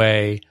right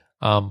way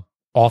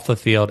off the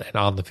field and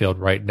on the field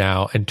right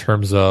now in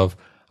terms of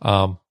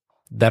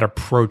that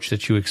approach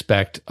that you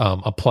expect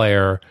a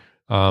player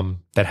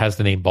that has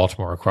the name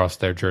Baltimore across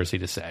their jersey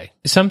to say.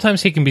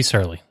 Sometimes he can be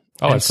surly.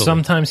 Oh, and absolutely.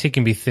 Sometimes he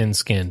can be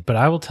thin-skinned. But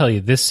I will tell you,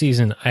 this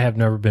season, I have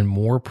never been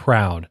more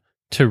proud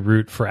to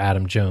root for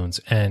Adam Jones.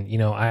 And, you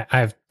know, I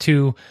have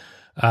two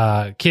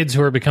kids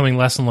who are becoming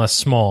less and less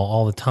small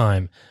all the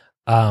time.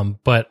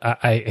 But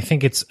I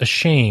think it's a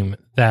shame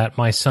that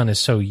my son is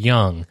so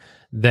young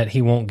that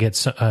he won't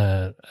get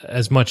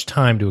as much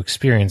time to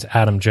experience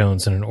Adam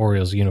Jones in an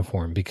Orioles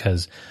uniform,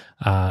 because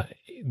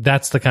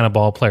that's the kind of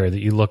ball player that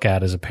you look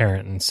at as a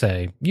parent and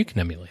say, you can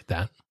emulate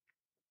that.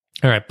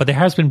 All right, but there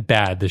has been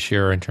bad this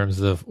year in terms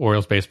of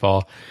Orioles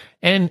baseball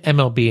and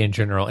MLB in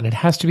general, and it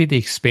has to be the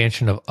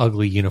expansion of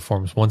ugly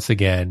uniforms once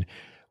again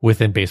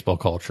within baseball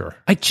culture.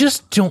 I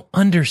just don't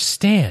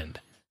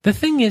understand. The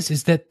thing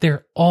is that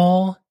they're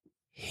all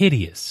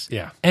hideous.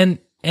 Yeah. And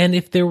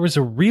if there was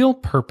a real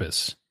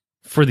purpose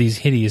for these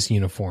hideous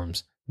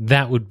uniforms,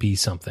 that would be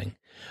something.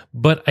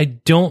 But I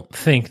don't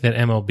think that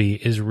MLB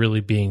is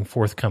really being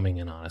forthcoming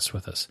and honest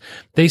with us.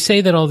 They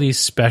say that all these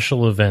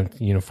special event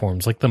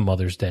uniforms like the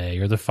Mother's Day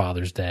or the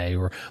Father's Day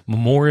or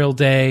Memorial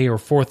Day or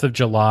 4th of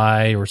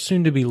July or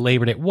soon to be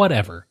Labor Day,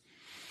 whatever,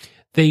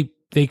 they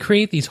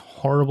create these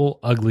horrible,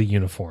 ugly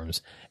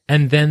uniforms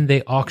and then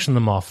they auction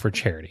them off for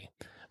charity.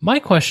 My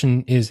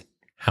question is,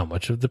 how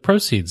much of the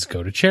proceeds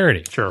go to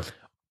charity? Sure.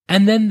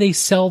 And then they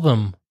sell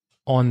them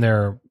on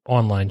their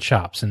online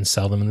shops and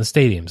sell them in the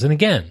stadiums. And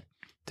again,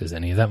 does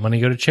any of that money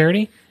go to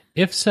charity?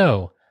 If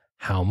so,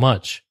 how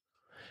much?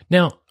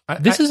 Now,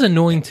 this is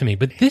annoying to me,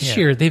 but this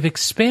year they've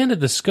expanded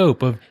the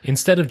scope of,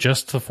 instead of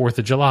just the 4th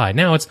of July,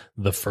 now it's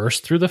the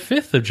 1st through the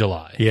 5th of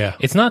July. Yeah.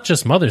 It's not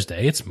just Mother's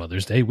Day, it's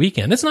Mother's Day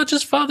weekend. It's not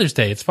just Father's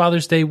Day, it's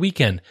Father's Day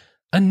weekend.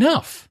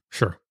 Enough.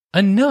 Sure.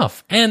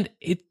 Enough. And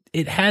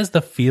it has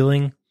the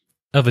feeling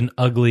of an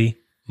ugly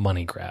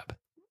money grab.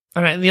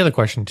 And the other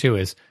question, too,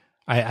 is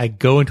I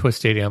go into a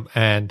stadium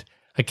and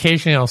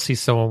occasionally I'll see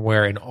someone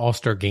wear an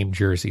All-Star Game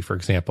jersey, for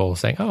example,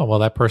 saying, oh, well,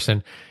 that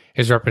person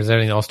is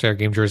representing the All-Star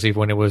Game jersey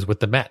when it was with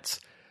the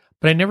Mets.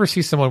 But I never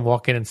see someone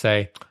walk in and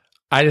say,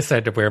 I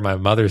decided to wear my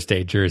Mother's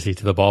Day jersey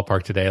to the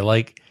ballpark today.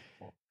 Like,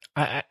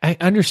 I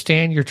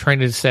understand you're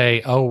trying to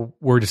say, oh,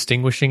 we're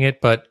distinguishing it,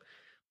 but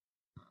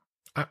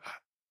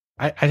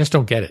I just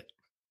don't get it.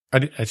 I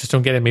just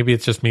don't get it. Maybe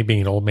it's just me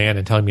being an old man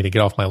and telling me to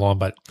get off my lawn,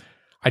 but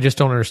I just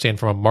don't understand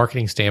from a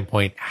marketing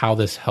standpoint how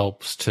this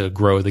helps to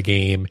grow the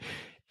game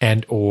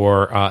and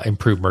or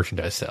improve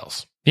merchandise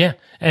sales. Yeah,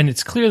 and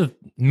it's clear that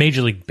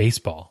Major League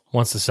Baseball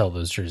wants to sell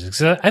those jerseys.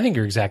 So I think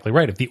you're exactly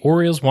right. If the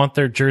Orioles want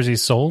their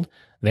jerseys sold,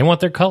 they want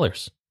their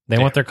colors. They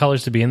want their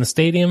colors to be in the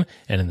stadium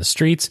and in the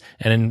streets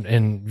and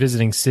in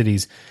visiting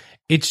cities.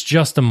 It's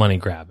just a money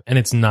grab, and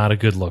it's not a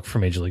good look for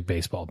Major League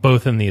Baseball,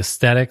 both in the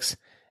aesthetics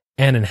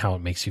and in how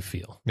it makes you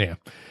feel. Yeah.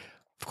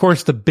 Of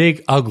course, the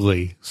big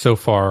ugly so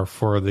far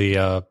for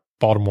the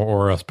Baltimore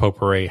Orioles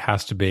potpourri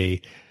has to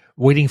be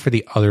waiting for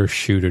the other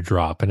shoe to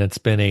drop. And it's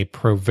been a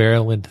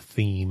prevalent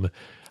theme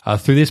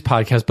through this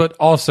podcast, but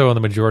also on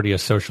the majority of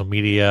social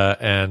media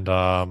and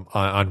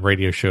on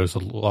radio shows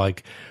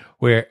alike,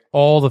 where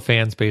all the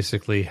fans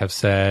basically have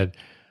said,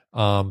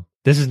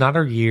 this is not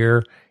our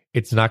year.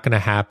 It's not going to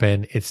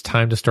happen. It's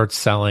time to start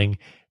selling.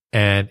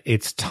 And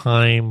it's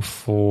time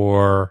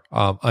for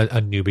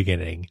a new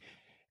beginning.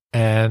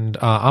 And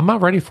I'm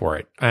not ready for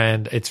it.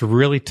 And it's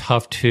really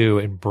tough to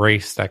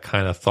embrace that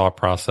kind of thought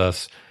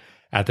process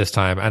at this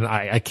time. And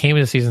I came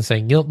into the season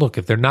saying, look,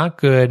 if they're not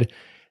good,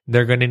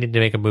 they're going to need to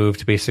make a move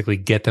to basically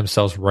get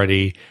themselves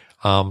ready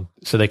so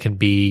they can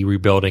be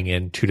rebuilding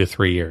in 2 to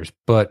 3 years.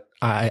 But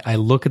I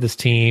look at this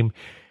team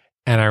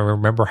and I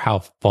remember how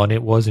fun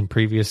it was in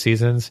previous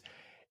seasons.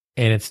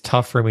 And it's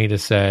tough for me to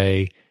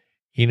say,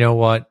 you know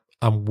what,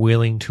 I'm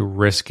willing to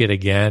risk it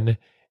again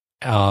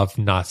of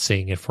not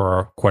seeing it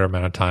for quite a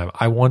amount of time.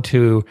 I want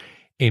to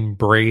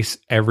embrace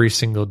every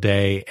single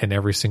day and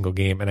every single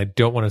game. And I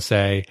don't want to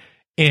say,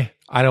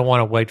 I don't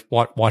want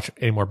to watch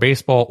any more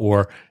baseball,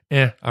 or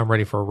I'm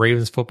ready for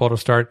Ravens football to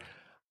start.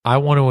 I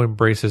want to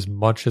embrace as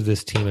much of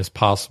this team as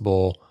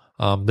possible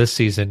this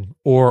season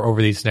or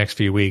over these next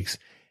few weeks,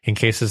 in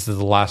case this is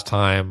the last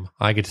time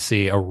I get to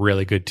see a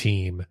really good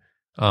team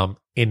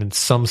in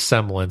some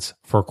semblance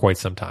for quite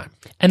some time.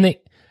 And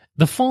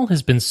the fall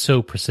has been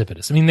so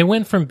precipitous. I mean, they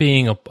went from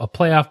being a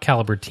playoff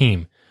caliber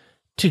team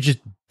to just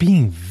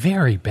being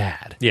very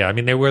bad. Yeah, I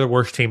mean, they were the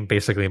worst team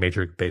basically in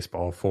Major League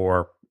Baseball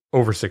for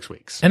over 6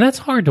 weeks. And that's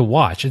hard to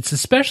watch. It's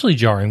especially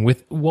jarring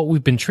with what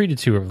we've been treated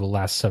to over the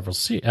last several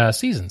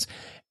seasons.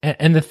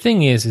 And the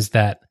thing is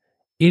that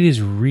it is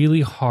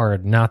really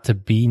hard not to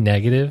be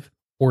negative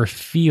or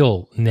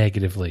feel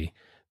negatively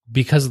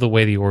because of the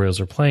way the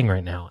Orioles are playing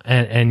right now.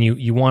 And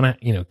you want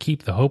to,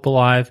 keep the hope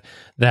alive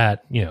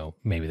that,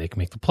 maybe they can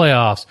make the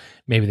playoffs,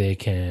 maybe they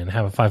can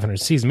have a 500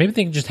 season, maybe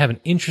they can just have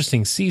an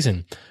interesting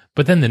season.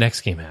 But then the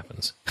next game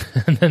happens,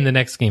 and then the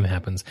next game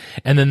happens,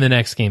 and then the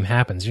next game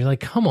happens. You're like,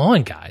 come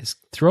on, guys,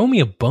 throw me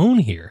a bone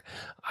here.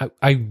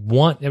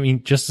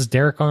 Just as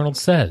Derek Arnold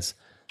says,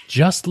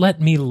 just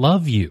let me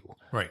love you.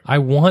 Right. I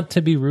want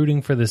to be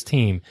rooting for this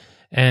team,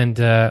 and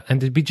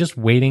to be just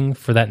waiting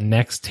for that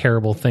next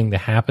terrible thing to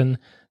happen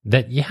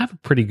that you have a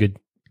pretty good,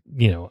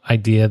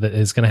 idea that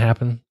is going to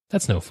happen.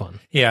 That's no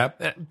fun. Yeah,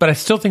 but I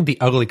still think the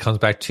ugly comes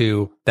back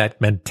to that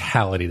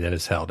mentality that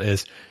is held.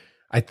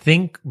 I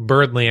think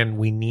Birdland,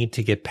 we need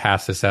to get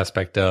past this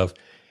aspect of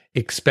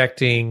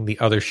expecting the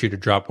other shoe to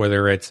drop,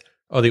 whether it's,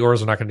 the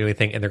Orioles are not going to do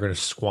anything and they're going to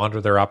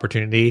squander their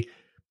opportunity.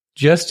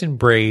 Just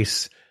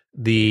embrace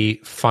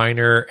the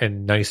finer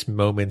and nice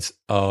moments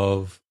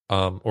of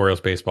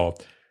Orioles baseball.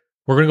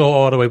 We're going to go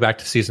all the way back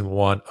to season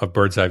 1 of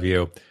Bird's Eye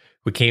View.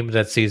 We came to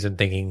that season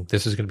thinking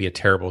this is going to be a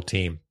terrible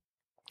team.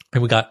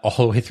 And we got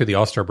all the way through the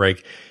All-Star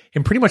break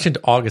and pretty much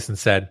into August and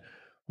said,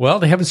 well,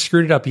 they haven't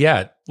screwed it up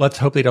yet. Let's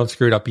hope they don't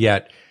screw it up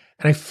yet.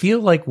 And I feel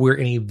like we're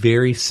in a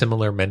very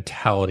similar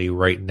mentality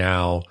right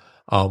now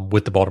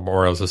with the Baltimore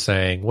Orioles of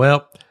saying,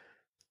 well,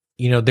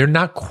 they're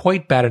not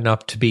quite bad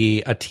enough to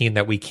be a team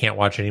that we can't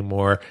watch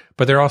anymore,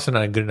 but they're also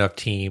not a good enough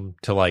team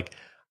to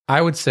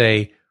I would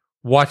say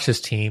watch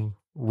this team,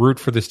 root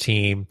for this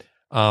team.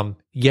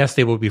 Yes,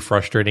 they will be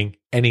frustrating.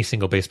 Any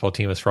single baseball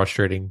team is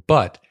frustrating,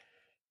 but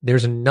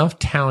there's enough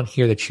talent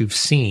here that you've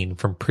seen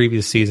from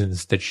previous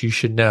seasons that you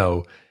should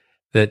know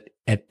that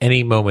at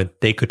any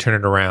moment they could turn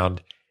it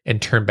around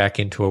and turn back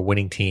into a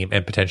winning team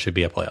and potentially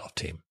be a playoff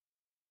team.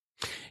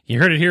 You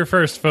heard it here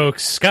first,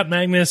 folks. Scott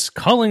Magnus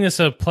calling this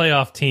a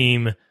playoff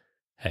team.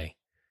 Hey,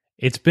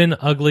 it's been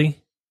ugly,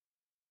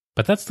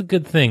 but that's the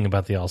good thing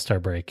about the All-Star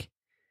break.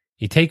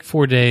 You take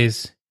 4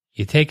 days,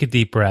 you take a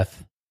deep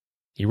breath,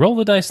 you roll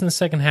the dice in the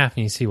second half,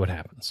 and you see what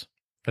happens.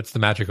 That's the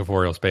magic of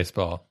Orioles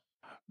baseball.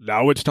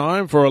 Now it's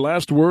time for a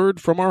last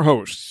word from our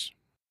hosts.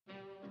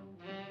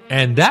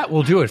 And that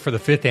will do it for the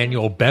 5th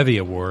Annual Bevy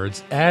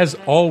Awards. As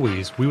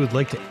always, we would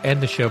like to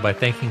end the show by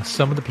thanking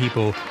some of the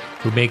people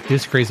who make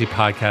this crazy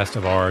podcast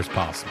of ours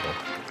possible.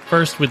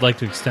 First, we'd like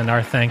to extend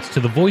our thanks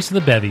to the voice of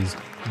the Bevies,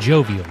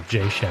 Jovial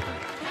J. Shepard.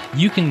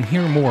 You can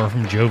hear more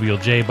from Jovial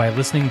J by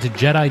listening to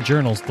Jedi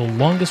Journals, the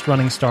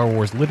longest-running Star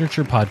Wars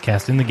literature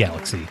podcast in the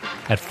galaxy,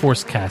 at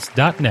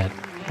forcecast.net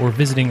or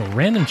visiting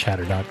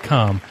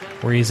randomchatter.com,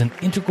 where he is an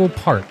integral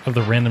part of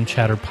the Random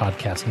Chatter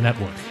podcast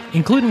network,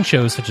 including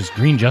shows such as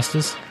Green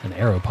Justice, an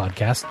Arrow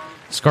podcast,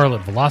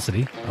 Scarlet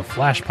Velocity, a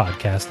Flash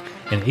podcast,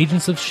 and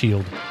Agents of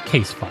S.H.I.E.L.D.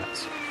 Case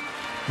Files.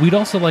 We'd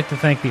also like to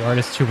thank the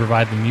artists who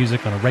provide the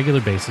music on a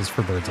regular basis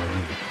for Bird's Eye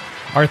View.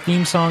 Our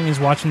theme song is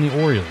Watching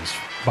the Orioles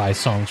by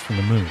Songs from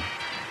the Moon.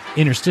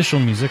 Interstitial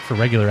music for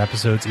regular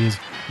episodes is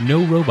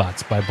No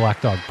Robots by Black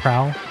Dog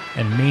Prowl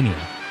and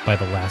Mania by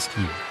The Last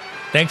Year.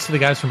 Thanks to the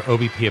guys from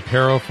OBP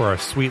Apparel for our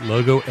sweet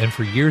logo and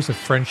for years of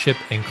friendship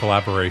and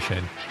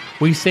collaboration.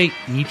 We say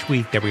each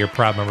week that we are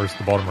proud members of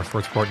the Baltimore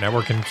Sports Report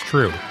Network, and it's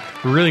true.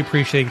 We really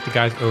appreciate the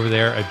guys over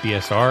there at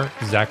BSR,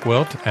 Zach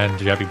Wilt and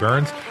Jabby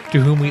Burns,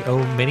 to whom we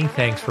owe many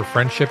thanks for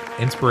friendship,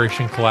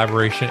 inspiration,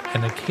 collaboration,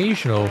 and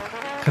occasional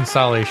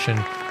consolation,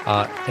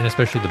 and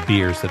especially the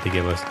beers that they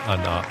give us on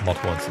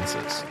multiple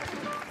instances.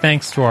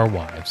 Thanks to our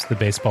wives, the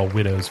Baseball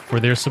Widows,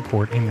 for their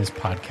support in this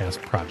podcast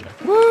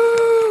project.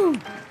 Woo!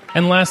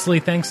 And lastly,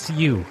 thanks to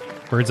you,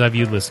 Bird's Eye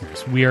View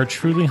listeners. We are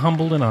truly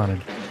humbled and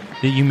honored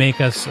that you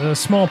make us a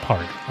small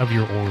part of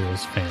your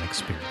Orioles fan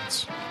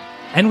experience.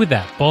 And with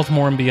that,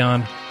 Baltimore and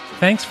beyond,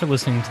 thanks for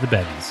listening to the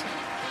Bevies.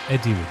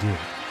 Adieu, adieu.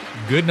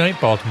 Good night,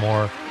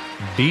 Baltimore.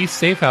 Be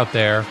safe out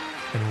there,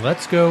 and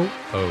let's go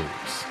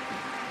O's.